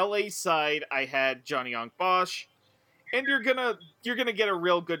 on the LA side, I had Johnny Young Bosch. And you're gonna get a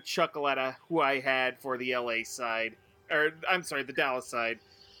real good chuckle out of who I had for the LA side. Or, I'm sorry, the Dallas side.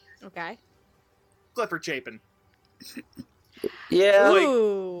 Okay. Clifford Chapin. Yeah. Like,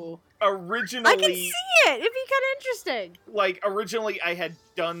 Ooh. Originally... I can see it! It'd be kind of interesting. Like, originally I had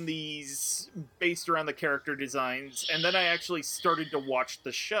done these based around the character designs, and then I actually started to watch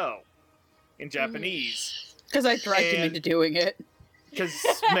the show in Japanese. Because I dragged him into doing it. Because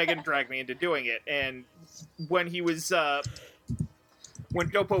Megan dragged me into doing it, and when he was, when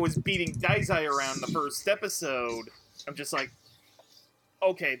Doppo was beating Daizai around the first episode, I'm just like,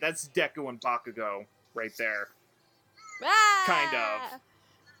 okay, that's Deku and Bakugo right there. Ah! Kind of.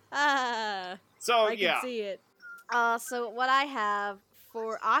 Ah. So, I yeah. can see it. So what I have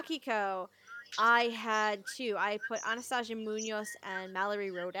for Akiko, I had two. I put Anastasia Munoz and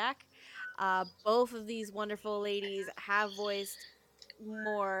Mallory Rodak. Both of these wonderful ladies have voiced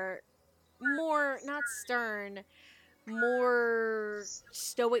more not stern, more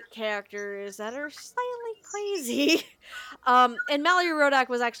stoic characters that are slightly crazy. And Mallory Rodak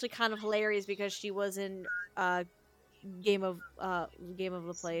was actually kind of hilarious because she was in Game of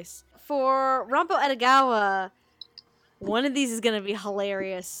the Place. For Rampo Edogawa, one of these is gonna be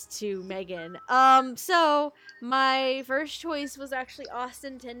hilarious to Megan. So my first choice was actually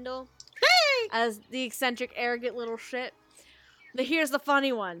Austin Tyndall as the eccentric, arrogant little shit. But here's the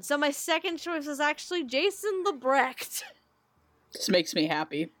funny one. So my second choice was actually Jason Lebrecht. This makes me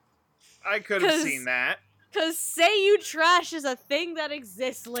happy. I could have seen that. Cause Say You Trash is a thing that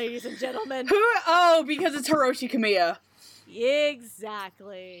exists, ladies and gentlemen. Oh, because it's Hiroshi Kamiya.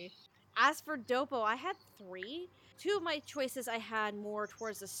 Exactly. As for Doppo, I had three. Two of my choices I had more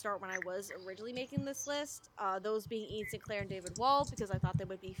towards the start when I was originally making this list. Those being Ian Sinclair and David Wall, because I thought they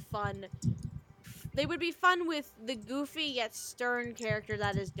would be fun. They would be fun with the goofy yet stern character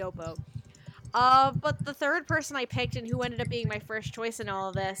that is Doppo. But the third person I picked and who ended up being my first choice in all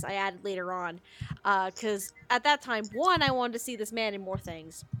of this, I added later on. Because at that time, one, I wanted to see this man in more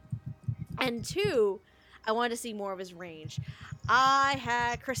things. And two, I wanted to see more of his range. I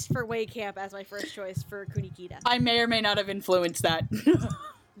had Christopher Waycamp as my first choice for Kunikita. I may or may not have influenced that.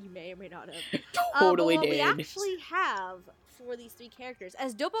 You may or may not have. Totally but what did. we actually have for these three characters.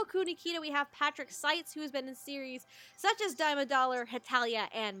 As Doppo Kunikita, we have Patrick Seitz, who has been in series such as Dime a Dollar, Hetalia,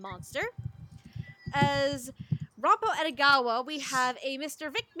 and Monster. As Rampo Edogawa, we have a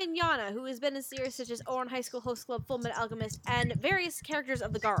Mr. Vic Mignogna, who has been in series such as Ouran High School Host Club, Fullmetal Alchemist, and various characters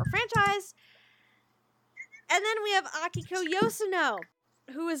of the Garo franchise. And then we have Akiko Yoshino,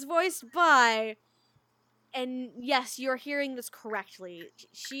 who is voiced by, and yes, you're hearing this correctly,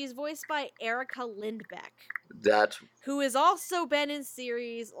 she's voiced by Erica Lindbeck, who has also been in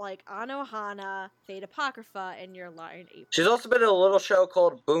series like Anohana, Fate Apocrypha, and Your Lion April. She's also been in a little show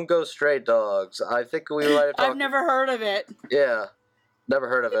called Bungo Stray Dogs. I think we might have talked... I've never heard of it. Yeah, never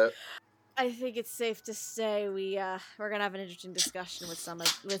heard of it. I think it's safe to say we're gonna have an interesting discussion with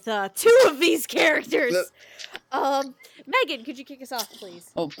two of these characters. Megan, could you kick us off, please?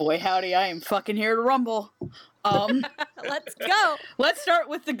 Oh boy, howdy, I am fucking here to rumble. Let's go. Let's start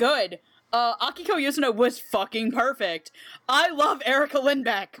with the good. Akiko Yoshino was fucking perfect. I love Erica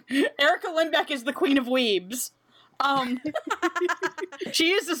Lindbeck. Erica Lindbeck is the queen of weebs.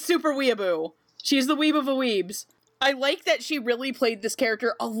 She is a super weeaboo. She's the weeb of the weebs. I like that she really played this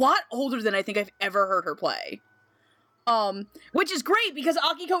character a lot older than I think I've ever heard her play. Which is great because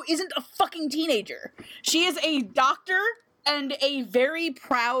Akiko isn't a fucking teenager. She is a doctor and a very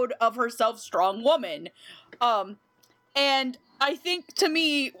proud of herself strong woman. And I think to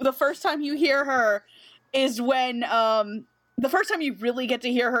me, the first time you hear her is when, the first time you really get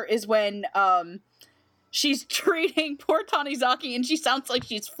to hear her is when, she's treating poor Tanizaki and she sounds like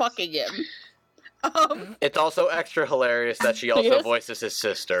she's fucking him. It's also extra hilarious that she also voices his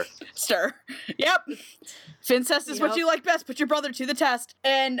sister. Yep. Fincest is what you like best. Put your brother to the test.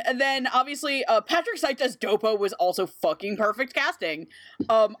 And then, obviously, Patrick Seitz as Doppo was also fucking perfect casting.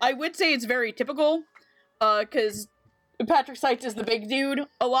 I would say it's very typical, because Patrick Seitz is the big dude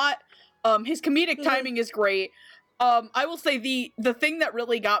a lot. His comedic timing is great. I will say the thing that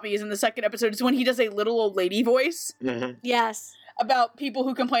really got me is in the second episode is when he does a little old lady voice. Mm-hmm. Yes. About people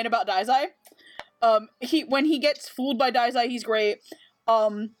who complain about Daizai. When he gets fooled by Daizai, he's great.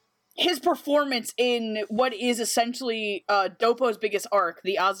 His performance in what is essentially Doppo's biggest arc,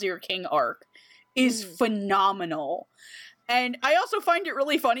 the Azir King arc, is phenomenal. And I also find it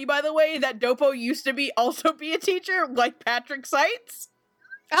really funny, by the way, that Doppo used to be a teacher, like Patrick Seitz.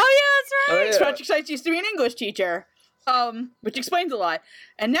 Oh yeah, that's right! Oh, yeah. Patrick Seitz used to be an English teacher. Which explains a lot.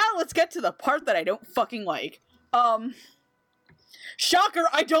 And now let's get to the part that I don't fucking like. Shocker,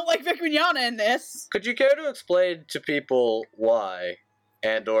 I don't like Vic Mignogna in this. Could you care to explain to people why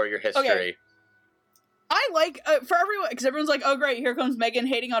and/or your history? Okay. I like, for everyone, because everyone's like, oh great, here comes Megan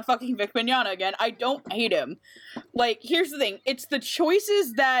hating on fucking Vic Mignogna again. I don't hate him. Like, here's the thing. It's the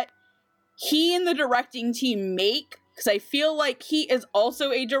choices that he and the directing team make, because I feel like he is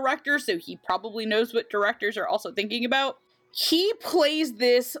also a director, so he probably knows what directors are also thinking about. He plays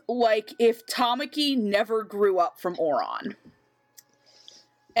this like if Tamaki never grew up from Oron.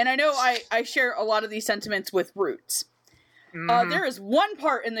 And I know I share a lot of these sentiments with Roots. There is one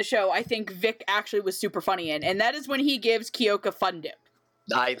part in the show I think Vic actually was super funny in, and that is when he gives Kyoka Fun Dip.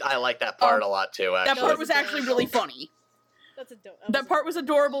 I like that part a lot too, actually. That part was actually really funny. That part was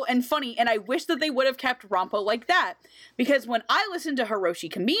adorable and funny, and I wish that they would have kept Rampo like that. Because when I listen to Hiroshi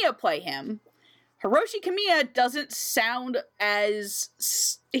Kamiya play him, Hiroshi Kamiya doesn't sound as...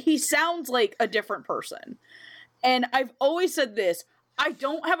 He sounds like a different person. And I've always said this, I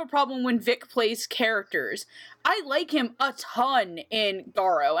don't have a problem when Vic plays characters. I like him a ton in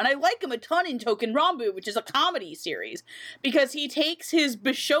Garo, and I like him a ton in Touken Ranbu, which is a comedy series, because he takes his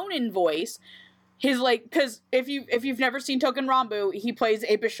Bishonen voice, his like, because if you've never seen Touken Ranbu, he plays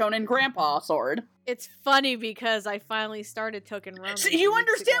a Bishonen grandpa sword. It's funny because I finally started Touken Ranbu. So you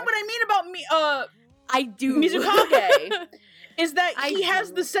understand what I mean about me? I do. Mizukage is that he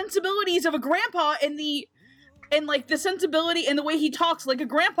has the sensibilities of a grandpa and like the sensibility and the way he talks like a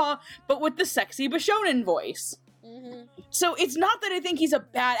grandpa, but with the sexy Bishonen voice. Mm-hmm. So it's not that I think he's a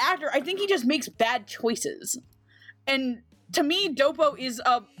bad actor, I think he just makes bad choices. And to me, Rampo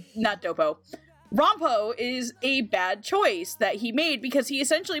is a bad choice that he made because he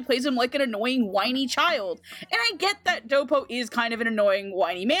essentially plays him like an annoying, whiny child. And I get that Doppo is kind of an annoying,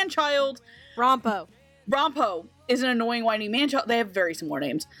 whiny man-child. Rampo is an annoying, whiny man-child. They have very similar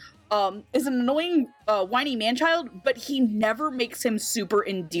names. Is an annoying, whiny man-child, but he never makes him super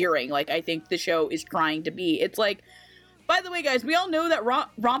endearing like I think the show is trying to be. It's like, by the way, guys, we all know that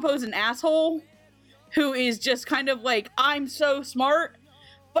Rampo's an asshole who is just kind of like, I'm so smart,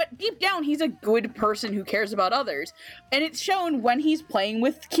 but deep down, he's a good person who cares about others. And it's shown when he's playing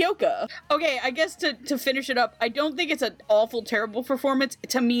with Kyoka. Okay, I guess to finish it up, I don't think it's an awful, terrible performance.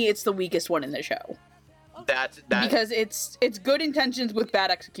 To me, it's the weakest one in the show. That Because it's good intentions with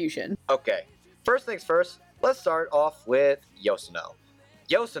bad execution. Okay. First things first, let's start off with Yosuno.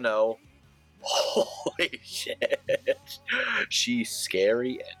 Yosuno, holy shit. She's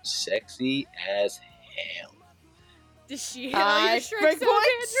scary and sexy as hell. Does she hit all your strikes break off,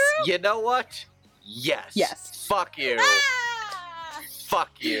 points? Andrew? You know what? Yes. Yes. Fuck you. Ah!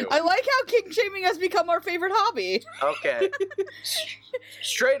 Fuck you. I like how king shaming has become our favorite hobby. Okay.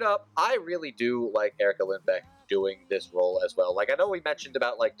 Straight up, I really do like Erica Lindbeck doing this role as well. Like, I know we mentioned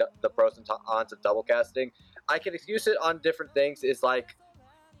about, like, the pros and cons of double casting. I can excuse it on different things, is like,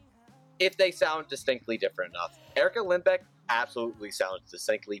 if they sound distinctly different enough. Erica Lindbeck absolutely sounds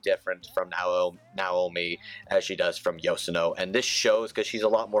distinctly different from Naomi as she does from Yosuno, and this shows because she's a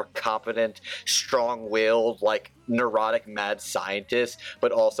lot more competent, strong-willed, like neurotic mad scientist,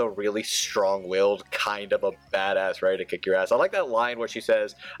 but also really strong-willed, kind of a badass, ready to kick your ass. I like that line where she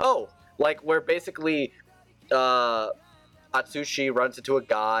says, oh, like where basically Atsushi runs into a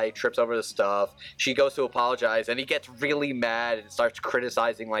guy, trips over the stuff, she goes to apologize, and he gets really mad and starts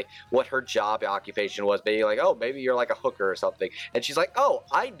criticizing, like, what her job occupation was, being like, oh, maybe you're like a hooker or something, and she's like, oh,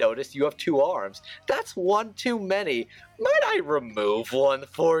 I noticed you have 2 arms. That's one too many. Might I remove one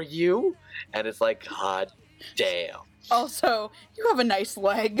for you? And it's like, god damn. Also, you have a nice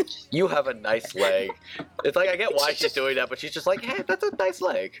leg. You have a nice leg. It's like, I get why she's doing that, but she's just like, hey, that's a nice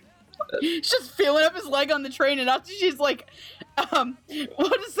leg. She's just feeling up his leg on the train, and after she's like,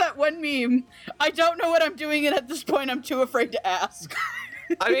 what is that one meme? I don't know what I'm doing, and at this point, I'm too afraid to ask.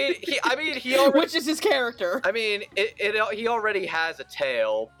 I mean, he already... Which is his character. I mean, he already has a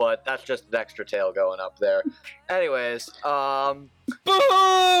tail, but that's just an extra tail going up there. Anyways, Boo!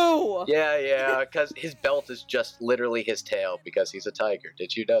 Yeah, because his belt is just literally his tail, because he's a tiger.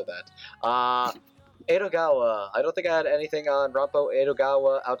 Did you know that? Edogawa. I don't think I had anything on Rampo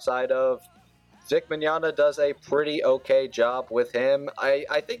Edogawa outside of Vic Mignogna does a pretty okay job with him.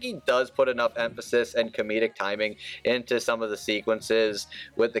 I think he does put enough emphasis and comedic timing into some of the sequences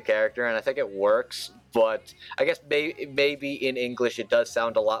with the character, and I think it works. But I guess maybe in English it does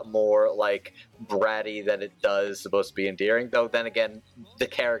sound a lot more like bratty than it does supposed to be endearing. Though then again, the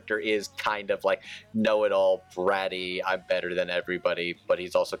character is kind of like know-it-all, bratty, I'm better than everybody, but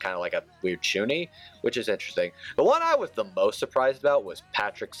he's also kind of like a weird chuny, which is interesting. The one I was the most surprised about was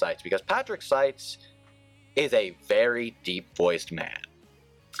Patrick Seitz, because Patrick Seitz is a very deep-voiced man.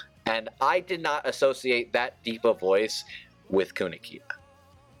 And I did not associate that deep a voice with Kunikita.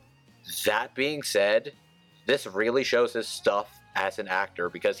 That being said, this really shows his stuff as an actor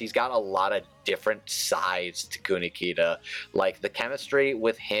because he's got a lot of different sides to Kunikita. Like the chemistry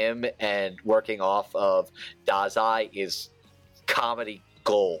with him and working off of Dazai is comedy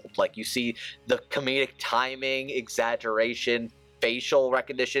gold. Like you see the comedic timing, exaggeration, facial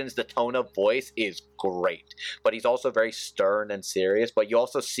recognitions, the tone of voice is great. But he's also very stern and serious, but you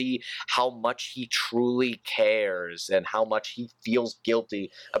also see how much he truly cares and how much he feels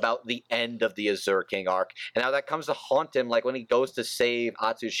guilty about the end of the Azure King arc and how that comes to haunt him, like when he goes to save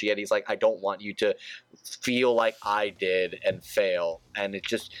Atsushi and he's like, I don't want you to feel like I did and fail. And it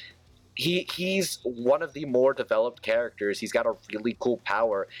just he's one of the more developed characters. He's got a really cool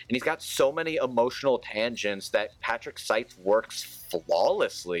power, and he's got so many emotional tangents that Patrick Seitz works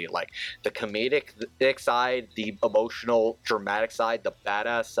flawlessly. Like the comedic side, the emotional, dramatic side, the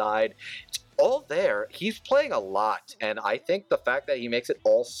badass side. It's all there. He's playing a lot, and I think the fact that he makes it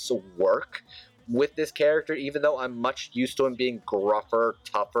also work with this character, even though I'm much used to him being gruffer,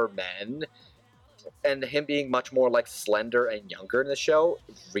 tougher men, and him being much more like slender and younger in the show,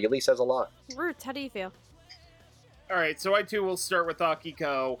 really says a lot. Roots, how do you feel? Alright, so I too will start with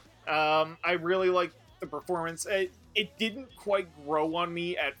Akiko. I really like the performance. It didn't quite grow on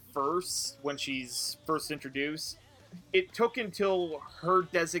me at first when she's first introduced. It took until her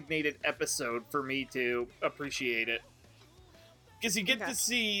designated episode for me to appreciate it. Because you get to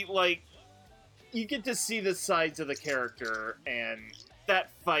see, like, you get to see the sides of the character, and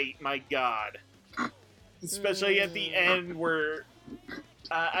that fight, my god. Especially at the end where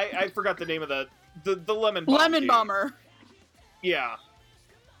I forgot the name of the lemon bomb Lemon dude. Bomber. Yeah.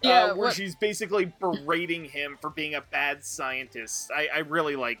 Yeah, where she's basically berating him for being a bad scientist. I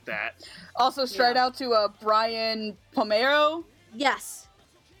really like that. Also, shout out to Brian Pomero. Yes,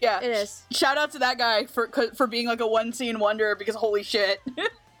 Yeah, it is. Shout out to that guy for being like a one scene wonder because holy shit,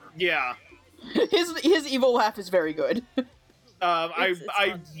 Yeah. his evil laugh is very good. I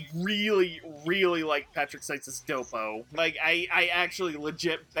fun. really like Patrick Seitz's Dopo. Like, I actually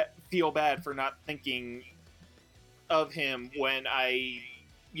legit feel bad for not thinking of him when I,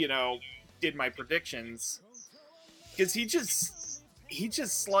 did my predictions. Because he just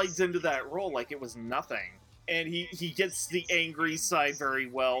slides into that role like it was nothing. And he gets the angry side very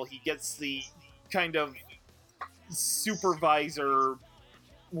well. He gets the kind of supervisor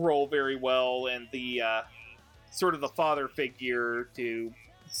role very well, and the sort of the father figure to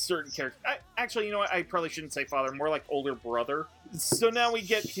certain characters. Actually, you know what? I probably shouldn't say father, more like older brother. So now we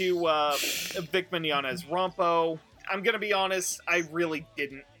get to Vic Mignogna as Rompo. I'm gonna be honest, I really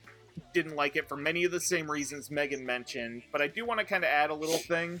didn't like it for many of the same reasons Megan mentioned, but I do want to kind of add a little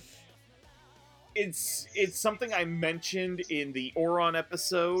thing. It's something I mentioned in the Oron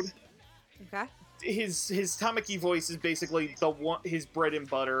episode. Okay. His Tamaki voice is basically his bread and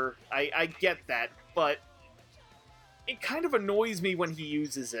butter. I get that, but it kind of annoys me when he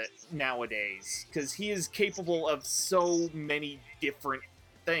uses it nowadays, because he is capable of so many different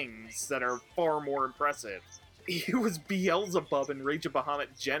things that are far more impressive. He was Beelzebub in Rage of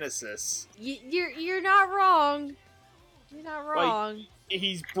Bahamut Genesis. You're not wrong. You're not wrong.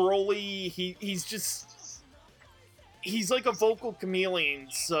 He's Broly, he's like a vocal chameleon,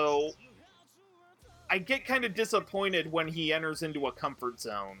 so I get kind of disappointed when he enters into a comfort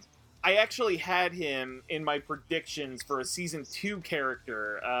zone. I actually had him in my predictions for a Season 2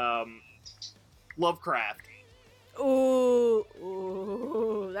 character, Lovecraft.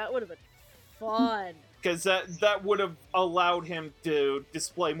 Ooh, that would have been fun. Because that would have allowed him to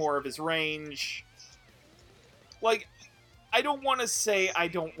display more of his range. Like, I don't want to say I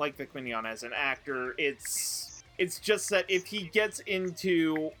don't like Vic Mignogna as an actor. It's just that if he gets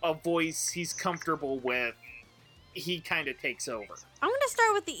into a voice he's comfortable with, he kind of takes over. I'm gonna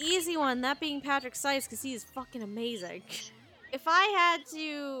start with the easy one, that being Patrick Seitz, because he is fucking amazing. If I had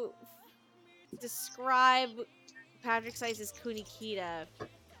to describe Patrick Seitz as Kunikita,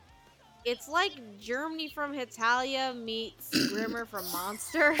 it's like Germany from Hitalia meets Grimmer from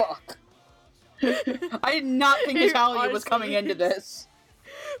Monster. Fuck. I did not think Italia was Honestly. coming into this.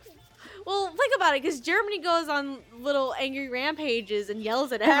 Well, think about it, because Germany goes on little angry rampages and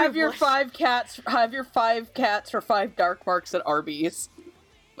yells at Have everyone. your 5 cats for 5 dark marks at Arby's.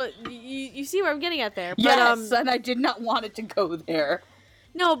 But you see where I'm getting at there. But, Yes, and I did not want it to go there.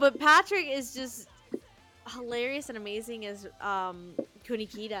 No, but Patrick is just hilarious and amazing as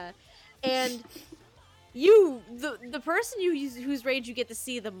Kunikita. And the person whose rage you get to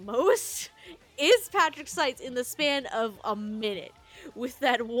see the most is Patrick Seitz in the span of a minute. with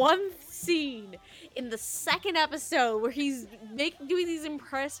that one scene in the second episode where he's doing these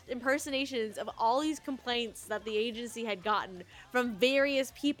impersonations of all these complaints that the agency had gotten from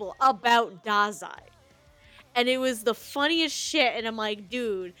various people about Dazai. And it was the funniest shit, and I'm like,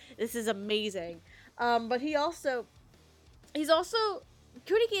 dude, this is amazing. But he's also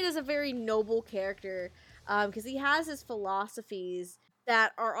Kunikita is a very noble character, because he has his philosophies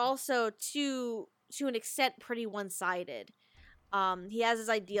that are also to an extent pretty one-sided. He has his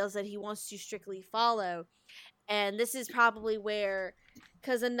ideals that he wants to strictly follow, and this is probably where,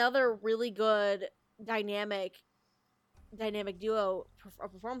 because another really good dynamic duo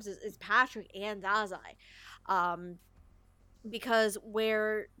performances is Patrick and Dazai, because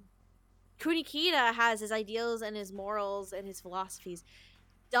where Kunikita has his ideals and his morals and his philosophies,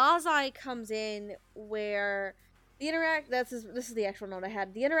 Dazai comes in where this is the actual note I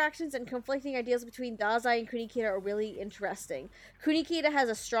had. The interactions and conflicting ideas between Dazai and Kunikita are really interesting. Kunikita has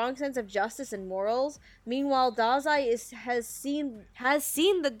a strong sense of justice and morals. Meanwhile, Dazai has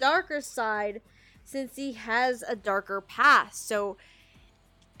seen the darker side since he has a darker past. So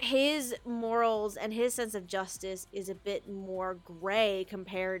his morals and his sense of justice is a bit more gray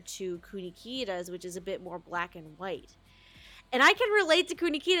compared to Kunikita's, which is a bit more black and white. And I can relate to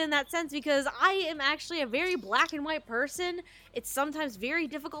Kunikita in that sense because I am actually a very black and white person. It's sometimes very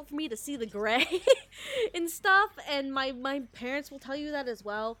difficult for me to see the gray and stuff, and my parents will tell you that as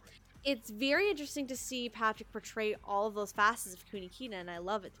well. It's very interesting to see Patrick portray all of those facets of Kunikita, and I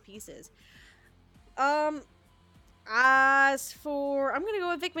love it to pieces. As for... I'm gonna go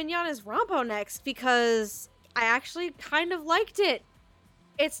with Vic Mignogna's Rampo next because I actually kind of liked it.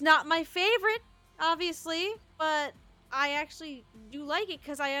 It's not my favorite, obviously, but I actually do like it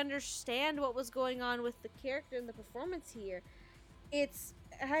because I understand what was going on with the character and the performance here.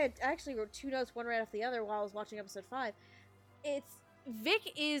 I actually wrote two notes, one right off the other, while I was watching episode 5.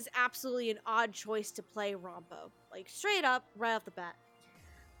 Vic is absolutely an odd choice to play Rampo. Like, straight up, right off the bat.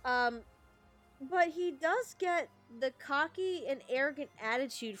 But he does get the cocky and arrogant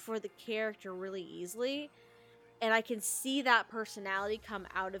attitude for the character really easily. And I can see that personality come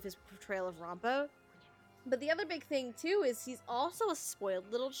out of his portrayal of Rampo. But the other big thing, too, is he's also a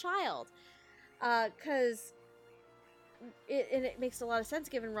spoiled little child. Because... it makes a lot of sense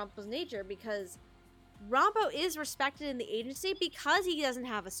given Rampo's nature, because Rampo is respected in the agency because he doesn't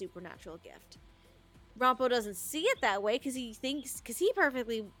have a supernatural gift. Rampo doesn't see it that way because he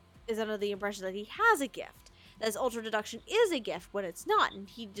perfectly is under the impression that he has a gift. That his ultra deduction is a gift when it's not. And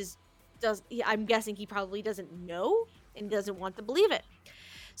he just I'm guessing he probably doesn't know and doesn't want to believe it.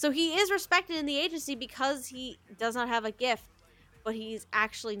 So he is respected in the agency because he does not have a gift, but he's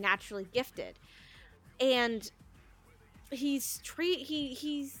actually naturally gifted. And he's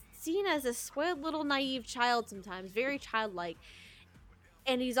seen as a spoiled little naive child sometimes, very childlike.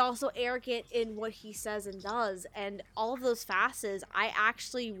 And he's also arrogant in what he says and does. And all of those facets, I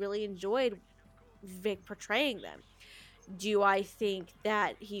actually really enjoyed Vic portraying them. Do I think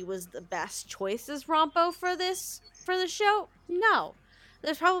that he was the best choice as Rampo for the show? No.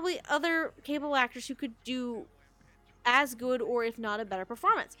 There's probably other capable actors who could do as good or if not a better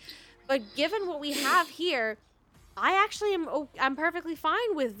performance. But given what we have here, I'm perfectly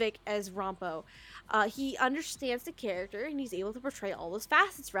fine with Vic as Rampo. He understands the character and he's able to portray all those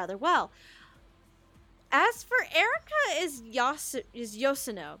facets rather well. As for Erica is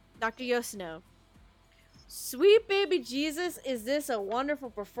Yoshino, Dr. Yoshino. Sweet baby Jesus, is this a wonderful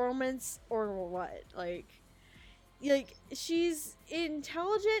performance or what? Like she's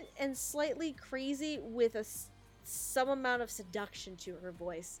intelligent and slightly crazy with some amount of seduction to her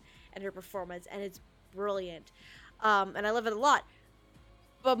voice and her performance, and it's brilliant. And I love it a lot.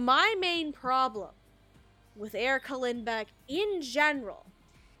 But my main problem with Erica Lindbeck in general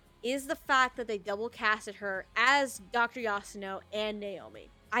is the fact that they double casted her as Dr. Yasuno and Naomi.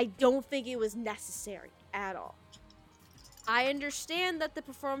 I don't think it was necessary at all. I understand that the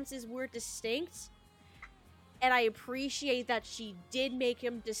performances were distinct, and I appreciate that she did make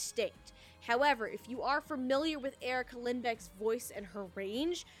him distinct. However, if you are familiar with Erica Lindbeck's voice and her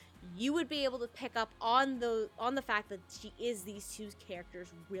range, you would be able to pick up on the fact that she is these two characters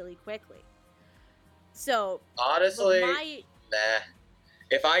really quickly. So honestly, nah.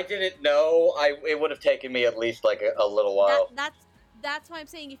 If I didn't know, it would have taken me at least like a little while. That's why I'm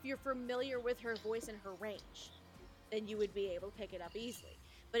saying if you're familiar with her voice and her range, then you would be able to pick it up easily.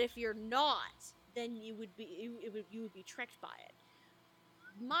 But if you're not, then you would be tricked by it.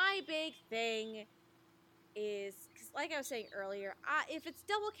 My big thing is, cause like I was saying earlier, if it's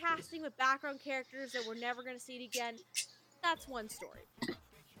double casting with background characters that we're never going to see it again, that's one story.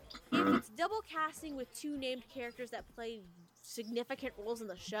 If it's double casting with two named characters that play significant roles in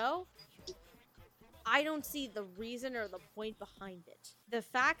the show, I don't see the reason or the point behind it. The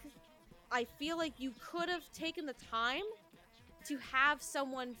fact, I feel like you could have taken the time to have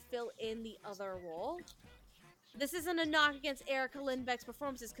someone fill in the other role. This isn't a knock against Erica Lindbeck's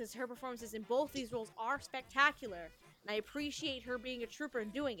performances, because her performances in both these roles are spectacular, and I appreciate her being a trooper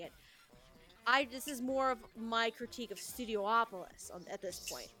and doing it. This is more of my critique of Studiopolis at this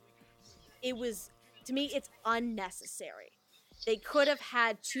point. To me, it's unnecessary. They could have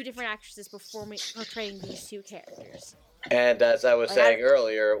had two different actresses portraying these two characters. And as I was saying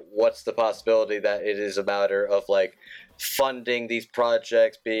earlier, what's the possibility that it is a matter of like funding these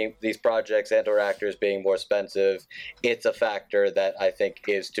projects and or actors being more expensive? It's a factor that I think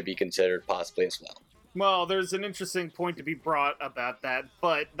is to be considered possibly as well. Well, there's an interesting point to be brought about that,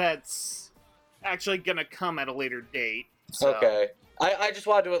 but that's actually gonna come at a later date. So. Okay. I just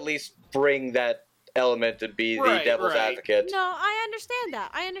wanted to at least bring that element and be the devil's advocate. No, I understand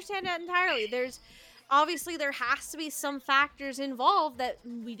that. I understand that entirely. Obviously, there has to be some factors involved that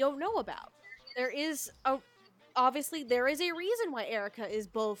we don't know about. Obviously, there is a reason why Erica is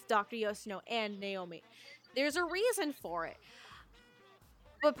both Dr. Yoshino and Naomi. There's a reason for it.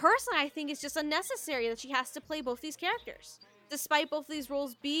 But personally, I think it's just unnecessary that she has to play both these characters, despite both of these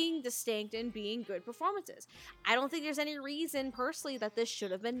roles being distinct and being good performances. I don't think there's any reason, personally, that this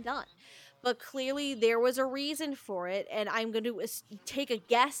should have been done. But clearly, there was a reason for it, and I'm going to take a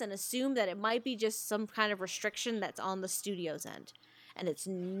guess and assume that it might be just some kind of restriction that's on the studio's end. And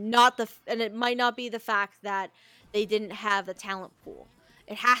it might not be the fact that they didn't have the talent pool.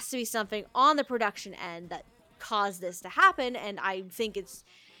 It has to be something on the production end that caused this to happen, and I think this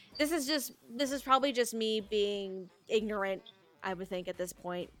is probably just me being ignorant, I would think, at this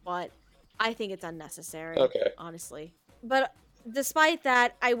point, but I think it's unnecessary, honestly. But despite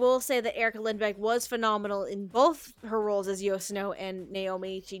that, I will say that Erica Lindbeck was phenomenal in both her roles as Yoshino and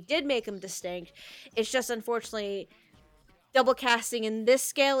Naomi. She did make them distinct. It's just, unfortunately, double casting in this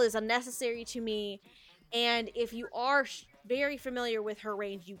scale is unnecessary to me. And if you are very familiar with her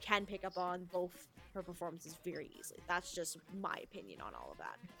range, you can pick up on both her performances very easily. That's just my opinion on all of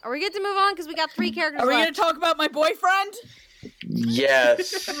that. Are we good to move on? Because we got 3 characters left. Are we going to talk about my boyfriend?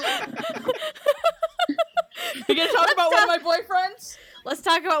 Yes. You're going to talk about one of my boyfriends? Let's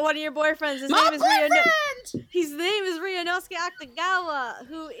talk about one of your boyfriends. His name is Ryunosuke Akutagawa,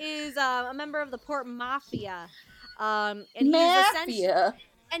 who is a member of the Port Mafia.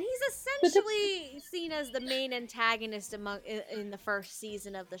 And he's essentially seen as the main antagonist in the first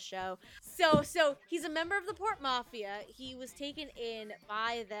season of the show. So he's a member of the Port Mafia. He was taken in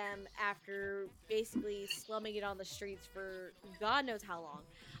by them after basically slumming it on the streets for God knows how long.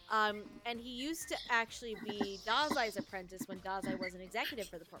 And he used to actually be Dazai's apprentice when Dazai was an executive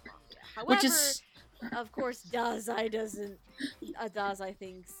for the Port Mafia. However, of course, Dazai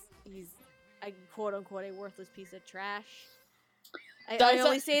thinks he's a quote-unquote a worthless piece of trash. I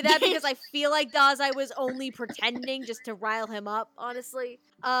only say that because I feel like Dazai was only pretending just to rile him up, honestly.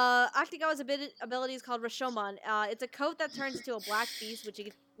 Akutagawa's ability is called Rashomon. It's a coat that turns into a black beast,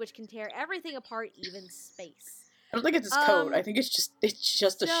 which can tear everything apart, even space. I don't think it's his coat. I think it's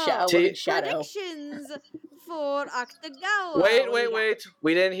just a shadow. Predictions for Akutagawa. Wait.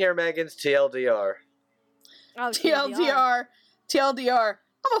 We didn't hear Megan's TLDR. Oh, TLDR.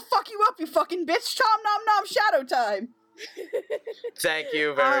 I'm gonna fuck you up, you fucking bitch. Chom nom nom shadow time. Thank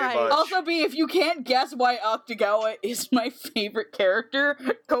you very much. Also, if you can't guess why Akutagawa is my favorite character,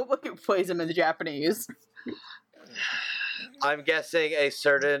 go look who plays him in the Japanese. I'm guessing a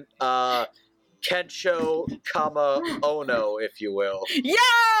certain Kensho Ono, if you will.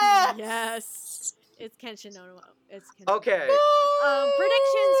 Yes! Yes! It's Kenshin Ono. Okay.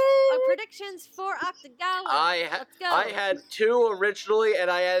 Predictions for Akutagawa. Let's go. I had 2 originally, and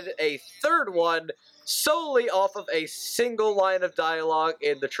I had a third one solely off of a single line of dialogue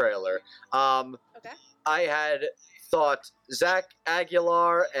in the trailer. Okay. I had thought Zach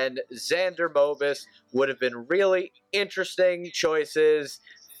Aguilar and Xander Mobus would have been really interesting choices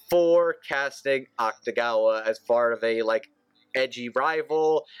for casting Akutagawa as part of a edgy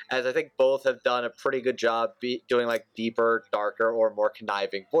rival, as I think both have done a pretty good job doing deeper, darker, or more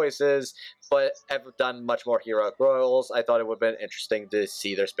conniving voices, but have done much more heroic roles. I thought it would have been interesting to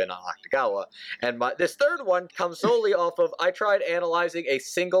see their spin on Akutagawa. And this third one comes solely off of, I tried analyzing a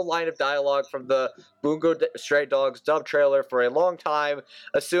single line of dialogue from the Bungo Stray Dogs dub trailer for a long time,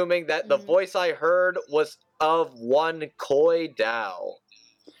 assuming that the voice I heard was of one Koi Dao.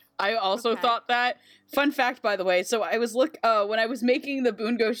 I also thought that. Fun fact, by the way, so I was when I was making the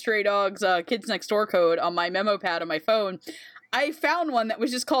Bungo Stray Dogs Kids Next Door code on my memo pad on my phone, I found one that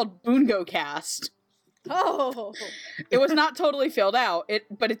was just called Bungo Cast. Oh. It was not totally filled out,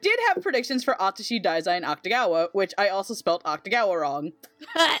 but it did have predictions for Atashi, Daizai, and Octagawa, which I also spelled Octagawa wrong.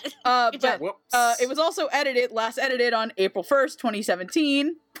 Good But job. Whoops. it was also last edited on April 1st,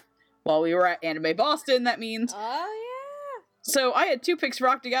 2017, while we were at Anime Boston, that means. Oh, So I had 2 picks for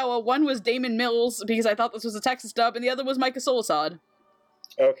Octagawa. One was Damon Mills, because I thought this was a Texas dub, and the other was Micah Solusad.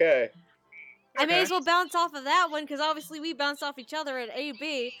 Okay. I may Okay. as well bounce off of that one because obviously we bounced off each other at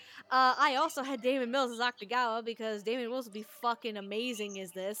AB. I also had Damon Mills as Octagawa because Damon Mills would be fucking amazing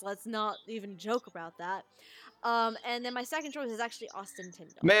as this. Let's not even joke about that. And then my second choice is actually Austin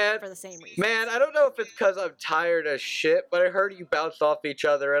Tyndall. Man, for the same reason. Man, I don't know if it's because I'm tired as shit, but I heard you bounced off each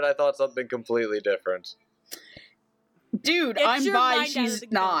other and I thought something completely different. Dude, Get I'm your bi, mind out of she's the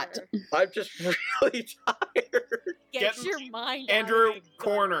not. gutter. I'm just really tired. Get Get your mind out Andrew of the gutter.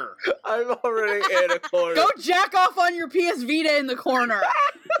 Corner. I'm already in a corner. Go jack off on your PS Vita in the corner.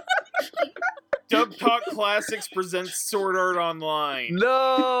 Dub Talk Classics presents Sword Art Online.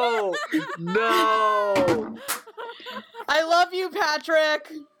 No! No! I love you, Patrick.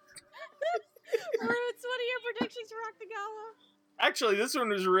 Roots, what are your predictions for Octagawa? Actually, this one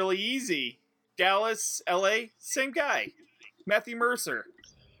was really easy. Dallas, LA, same guy. Matthew Mercer.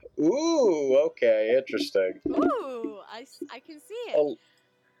 Ooh, okay, interesting. Ooh, I can see it. Oh,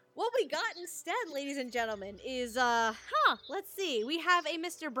 What we got instead, ladies and gentlemen, is let's see. We have a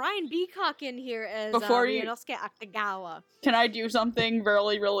Mr. Brian Beacock in here as Before you- Ryunosuke Octagawa. Can I do something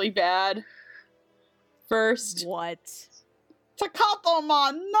really, really bad? First. What?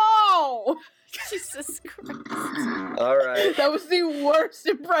 Takatoman, no! Jesus Christ. alright. That was the worst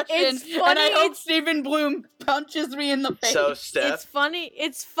impression, It's and funny, I hope it's- Stephen Bloom punches me in the face. So, Steph,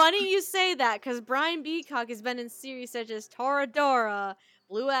 It's funny you say that because Brian Beacock has been in series such as Toradora,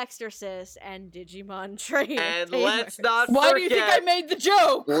 Blue Exorcist, and Digimon Train. and let's not Why forget. do you think I made the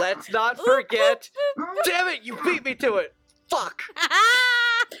joke? Let's not forget. Damn it, you beat me to it. Fuck.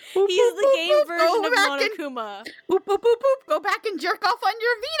 He's the game version Go of back and- Monokuma. Boop, boop, boop, boop. Go back and jerk off on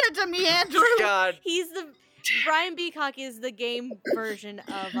your Vita to me, Andrew. God. He's the Brian Beacock is the game version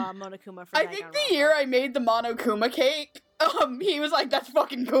of Monokuma. For I think the year I made the Monokuma cake, he was like, "That's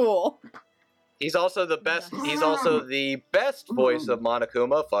fucking cool." He's also the best. He's also the best voice of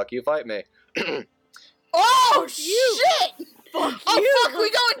Monokuma. Fuck you, fight me. Oh Fuck you. shit! Fuck Oh you. fuck, we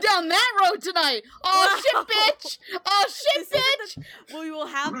going down that road tonight. Oh shit, Wow. bitch! Oh shit, This bitch! isn't we will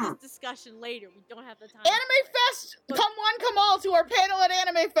have this discussion later. We don't have the time. Anime Fest, come one, come all to our panel at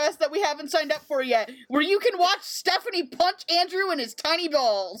Anime Fest that we haven't signed up for yet, where you can watch Stephanie punch Andrew in his tiny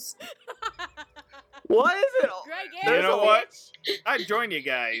balls. What is it? Greg, You Andrew, know what? bitch. I'd join you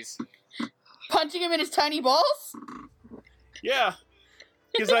guys. Punching him in his tiny balls? Yeah.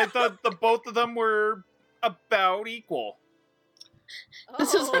 Because I thought the both of them were about equal.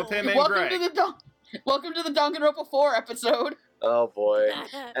 This is With him and welcome Greg. to the welcome to the Danganronpa 4 episode. Oh boy.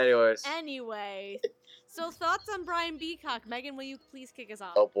 Anyways. Anyway, so thoughts on Brian Beacock? Megan, will you please kick us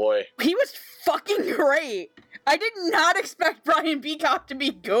off? Oh boy. He was fucking great. I did not expect Brian Peacock to be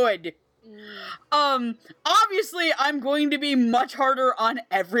good. Obviously I'm going to be much harder on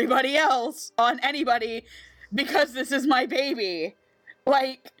everybody else, on anybody, because this is my baby.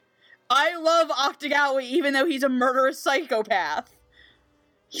 Like, I love Octagawa even though he's a murderous psychopath.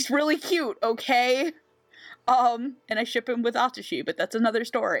 He's really cute, okay? And I ship him with Atashi, but that's another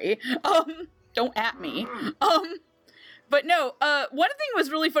story. Don't at me. But no, one thing was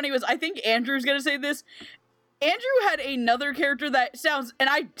really funny was, I think Andrew's gonna say this, Andrew had another character that sounds, and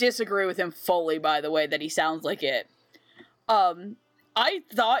I disagree with him fully, by the way, that he sounds like it. I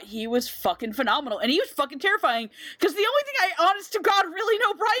thought he was fucking phenomenal, and he was fucking terrifying, because the only thing I, honest to God, really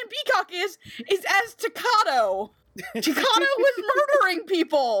know Brian Peacock is as Takato. Takato was murdering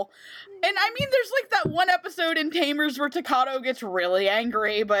people! And I mean, there's like that one episode in Tamers where Takato gets really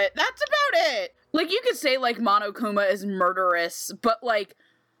angry, but that's about it. Like, you could say, like, Monokuma is murderous, but, like,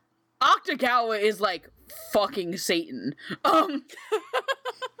 Octagawa is, like, fucking Satan.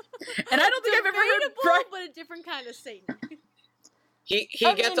 And I don't think I've ever heard Debatable, Brian... but a different kind of Satan. He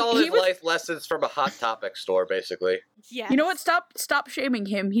I gets mean, all he his was- life lessons from a Hot Topic store, basically. Yes. You know what? Stop shaming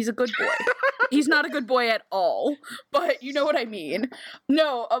him. He's a good boy. He's not a good boy at all, but you know what I mean.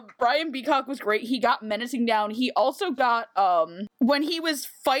 No, Brian Beacock was great. He got menacing down. He also got, when he was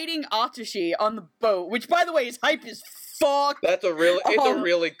fighting Atashi on the boat, which, by the way, is hype as fuck. It's a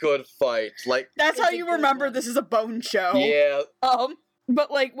really good fight. Like, That's It's how a you good remember one. this is a bone show. yeah. But,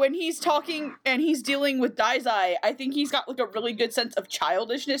 like, when he's talking and he's dealing with Daizai, I think he's got, like, a really good sense of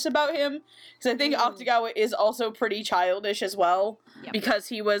childishness about him. Because I think Octagawa is also pretty childish as well. Yep. Because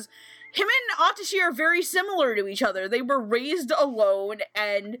him and Atashi are very similar to each other. They were raised alone,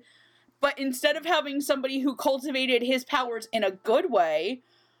 and But instead of having somebody who cultivated his powers in a good way,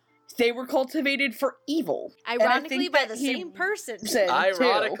 they were cultivated for evil. And I Ironically, think by that the he same person. said, too.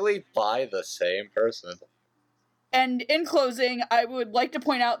 Ironically, by the same person. And in closing, I would like to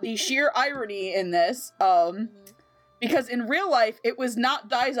point out the sheer irony in this, because in real life, it was not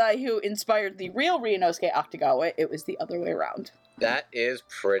Daizai who inspired the real Ryunosuke Akutagawa, it was the other way around. That is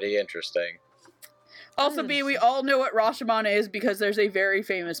pretty interesting. Also, B, we all know what Rashomon is because there's a very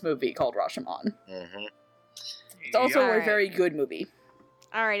famous movie called Rashomon. Mm-hmm. It's also a Alright. very good movie.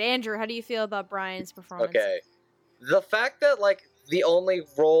 All right, Andrew, how do you feel about Brian's performance? Okay. The fact that, like, the only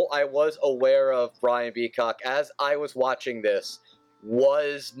role I was aware of Brian Beacock as I was watching this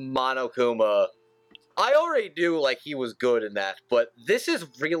was Monokuma. I already knew, like, he was good in that, but this is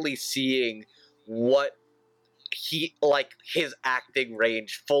really seeing what he, like, his acting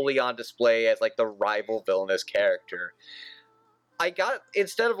range fully on display as, like, the rival villainous character. I got,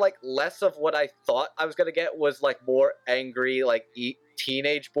 instead of, like, less of what I thought I was gonna get was, like, more angry, like,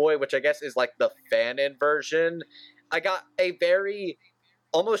 teenage boy, which I guess is, like, the fan-in version. I got a very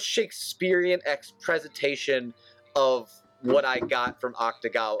almost Shakespearean presentation of what I got from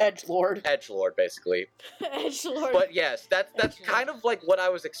Akutagawa. Edgelord, basically. Edgelord. But yes, that's Edgelord. kind of like what I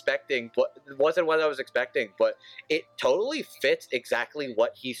was expecting, but it wasn't what I was expecting, but it totally fits exactly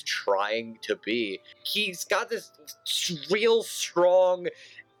what he's trying to be. He's got this real strong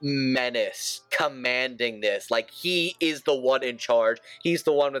menace commanding this. Like, he is the one in charge. He's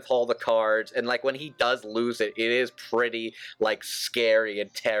the one with all the cards, and like when he does lose it, it is pretty like scary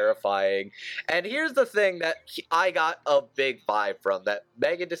and terrifying. And here's the thing that I got a big vibe from that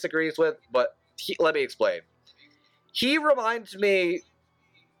Megan disagrees with, but let me explain. He reminds me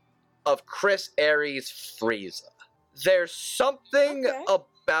of Chris Aries' Frieza. There's something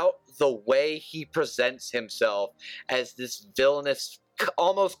about the way he presents himself as this villainous,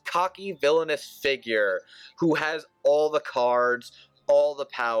 almost cocky villainous figure who has all the cards, all the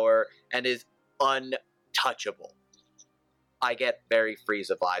power, and is untouchable. I get very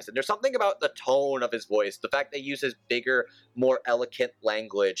Frieza vibes. And there's something about the tone of his voice, the fact that he uses bigger, more eloquent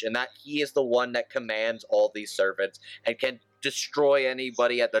language, and that he is the one that commands all these servants and can destroy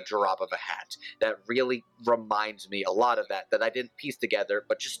anybody at the drop of a hat. That really reminds me a lot of that I didn't piece together,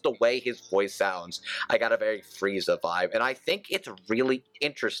 but just the way his voice sounds, I got a very Frieza vibe. And I think it's really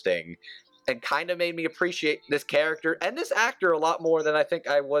interesting and kind of made me appreciate this character and this actor a lot more than I think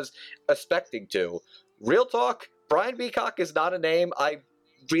I was expecting to. Real talk, Brian Beacock is not a name I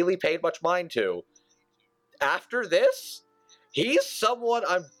really paid much mind to. After this, he's someone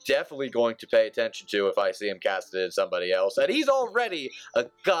I'm definitely going to pay attention to if I see him casted in somebody else. And he's already a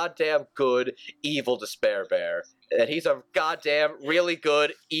goddamn good evil despair bear. And he's a goddamn really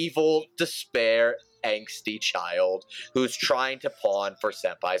good evil despair angsty child who's trying to pawn for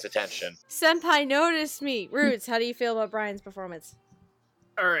Senpai's attention. Senpai noticed me. Roots, how do you feel about Brian's performance?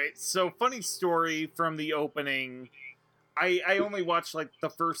 Alright, so funny story from the opening. I only watched like the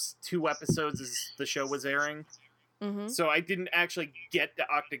first 2 episodes as the show was airing. Mm-hmm. So I didn't actually get to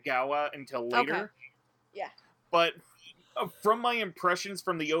Akutagawa until later. Okay. Yeah. But from my impressions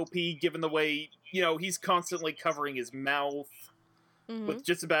from the OP, given the way, you know, he's constantly covering his mouth with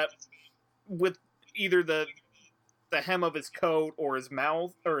just about, with either the hem of his coat or his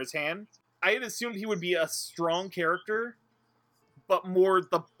mouth or his hand, I had assumed he would be a strong character, but more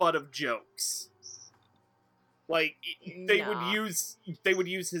the butt of jokes. Like, they would use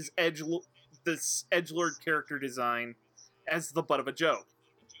his this edgelord character design as the butt of a joke.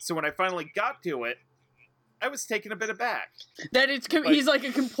 So when I finally got to it, I was taken a bit aback. That he's like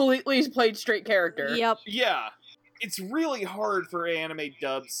a completely played straight character. Yep. Yeah. It's really hard for anime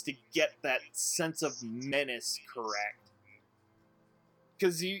dubs to get that sense of menace correct.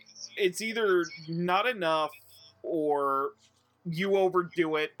 Because it's either not enough, or you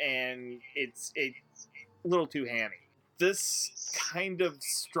overdo it and it's a little too hammy. This kind of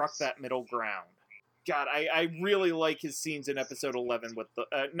struck that middle ground. God, I really like his scenes in episode 11 with the...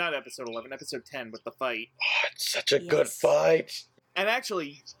 not episode 11, episode 10 with the fight. Oh, it's such a good fight. And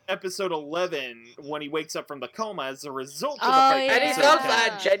actually, episode 11, when he wakes up from the coma as a result of the Oh, fight... yeah. And he episode does 10.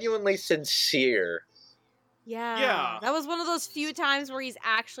 that genuinely sincere. Yeah. Yeah. That was one of those few times where he's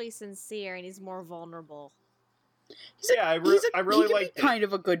actually sincere and he's more vulnerable. Yeah, I he really can liked be it. kind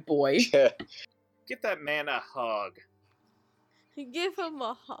of a good boy. Give that man a hug. Give him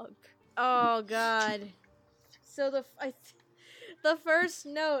a hug. Oh God. So the first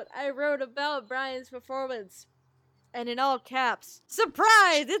note I wrote about Brian's performance, and in all caps,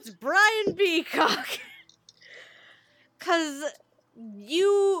 surprise! It's Brian Beacock. 'Cause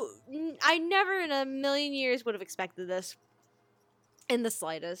I never in a million years would have expected this, in the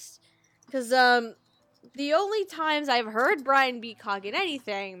slightest. Because, the only times I've heard Brian B. Cog in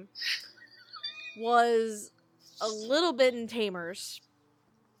anything was a little bit in Tamers.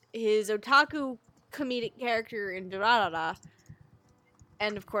 His otaku comedic character in Durarara.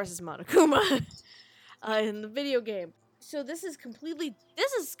 And, of course, his Monokuma in the video game. So this is completely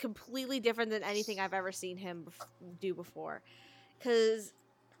different than anything I've ever seen him do before. Because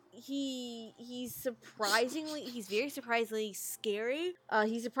he's very surprisingly scary.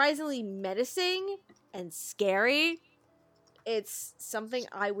 He's surprisingly menacing and scary. It's something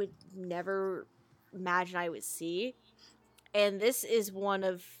I would never imagine I would see. And this is one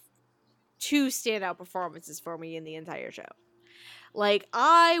of 2 standout performances for me in the entire show. Like,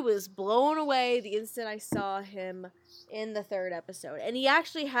 I was blown away the instant I saw him in the 3rd episode. And he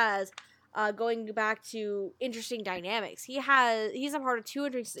actually has, going back to interesting dynamics, he's a part of 2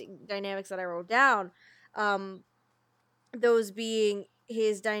 interesting dynamics that I wrote down. Those being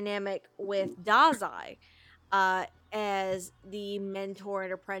his dynamic with Dazai, as the mentor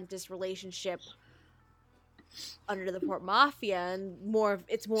and apprentice relationship under the Port Mafia, and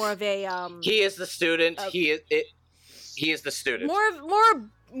it's more of a he is the student. He is the student.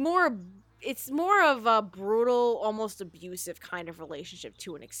 It's more of a brutal, almost abusive kind of relationship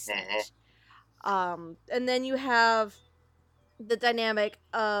to an extent. And then you have the dynamic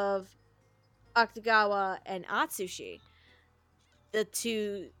of Akutagawa and Atsushi, the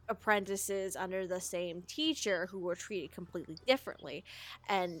 2 apprentices under the same teacher who were treated completely differently.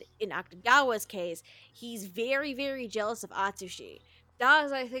 And in Akutagawa's case, he's very, very jealous of Atsushi.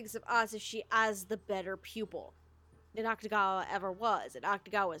 Dazai thinks of Atsushi as the better pupil than Akutagawa ever was. And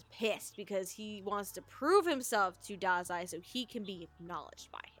Akutagawa is pissed because he wants to prove himself to Dazai so he can be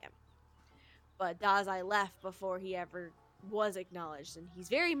acknowledged by him. But Dazai left before he ever was acknowledged, and he's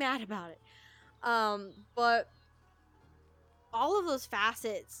very mad about it. But all of those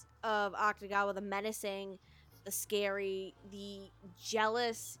facets of Akutagawa, the menacing, the scary, the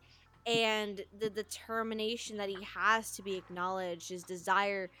jealous, and the determination that he has to be acknowledged, his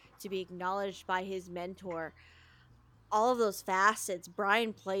desire to be acknowledged by his mentor, all of those facets,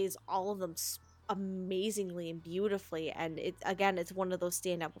 Brian plays all of them amazingly and beautifully, and it's one of those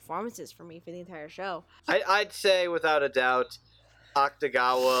standout performances for me for the entire show. I'd say without a doubt,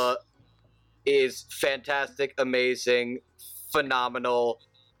 Akutagawa is fantastic, amazing, phenomenal.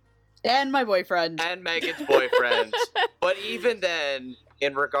 And my boyfriend. And Megan's boyfriend. But even then,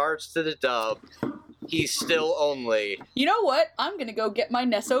 in regards to the dub, he's still only... You know what? I'm gonna go get my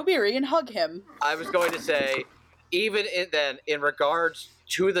Nesobiri and hug him. I was going to say, even in regards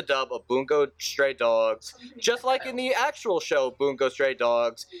to the dub of Bungo Stray Dogs, just like in the actual show Bungo Stray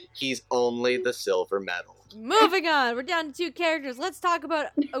Dogs, he's only the silver medal. Moving on, we're down to 2 characters. Let's talk about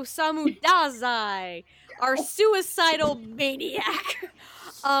Osamu Dazai, our suicidal maniac.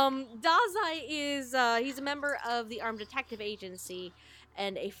 Dazai is, he's a member of the Armed Detective Agency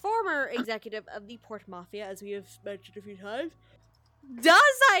and a former executive of the Port Mafia, as we have mentioned a few times.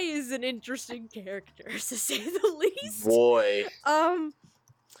 Dazai is an interesting character, to say the least. Boy.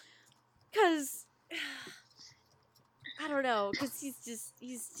 Because... I don't know, because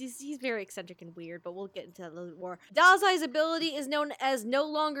he's very eccentric and weird, but we'll get into that a little bit more. Dazai's ability is known as no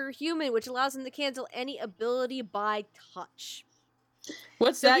longer human, which allows him to cancel any ability by touch.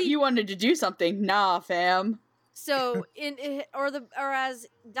 What's that? You wanted to do something? Nah, fam. So, or as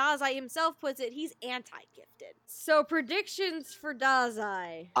Dazai himself puts it, he's anti-gifted. So, predictions for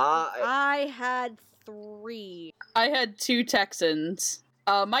Dazai. I had 3. I had 2 Texans.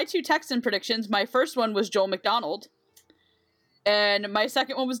 My 2 Texan predictions, my first one was Joel McDonald. And my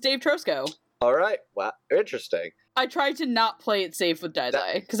second one was Dave Trosco. All right. Wow. Interesting. I tried to not play it safe with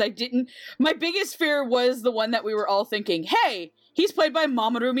Dazai, because I didn't... My biggest fear was the one that we were all thinking, hey, he's played by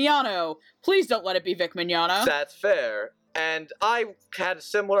Mamoru Miyano. Please don't let it be Vic Mignogna. That's fair. And I had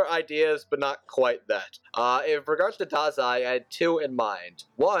similar ideas, but not quite that. In regards to Dazai, I had 2 in mind.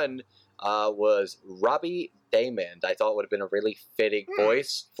 One was Robbie Daymond. I thought would have been a really fitting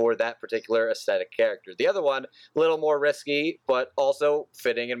voice for that particular aesthetic character. The other one, a little more risky, but also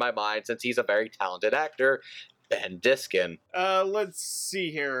fitting in my mind since he's a very talented actor, Ben Diskin. Let's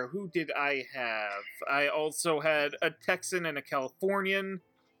see here. Who did I have? I also had a Texan and a Californian.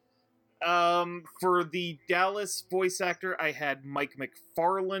 For the Dallas voice actor, I had Mike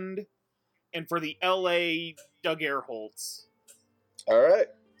McFarland. And for the LA, Doug Airholtz. All right.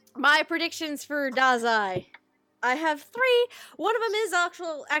 My predictions for Dazai. I have 3. One of them is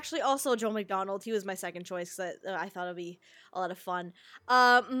actually also Joel McDonald. He was my second choice because I thought it'd be a lot of fun.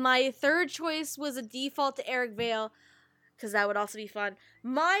 My third choice was a default to Eric Vale because that would also be fun.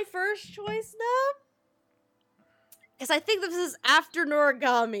 My first choice, though, is I think this is after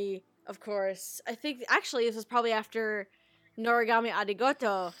Noragami. Of course. I think actually this was probably after Noragami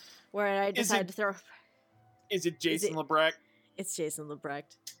Arigato where I decided to throw. Is it Jason Lebrecht? It's Jason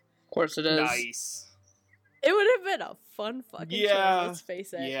Lebrecht. Of course it is. Nice. It would have been a fun fucking show, let's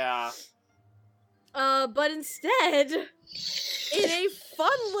face it. Yeah. But instead, in a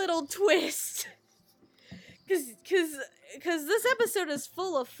fun little twist, because this episode is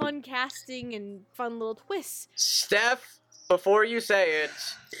full of fun casting and fun little twists. Steph, before you say it,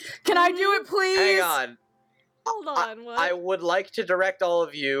 Can I do it, please? hang on. Hold on, what? I would like to direct all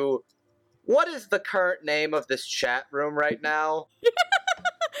of you. What is the current name of this chat room right now?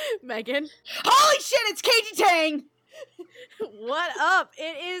 Megan, Holy shit, it's KG Tang! what up?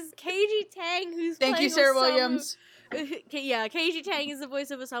 It is KG Tang who's Thank you, playing Sarah Osamu- Williams. Yeah, KG Tang is the voice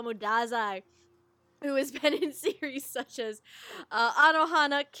of Osamu Dazai, who has been in series such as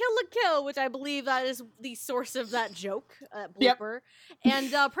Anohana, Kill la Kill, which I believe that is the source of that joke, blooper,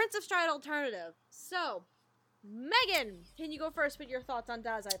 and Prince of Stride Alternative. So, Megan, can you go first with your thoughts on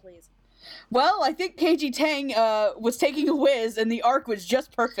Dazai, please? Well, I think KG Tang was taking a whiz and the arc was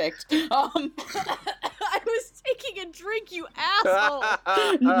just perfect. I was taking a drink, you asshole!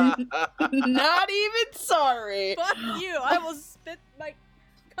 Not even sorry. Fuck you! I will spit my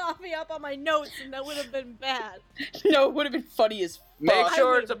coffee up on my notes, and that would have been bad. No, it would have been funny as Make fuck. sure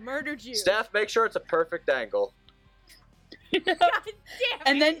I would it's a have murdered you. Steph, make sure it's a perfect angle. God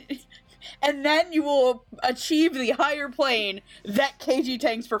damn it! And then you will achieve the higher plane that KG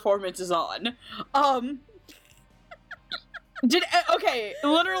Tang's performance is on. Okay,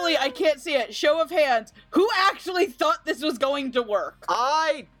 literally, I can't see it. Show of hands. Who actually thought this was going to work?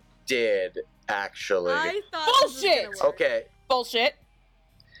 I did, actually. I thought this was Bullshit! gonna work. Okay, Bullshit.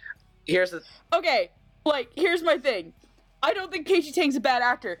 here's the... Okay, here's my thing. I don't think KG Tang's a bad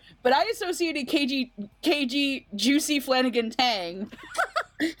actor, but I associated KG Juicy Flanagan Tang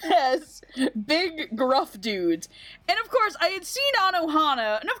as big gruff dudes. And of course, I had seen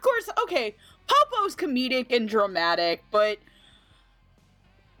Anohana, and of course, okay, Popo's comedic and dramatic, but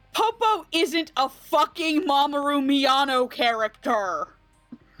Popo isn't a fucking Mamoru Miyano character.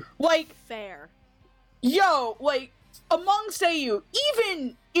 Fair. Yo, among Seiyu,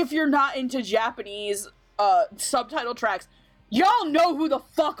 even if you're not into Japanese subtitle tracks, y'all know who the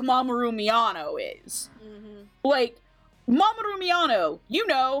fuck Mamoru Miyano is. Mm-hmm. Mamoru Miyano, you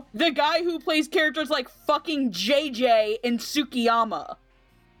know, the guy who plays characters like fucking JJ and Tsukiyama,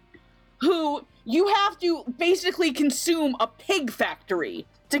 who you have to basically consume a pig factory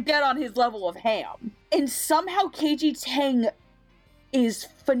to get on his level of ham. And somehow KG Tang is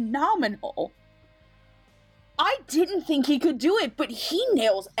phenomenal. I didn't think he could do it, but he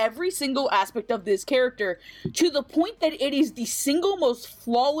nails every single aspect of this character to the point that it is the single most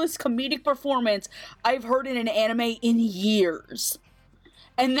flawless comedic performance I've heard in an anime in years.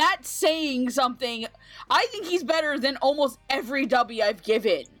 And that's saying something. I think he's better than almost every W I've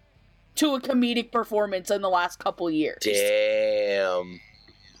given to a comedic performance in the last couple years. Damn.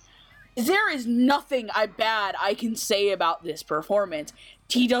 There is nothing bad I can say about this performance.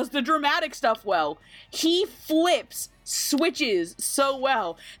 He does the dramatic stuff well. He flips switches so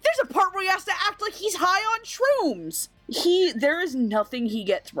well. There's a part where he has to act like he's high on shrooms. There is nothing he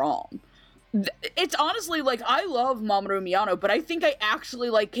gets wrong. It's honestly, I love Mamoru Miyano, but I think I actually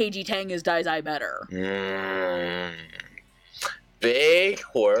like KG Tang as Daizai better. Big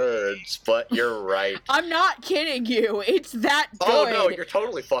words, but you're right. I'm not kidding you. It's that good. Oh no, you're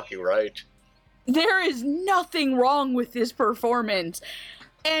totally fucking right. There is nothing wrong with this performance.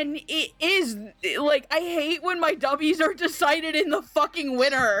 And it is, I hate when my W's are decided in the fucking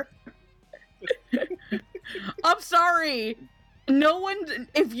winner. I'm sorry. No one,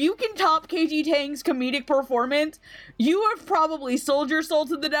 if you can top KG Tang's comedic performance, you have probably sold your soul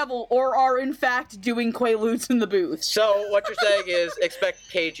to the devil or are in fact doing Quaaludes in the booth. So what you're saying is expect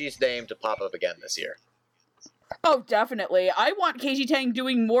KG's name to pop up again this year. Oh, definitely. I want KG Tang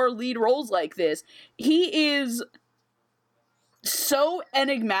doing more lead roles like this. He is so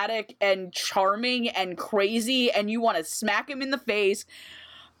enigmatic and charming and crazy, and you want to smack him in the face.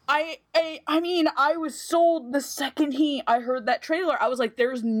 I mean, I was sold the second I heard that trailer. I was like,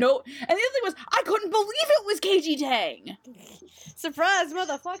 there's no... And the other thing was, I couldn't believe it was KG Tang! Surprise,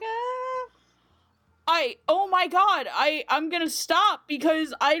 motherfucker! Oh my god, I'm gonna stop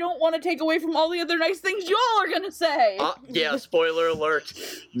because I don't want to take away from all the other nice things y'all are gonna say. Yeah, spoiler alert.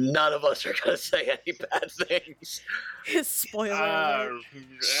 None of us are gonna say any bad things. Spoiler alert.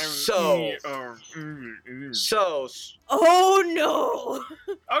 So. Oh no!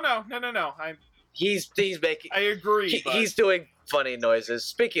 Oh no! He's making. I agree. He's doing funny noises.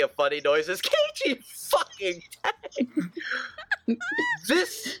 Speaking of funny noises, KG fucking Tang.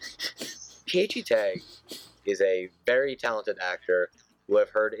 This Keiji Tang is a very talented actor who I've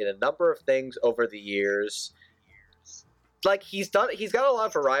heard in a number of things over the years. Like he's got a lot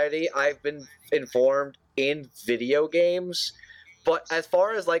of variety, I've been informed, in video games, but as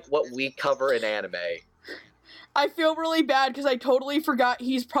far as like what we cover in anime, I feel really bad because I totally forgot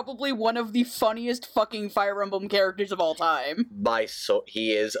he's probably one of the funniest fucking Fire Emblem characters of all time.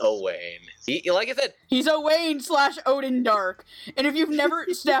 he is Owain. He, like I said, He's Owain / Odin Dark. And if you've never,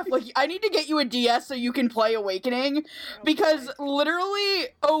 Steph, like, I need to get you a DS so you can play Awakening, because literally,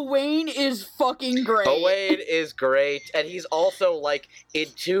 Owain is fucking great. Owain is great, and he's also like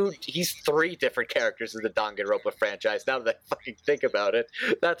he's 3 different characters in the Danganronpa franchise. Now that I fucking think about it,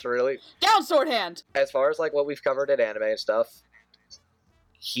 that's really Down, Sword Hand! as far as like what we've covered in anime and stuff.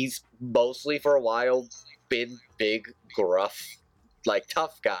 He's mostly for a while been big, gruff, like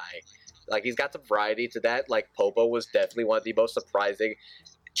tough guy. Like he's got some variety to that. Like Popo was definitely one of the most surprising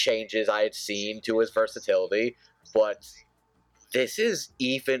changes I had seen to his versatility, but this is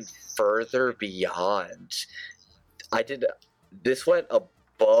even further beyond. This went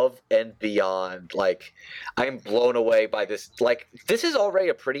above and beyond. Like, I'm blown away by this. Like, this is already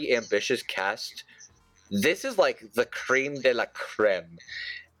a pretty ambitious cast. This is like the creme de la creme.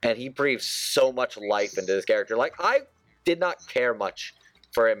 And he breathes so much life into this character. Like, I did not care much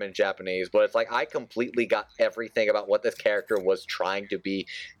for him in Japanese, but it's like I completely got everything about what this character was trying to be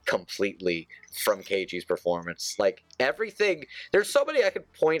completely from Keiji's performance. Like everything, there's so many I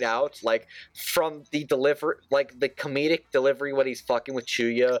could point out, like from the like the comedic delivery when he's fucking with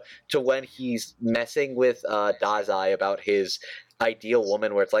Chuya to when he's messing with Dazai about his ideal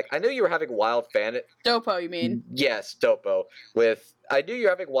woman, where it's like, I knew you were having wild Dopo, you mean? Yes, Dopo. I knew you're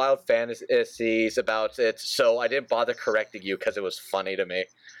having wild fantasies about it, so I didn't bother correcting you because it was funny to me.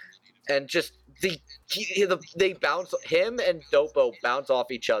 And just they bounce, him and Dopo bounce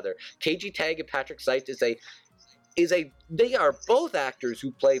off each other. Keiji Tang and Patrick Seitz they are both actors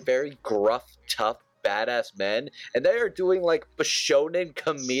who play very gruff, tough, badass men, and they are doing like Bishonen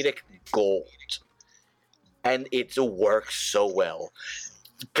comedic gold. And it works so well.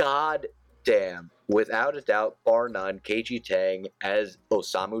 God damn. Without a doubt, bar none, Keiji Tang as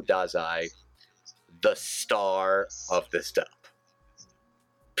Osamu Dazai, the star of this dub.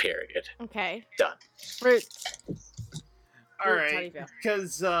 Period. Okay. Done. Roots. All Roots, how do right, you feel?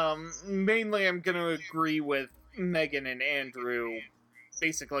 because mainly I'm going to agree with Megan and Andrew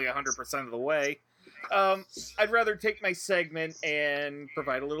basically 100% of the way. I'd rather take my segment and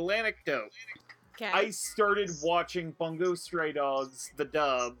provide a little anecdote. Okay. I started watching Bungo Stray Dogs, the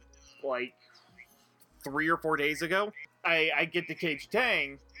dub, like 3 or 4 days ago. I get to Keiji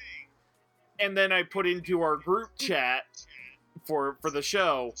Tang, and then I put into our group chat for the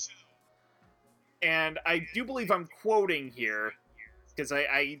show, and I do believe I'm quoting here, because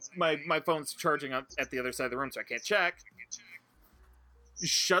my phone's charging up at the other side of the room, so I can't check.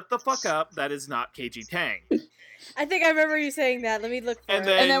 Shut the fuck up, that is not Keiji Tang. I think I remember you saying that. Let me look for And it.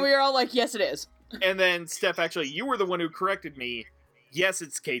 then- And then we were all like, yes, it is. And then, Steph, actually, you were the one who corrected me. Yes,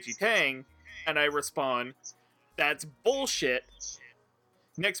 it's Keiji Tang. And I respond, that's bullshit.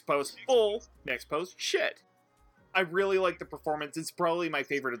 Next post, bull. Next post, shit. I really like the performance. It's probably my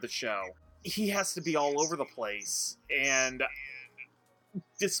favorite of the show. He has to be all over the place. And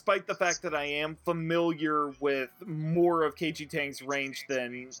despite the fact that I am familiar with more of Keiji Tang's range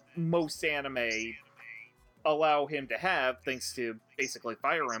than most anime allow him to have, thanks to basically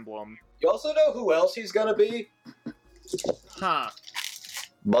Fire Emblem. You also know who else he's gonna be? Huh.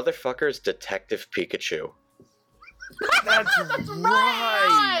 Motherfucker's Detective Pikachu. That's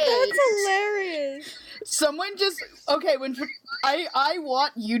right! That's hilarious. Someone just okay. When I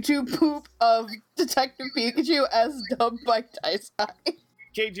want YouTube poop of Detective Pikachu as dubbed by Taisai.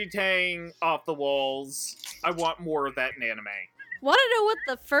 Keiji Tang, off the walls. I want more of that in anime. Want to know what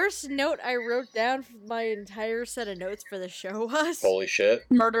the first note I wrote down for my entire set of notes for the show was? Holy shit.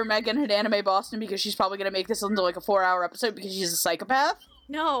 Murder Megan at Anime Boston because she's probably gonna make this into like a 4-hour episode because she's a psychopath.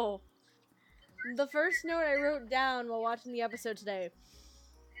 No. The first note I wrote down while watching the episode today,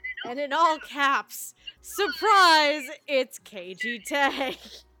 and in all caps, surprise, it's Keiji Tang.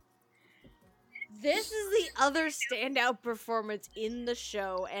 This is the other standout performance in the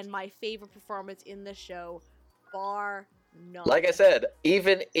show, and my favorite performance in the show, bar none. Like I said,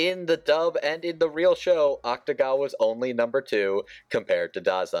 even in the dub and in the real show, Octagawa's only number 2 compared to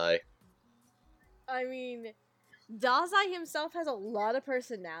Dazai. I mean, Dazai himself has a lot of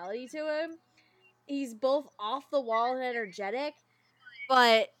personality to him. He's both off the wall and energetic,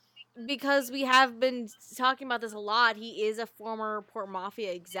 but because we have been talking about this a lot, he is a former Port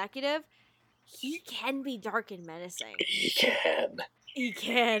Mafia executive. he can be dark and menacing. He can. He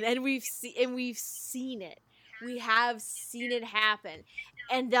can, and we've seen it. We have seen it happen.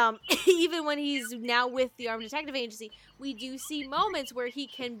 And even when he's now with the Armed Detective Agency, we do see moments where he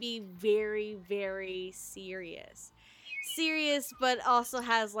can be very, very serious. Serious, but also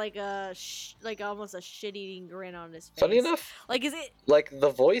has like a almost a shit-eating grin on his face. Funny enough, like is it like the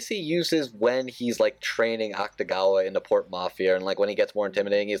voice he uses when he's like training Akutagawa in the Port Mafia, and like when he gets more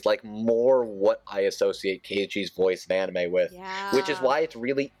intimidating, is like more what I associate Keiichi's voice in anime with. Yeah. Which is why it's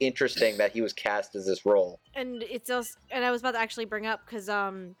really interesting that he was cast as this role. And it's also, and I was about to actually bring up because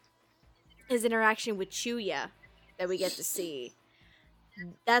his interaction with Chuya that we get to see.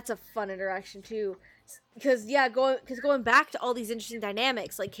 That's a fun interaction too. Because going back to all these interesting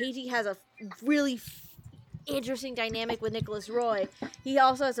dynamics, like Keiji has a really interesting dynamic with Nicholas Roy. He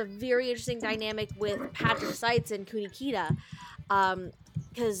also has a very interesting dynamic with Patrick Seitz and Kunikita.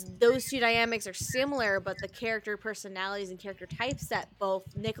 Because those two dynamics are similar, but the character personalities and character types that both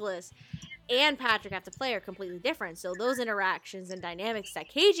Nicholas and Patrick have to play are completely different. So those interactions and dynamics that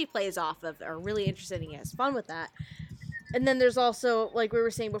Keiji plays off of are really interesting, and he has fun with that. And then there's also, like we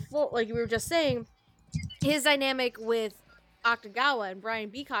were saying before, like we were just saying, his dynamic with Akutagawa and Brian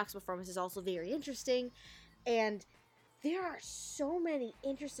Beacock's performance is also very interesting. And there are so many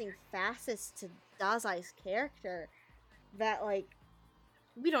interesting facets to Dazai's character that, like,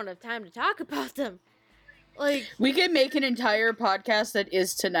 we don't have time to talk about them. Like, we could make an entire podcast that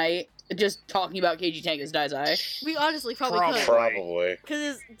is tonight just talking about Keiji Tank as Dazai. we honestly probably could. Probably.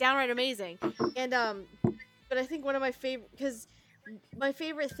 Because it's downright amazing. And, but I think one of my favorite, because my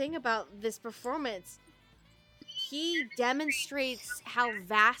favorite thing about this performance, he demonstrates how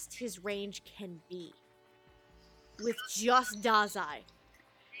vast his range can be with just Dazai.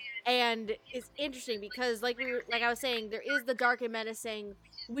 And it's interesting because, like I was saying, there is the dark and menacing,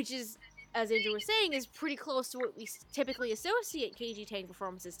 which is, as Angel was saying, is pretty close to what we typically associate Keiji Tang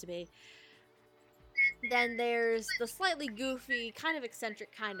performances to be. Then there's the slightly goofy, kind of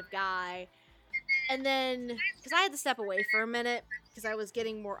eccentric kind of guy. And then, because I had to step away for a minute, because I was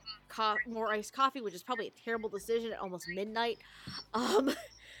getting more iced coffee, which is probably a terrible decision at almost midnight. But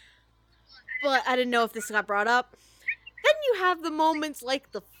I didn't know if this got brought up. Then you have the moments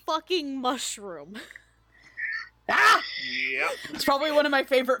like the fucking mushroom. Ah! Yep. It's probably one of my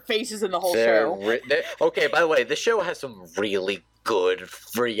favorite faces in the whole show. Okay, by the way, the show has some really good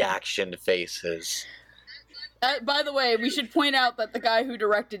reaction faces. By the way, we should point out that the guy who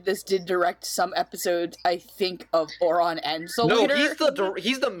directed this did direct some episodes, I think, of Oron and Soul No, Eater.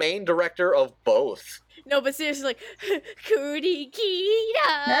 he's the main director of both. No, but seriously, like, Kunikita!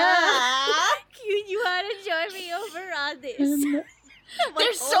 You want to join me over on this? I'm like,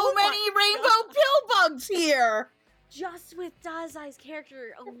 There's so oh my many rainbow pill bugs here! Just with Dazai's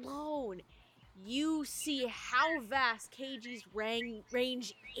character alone, you see how vast Keiji's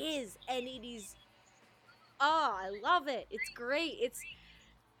range is, and it is... Oh, I love it. It's great. It's...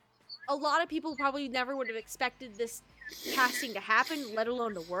 A lot of people probably never would have expected this casting to happen, let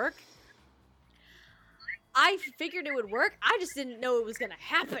alone to work. I figured it would work. I just didn't know it was going to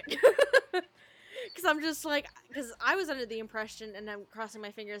happen. Because I'm just like... Because I was under the impression, and I'm crossing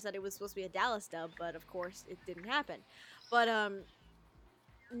my fingers, that it was supposed to be a Dallas dub, but of course it didn't happen. But,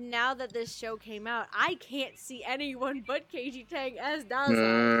 now that this show came out, I can't see anyone but Keiji Tang as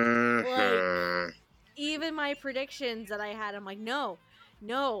Dazai. Like... Even my predictions that I had, I'm like, no,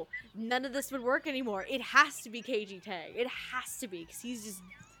 none of this would work anymore. It has to be Keiji Tang. It has to be, because he's just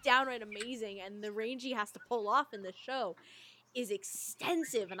downright amazing, and the range he has to pull off in the show is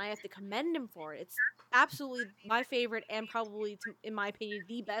extensive, and I have to commend him for it. It's absolutely my favorite, and probably, in my opinion,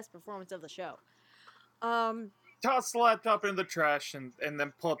 the best performance of the show. Toss the laptop in the trash and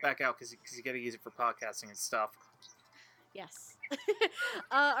then pull it back out because you gotta use it for podcasting and stuff. Yes.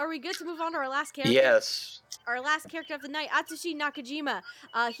 Are we good to move on to our last character? Yes. Our last character of the night, Atsushi Nakajima.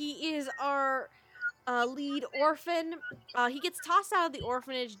 He is our lead orphan. He gets tossed out of the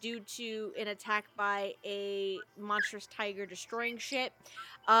orphanage due to an attack by a monstrous tiger destroying shit.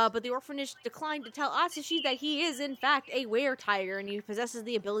 But the orphanage declined to tell Atsushi that he is, in fact, a were-tiger, and he possesses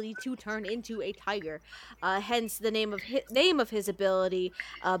the ability to turn into a tiger. Hence the name of his ability,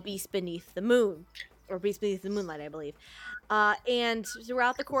 Beast Beneath the Moon. Or Beast Beneath the Moonlight, I believe. And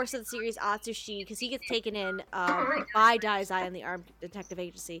throughout the course of the series, Atsushi, because he gets taken in by Daizai in the Armed Detective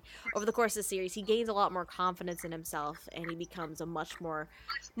Agency, over the course of the series, he gains a lot more confidence in himself, and he becomes a much more.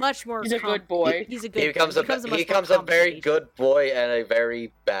 He's a good boy. He's a good. He becomes boy. a much more very confident good boy and a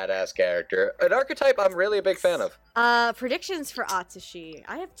very badass character. An archetype I'm really a big fan of. Predictions for Atsushi.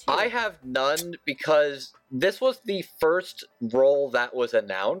 I have 2. I have none because this was the first role that was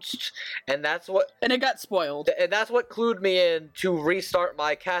announced, and And it got spoiled. that's what clued me in to restart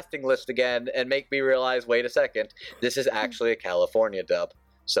my casting list again and make me realize, wait a second, this is actually a California dub.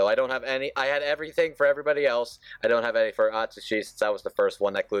 So I don't have any. I had everything for everybody else. I don't have any for Atsushi since that was the first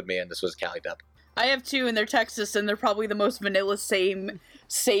one that clued me in. This was Cali dub. I have 2, and they're Texas, and they're probably the most vanilla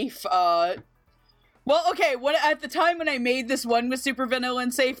safe. Well, okay. At the time when I made this, one was super vanilla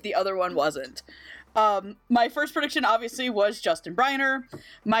and safe. The other one wasn't. My first prediction obviously was Justin Briner.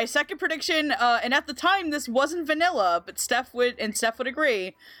 My second prediction, and at the time this wasn't vanilla, but Steph would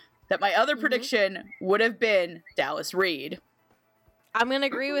agree that my other prediction would have been Dallas Reed. I'm gonna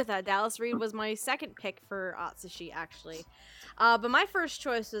agree with that. Dallas Reed was my second pick for Atsushi, actually. But my first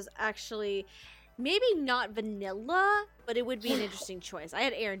choice was actually maybe not vanilla, but it would be an interesting choice. I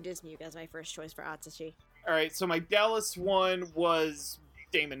had Aaron Dismuke as my first choice for Atsushi. All right, so my Dallas one was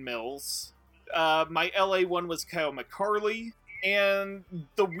Damon Mills. My LA one was Kyle McCarley, and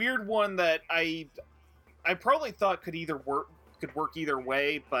the weird one that I probably thought could work either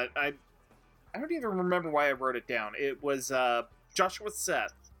way, but I don't even remember why I wrote it down. It was Joshua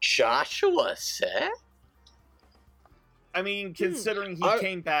Seth. Joshua Seth? I mean, considering he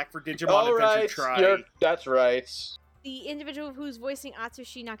came back for Digimon Adventure Try. That's right. The individual who's voicing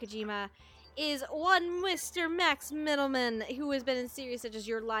Atsushi Nakajima is one Mr. Max Middleman, who has been in series such as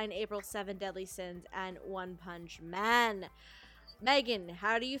Your Lie, April 7, Deadly Sins, and One Punch Man. Megan,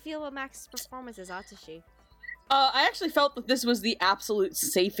 how do you feel about Max's performance as Atsushi? I actually felt that this was the absolute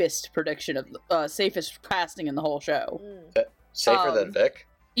safest prediction of safest casting in the whole show. Safer than Vic?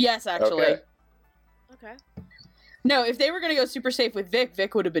 Yes, actually. Okay. No, if they were going to go super safe with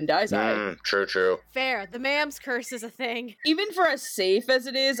Vic would have been Daizai. True. Fair. The Mam's curse is a thing. Even for as safe as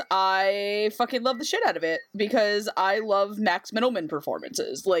it is, I fucking love the shit out of it because I love Max Middleman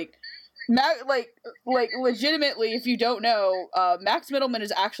performances. Legitimately, if you don't know, Max Middleman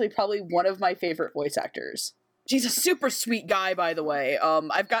is actually probably one of my favorite voice actors. He's a super sweet guy, by the way.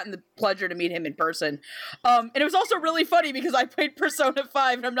 I've gotten the pleasure to meet him in person. And it was also really funny because I played Persona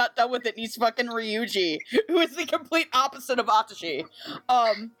 5 and I'm not done with it, and he's fucking Ryuji, who is the complete opposite of Atsushi.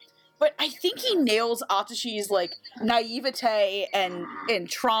 But I think he nails Atsushi's, naivete and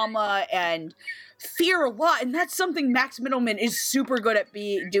trauma and fear a lot, and that's something Max Middleman is super good at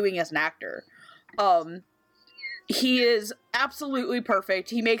doing as an actor. He is absolutely perfect.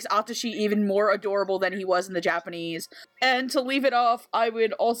 He makes Atsushi even more adorable than he was in the Japanese. And to leave it off, I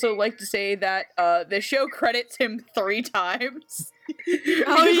would also like to say that the show credits him 3 times.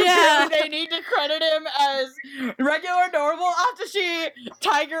 Oh yeah! They need to credit him as regular normal Atsushi,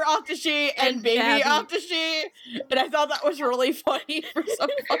 Tiger Atsushi, and Baby Gabby. Atsushi. And I thought that was really funny for some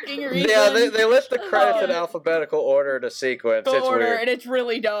fucking reason. Yeah, they list the credits in alphabetical order to sequence. It's weird. And it's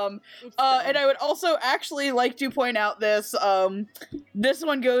really dumb. And I would also actually like to point out this. This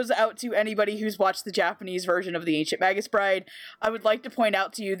one goes out to anybody who's watched the Japanese version of The Ancient Magus Bride. I would like to point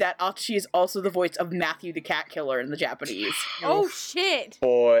out to you that Atsushi is also the voice of Matthew the Cat Killer in the Japanese. Oh shit!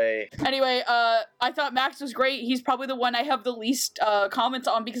 Boy. Anyway, I thought Max was great. He's probably the one I have the least comments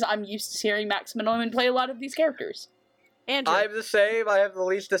on because I'm used to hearing Max Middleman play a lot of these characters. Andrew. I'm the same. I have the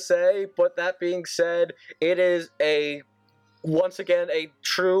least to say, but that being said, it is once again a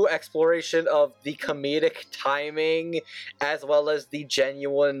true exploration of the comedic timing as well as the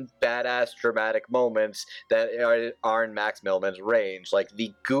genuine badass dramatic moments that are in Max Middleman's range. Like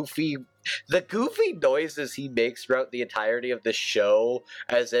the goofy noises he makes throughout the entirety of the show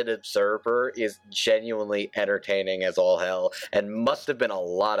as an observer is genuinely entertaining as all hell and must have been a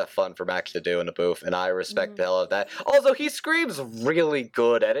lot of fun for Max to do in the booth, and I respect the hell of that. Also, he screams really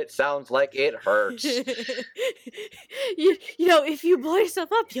good and it sounds like it hurts. you know, if you blow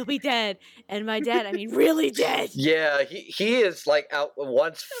yourself up, you'll be dead. And by dead, I mean really dead. Yeah, he is out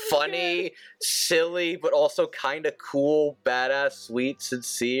once funny, silly, but also kind of cool, badass, sweet,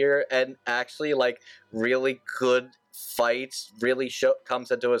 sincere, and actually really good fights, really comes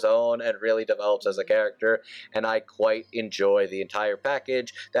into his own and really develops as a character, and I quite enjoy the entire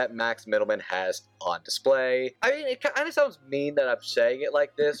package that Max Middleman has on display. I mean, it kind of sounds mean that I'm saying it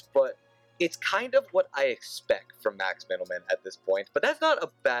like this, but it's kind of what I expect from Max Middleman at this point, but that's not a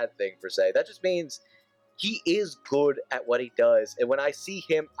bad thing per se. That just means he is good at what he does, and when I see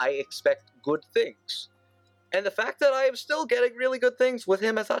him, I expect good things. And the fact that I am still getting really good things with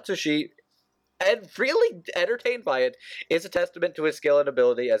him as Atsushi and really entertained by it is a testament to his skill and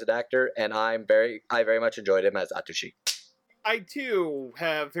ability as an actor, and I very much enjoyed him as Atsushi. I too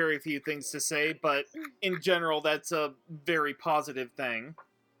have very few things to say, but in general, that's a very positive thing.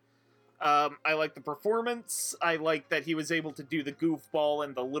 I like the performance. I like that he was able to do the goofball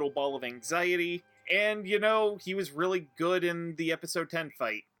and the little ball of anxiety. And, you know, he was really good in the episode 10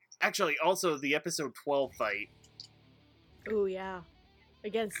 fight. Actually, also the episode 12 fight. Ooh, yeah.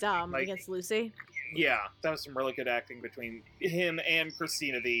 Against Lucy. Yeah, that was some really good acting between him and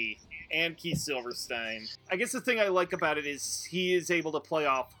Christina V. and Keith Silverstein. I guess the thing I like about it is he is able to play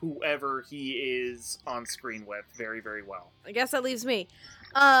off whoever he is on screen with very, very well. I guess that leaves me.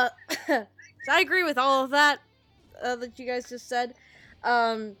 So I agree with all of that that you guys just said.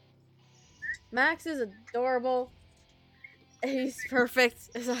 Max is adorable. He's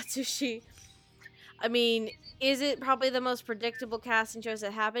perfect as Atsushi. I mean, is it probably the most predictable casting choice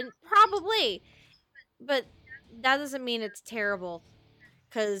that happened? Probably. But that doesn't mean it's terrible.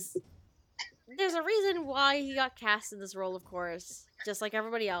 Because there's a reason why he got cast in this role, of course. Just like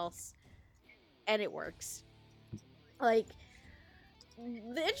everybody else. And it works. Like,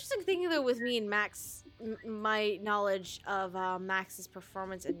 the interesting thing, though, with me and Max, my knowledge of Max's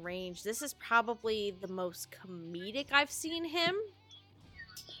performance and range, this is probably the most comedic I've seen him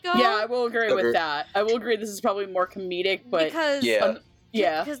go. Yeah, I will agree with that. I will agree this is probably more comedic, but... Because,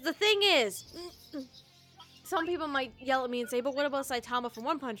 yeah. Because the thing is, some people might yell at me and say, but what about Saitama from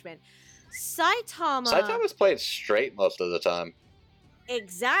One Punch Man? Saitama's played straight most of the time.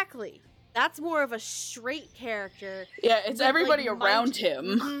 Exactly. That's more of a straight character. Yeah, it's everybody around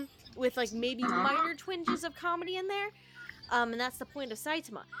him. With, like, maybe minor twinges of comedy in there. And that's the point of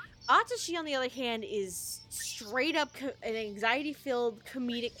Saitama. Atsushi, on the other hand, is straight up an anxiety-filled,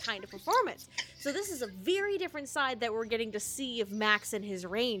 comedic kind of performance. So this is a very different side that we're getting to see of Max and his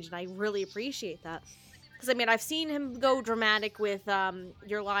range, and I really appreciate that. Because, I mean, I've seen him go dramatic with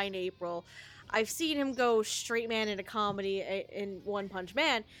Your Lie in April. I've seen him go straight man in a comedy in One Punch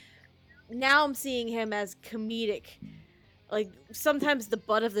Man. Now I'm seeing him as comedic. Like, sometimes the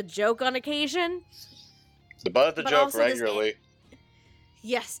butt of the joke on occasion. The butt of the joke regularly.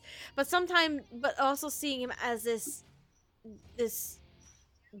 Yes. But also seeing him as this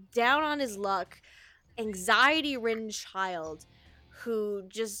down on his luck, anxiety-ridden child who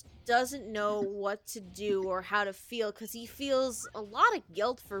just doesn't know what to do or how to feel, because he feels a lot of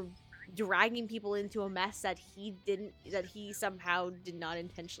guilt for dragging people into a mess that he somehow did not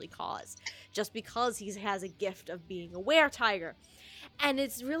intentionally cause, just because he has a gift of being a were-tiger. And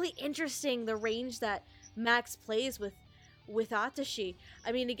it's really interesting the range that Max plays with Atsushi.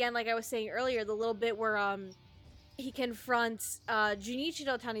 I mean, again, like I was saying earlier, the little bit where he confronts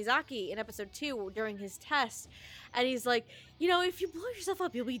Junichiro Tanizaki in episode 2 during his test, and he's like, you know, if you blow yourself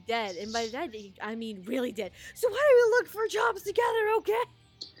up, you'll be dead, and by dead I mean really dead. So why don't we look for jobs together, okay?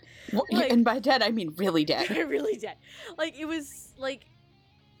 Well, like, and by dead, I mean really dead. Really dead. Like, it was, like,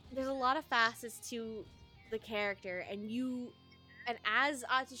 there's a lot of facets to the character, and as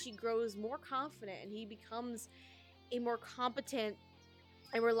Atsushi grows more confident, and he becomes a more competent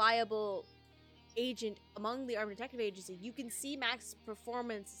and reliable agent among the Armed Detective Agency, you can see Max's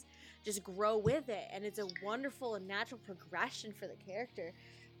performance just grow with it, and it's a wonderful and natural progression for the character.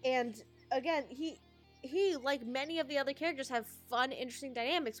 And, again, he like many of the other characters, have fun, interesting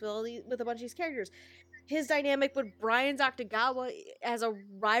dynamics with a bunch of these characters. His dynamic with Brian Octagawa as a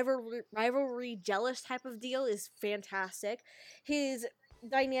rivalry jealous type of deal is fantastic. His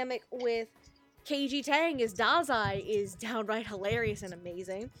dynamic with Keiji Tang as Dazai is downright hilarious and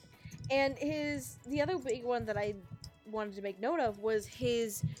amazing. And the other big one that I wanted to make note of was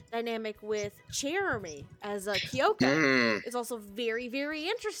his dynamic with Jeremy as Kyoka. It's also very, very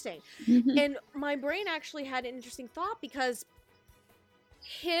interesting. And my brain actually had an interesting thought, because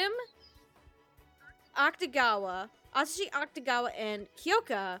him, Atsushi Octagawa, and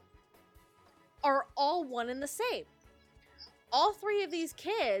Kyoka are all one and the same. All three of these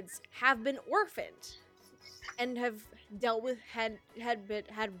kids have been orphaned and have dealt with had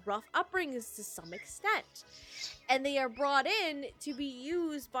rough upbringings to some extent, and they are brought in to be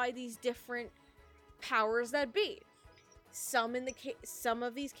used by these different powers that be. Some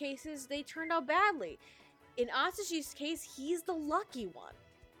of these cases they turned out badly. In Atsushi's case, he's the lucky one.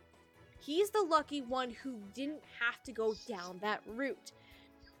 He's the lucky one who didn't have to go down that route.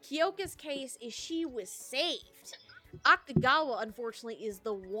 Kyoka's case is she was saved. Octagawa, unfortunately, is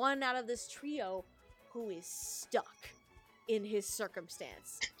the one out of this trio who is stuck in his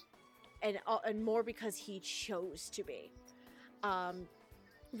circumstance, and more because he chose to be,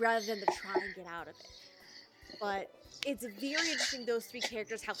 rather than to try and get out of it. but it's very interesting, those three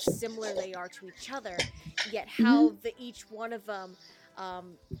characters, how similar they are to each other, yet how each one of them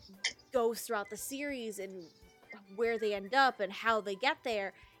goes throughout the series and where they end up and how they get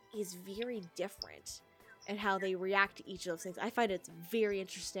there is very different, and how they react to each of those things. I find it's very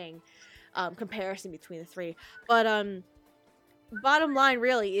interesting comparison between the three. But bottom line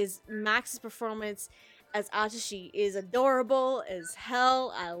really is Max's performance as Atashi is adorable as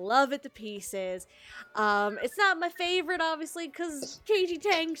hell. I love it to pieces. It's not my favorite, obviously, because KG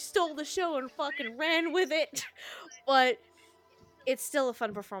Tang stole the show and fucking ran with it. But it's still a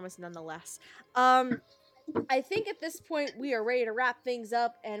fun performance nonetheless. I think at this point we are ready to wrap things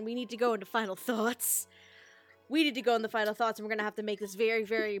up, and we need to go into final thoughts. And we're going to have to make this very,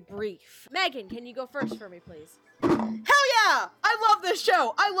 very brief. Megan, can you go first for me, please? Hell yeah! I love this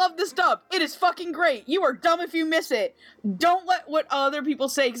show! I love this dub! It is fucking great! You are dumb if you miss it! Don't let what other people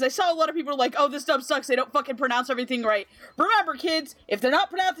say, because I saw a lot of people like, oh, this dub sucks, they don't fucking pronounce everything right. Remember, kids, if they're not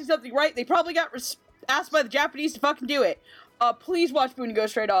pronouncing something right, they probably got asked by the Japanese to fucking do it. Please watch Bungo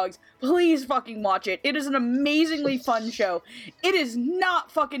Stray Dogs. Please fucking watch it. It is an amazingly fun show. It is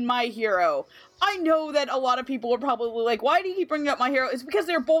not fucking My Hero. I know that a lot of people are probably like, why do you keep bringing up My Hero? It's because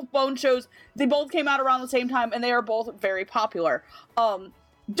they're both Bone shows. They both came out around the same time, and they are both very popular.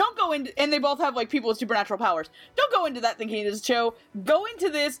 Don't go into, and they both have, like, people with supernatural powers. Don't go into that thinking it's a show. Go into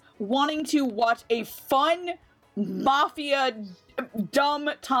this wanting to watch a fun, mafia, dumb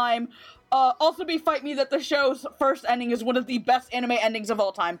time. Also be Fight Me that the show's first ending is one of the best anime endings of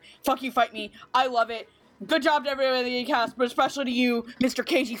all time. Fuck you, Fight Me. I love it. Good job to everybody in the cast, but especially to you, Mr.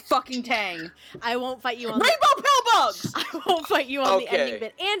 KG fucking Tang. I won't fight you on Rainbow Pillbugs! I won't fight you on the ending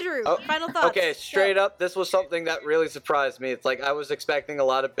bit. Andrew, final thoughts. Okay, straight up, this was something that really surprised me. It's like I was expecting a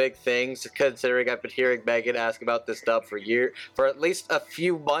lot of big things, considering I've been hearing Megan ask about this stuff for at least a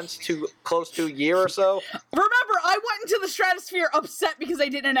few months to close to a year or so. Remember, I went into the stratosphere upset because I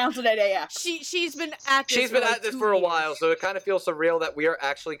didn't announce it at AX. She's been at this. She's been at this for a while, so it kind of feels surreal that we are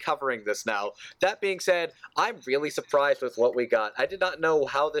actually covering this now. That being said, I'm really surprised with what we got. I did not know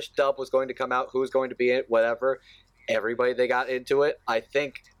how this dub was going to come out, who was going to be in it, whatever. Everybody that got into it, I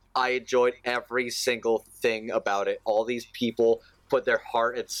think I enjoyed every single thing about it. All these people put their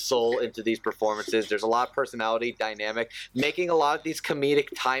heart and soul into these performances. There's a lot of personality dynamic. Making a lot of these comedic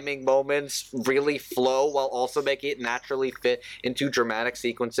timing moments really flow while also making it naturally fit into dramatic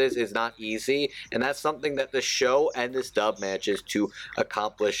sequences is not easy, and that's something that the show and this dub manages to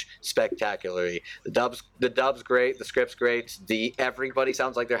accomplish spectacularly. The dub's great, the script's great, everybody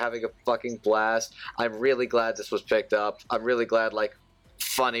sounds like they're having a fucking blast. I'm really glad this was picked up. I'm really glad, like,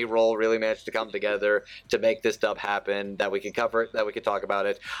 Funny Roll really managed to come together to make this dub happen, that we can cover it, that we can talk about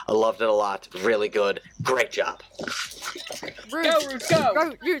it. I loved it a lot. Really good. Great job. Roots,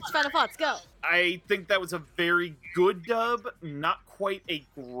 go! Roots, final thoughts, go! I think that was a very good dub, not quite a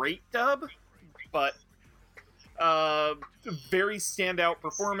great dub, but very standout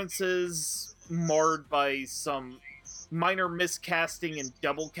performances, marred by some minor miscasting and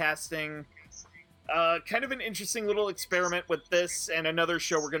double casting. Kind of an interesting little experiment with this and another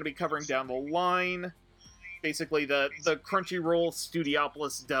show we're going to be covering down the line. Basically, the Crunchyroll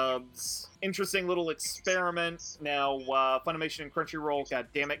Studiopolis dubs. Interesting little experiment. Now, Funimation and Crunchyroll, god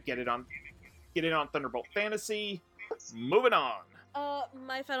damn it, get it on Thunderbolt Fantasy. Moving on.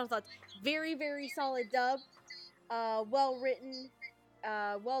 My final thoughts. Very, very solid dub. Well written.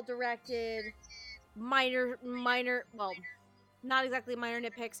 Well directed. Minor, well, not exactly minor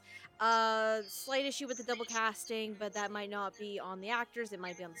nitpicks. Slight issue with the double casting, but that might not be on the actors, it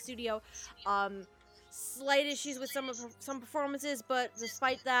might be on the studio. Slight issues with some performances, but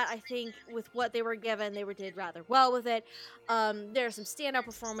despite that, I think with what they were given, they did rather well with it. There are some standout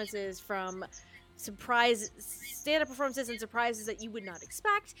performances from standout performances and surprises that you would not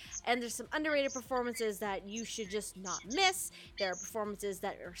expect, and there's some underrated performances that you should just not miss. There are performances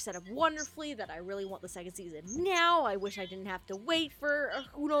that are set up wonderfully that I really want the second season now. I wish I didn't have to wait for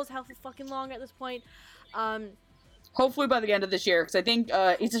who knows how fucking long at this point. Hopefully by the end of this year, because I think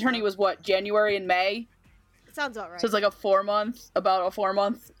Ace Attorney was January and May? Sounds about right. So it's like about a 4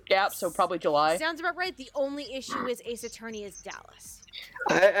 month gap, so probably July. Sounds about right. The only issue is Ace Attorney is Dallas.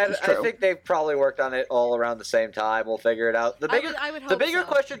 I think they've probably worked on it all around the same time. We'll figure it out. I would hope the bigger so.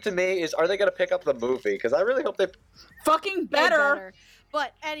 question to me is, are they going to pick up the movie? Because I really hope they fucking better.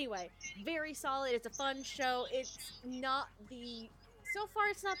 But anyway, very solid. It's a fun show. It's not so far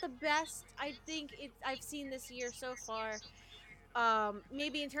it's not the best I think I've seen this year so far.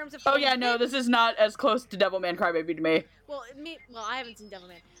 Maybe in terms of this is not as close to Devilman Crybaby to me. Well, I haven't seen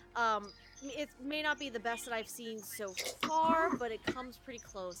Devilman. It may not be the best that I've seen so far, but it comes pretty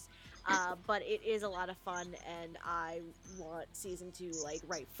close. But it is a lot of fun, and I want season 2 like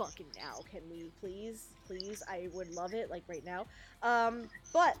right fucking now. Can we please? I would love it like right now.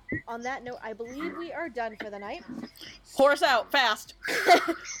 But on that note, I believe we are done for the night. Horse out, fast.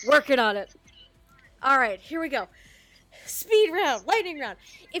 Working on it. All right, here we go. Speed round, lightning round.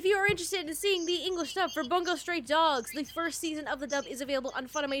 If you are interested in seeing the English dub for Bungo Stray Dogs, the first season of the dub is available on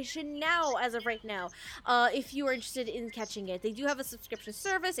Funimation now, as of right now. If you are interested in catching it, they do have a subscription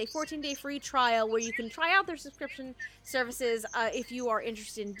service, a 14-day free trial where you can try out their subscription services if you are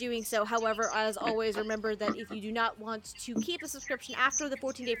interested in doing so. However, as always, remember that if you do not want to keep a subscription after the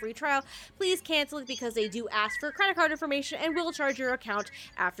 14-day free trial, please cancel it because they do ask for credit card information and will charge your account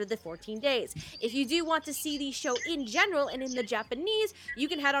after the 14 days. If you do want to see the show in general and in the Japanese, you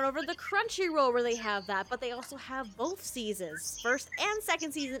can head on over to the Crunchyroll where they have that, but they also have both seasons, first and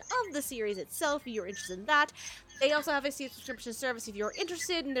second season of the series itself, if you're interested in that. They also have a subscription service if you're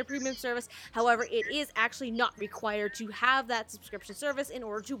interested in their premium service. However, it is actually not required to have that subscription service in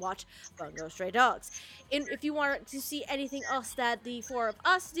order to watch Bungo Stray Dogs. And if you want to see anything else that the four of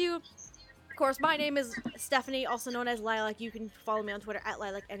us do, of course, my name is Stephanie, also known as Lilac. You can follow me on Twitter at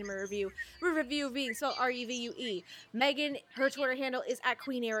Lilac Anime Review. Review being spelled R-E-V-U-E. Megan, her Twitter handle is at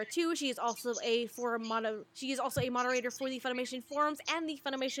QueenEra2. She is also a moderator for the Funimation forums and the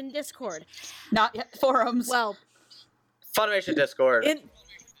Funimation Discord. Not yet forums. Well, Funimation Discord.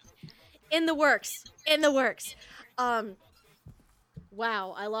 In the works.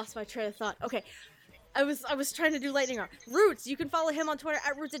 Wow, I lost my train of thought. Okay. I was trying to do lightning round. Roots, you can follow him on Twitter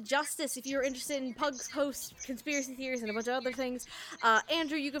at Roots of Justice if you're interested in Pug's Post, conspiracy theories, and a bunch of other things.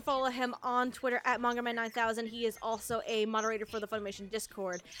 Andrew, you can follow him on Twitter at MangaMan9000. He is also a moderator for the Funimation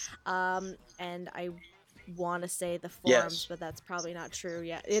Discord. And I want to say the forums, but that's probably not true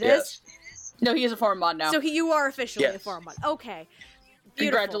yet. It is? No, he is a forum mod now. So you are officially a forum mod. Okay.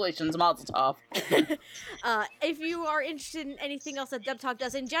 Beautiful. Congratulations, Mazel Tov. If you are interested in anything else that Dub Talk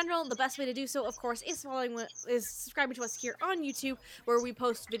does in general, the best way to do so, of course, is subscribing to us here on YouTube, where we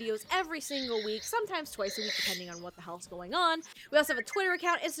post videos every single week, sometimes twice a week, depending on what the hell's going on. We also have a Twitter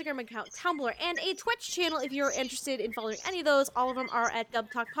account, Instagram account, Tumblr, and a Twitch channel if you're interested in following any of those. All of them are at Dub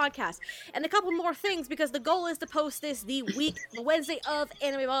Talk Podcast. And a couple more things, because the goal is to post this the Wednesday of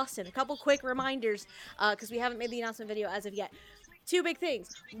Anime Boston. A couple quick reminders, because we haven't made the announcement video as of yet. Two big things.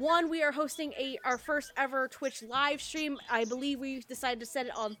 One, we are hosting our first ever Twitch live stream. I believe we decided to set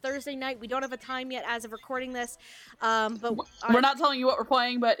it on Thursday night. We don't have a time yet as of recording this, but we're not telling you what we're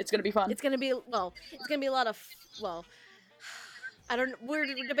playing, but it's gonna be fun. It's gonna be a lot of we're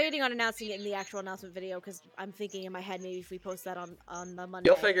debating on announcing it in the actual announcement video, because I'm thinking in my head maybe if we post that on the Monday.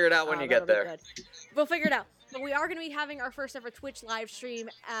 You'll figure it out when you get there. We'll figure it out. But we are going to be having our first ever Twitch live stream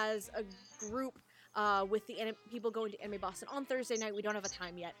as a group. With the people going to Anime Boston on Thursday night. We don't have a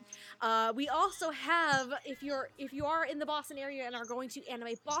time yet. We also have, if you are in the Boston area and are going to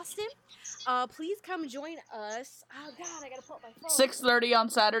Anime Boston, please come join us. Oh God, I gotta pull up my phone. 6:30 on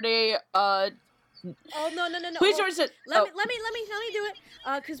Saturday. Oh no! Please join us. Let me do it.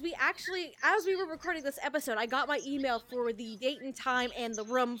 Because we actually, as we were recording this episode, I got my email for the date and time and the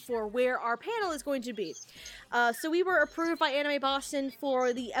room for where our panel is going to be. So we were approved by Anime Boston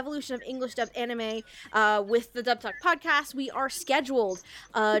for the Evolution of English Dubbed Anime with the Dub Talk podcast. We are scheduled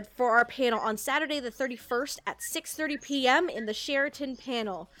for our panel on Saturday the 31st at 6:30 p.m. in the Sheraton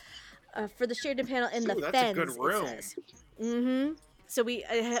panel. For the Sheraton panel in the that's Fens, a good room. it says. So we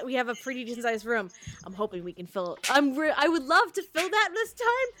have a pretty decent sized room. I'm hoping we can fill it. I would love to fill that this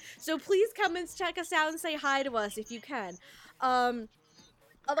time. So please come and check us out and say hi to us if you can.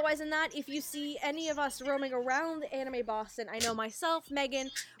 Otherwise than that, if you see any of us roaming around Anime Boston, I know myself, Megan,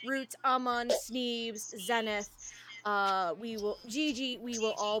 Roots, Amon, Sneebs, Zenith, we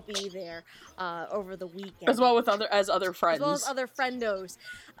will all be there over the weekend. As well with other friends. As well as other friendos.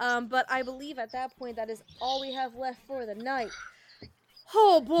 But I believe at that point that is all we have left for the night.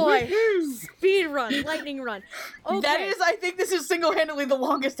 Oh boy! Woo-hoo! Speed run, lightning run. Okay. I think this is single-handedly the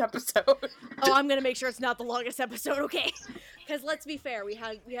longest episode. Oh, I'm gonna make sure it's not the longest episode, okay? Because let's be fair, we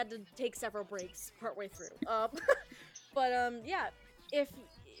had to take several breaks partway through. Yeah,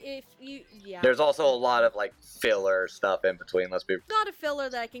 There's also a lot of filler stuff in between. Let's be. Not a filler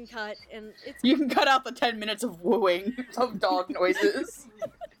that I can cut, and it's. You can cut out the 10 minutes of wooing of dog noises.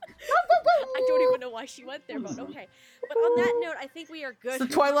 I don't even know why she went there, but okay. But on that note, I think we are good. It's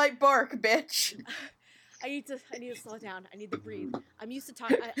the Twilight bark, bitch. I need to slow down. I need to breathe. I'm used to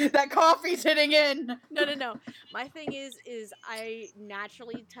talking. That coffee's hitting in. No. My thing is I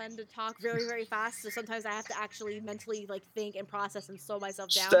naturally tend to talk very, very fast, so sometimes I have to actually mentally think and process and slow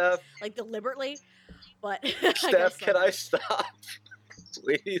myself down, Steph, deliberately. But Steph, can I stop,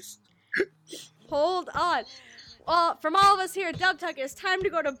 please? Hold on. Well, from all of us here at Dub Tuck, it's time to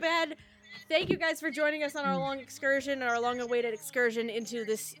go to bed. Thank you guys for joining us on our long excursion, our long-awaited excursion into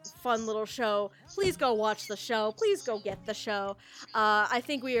this fun little show. Please go watch the show. Please go get the show. I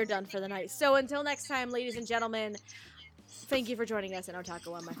think we are done for the night. So until next time, ladies and gentlemen, thank you for joining us in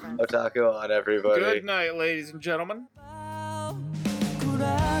Otaku One, my friend. Otaku on, everybody. Good night, ladies and gentlemen.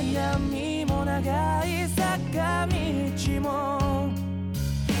 暗闇も長い坂道も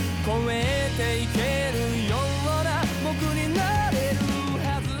越えていけ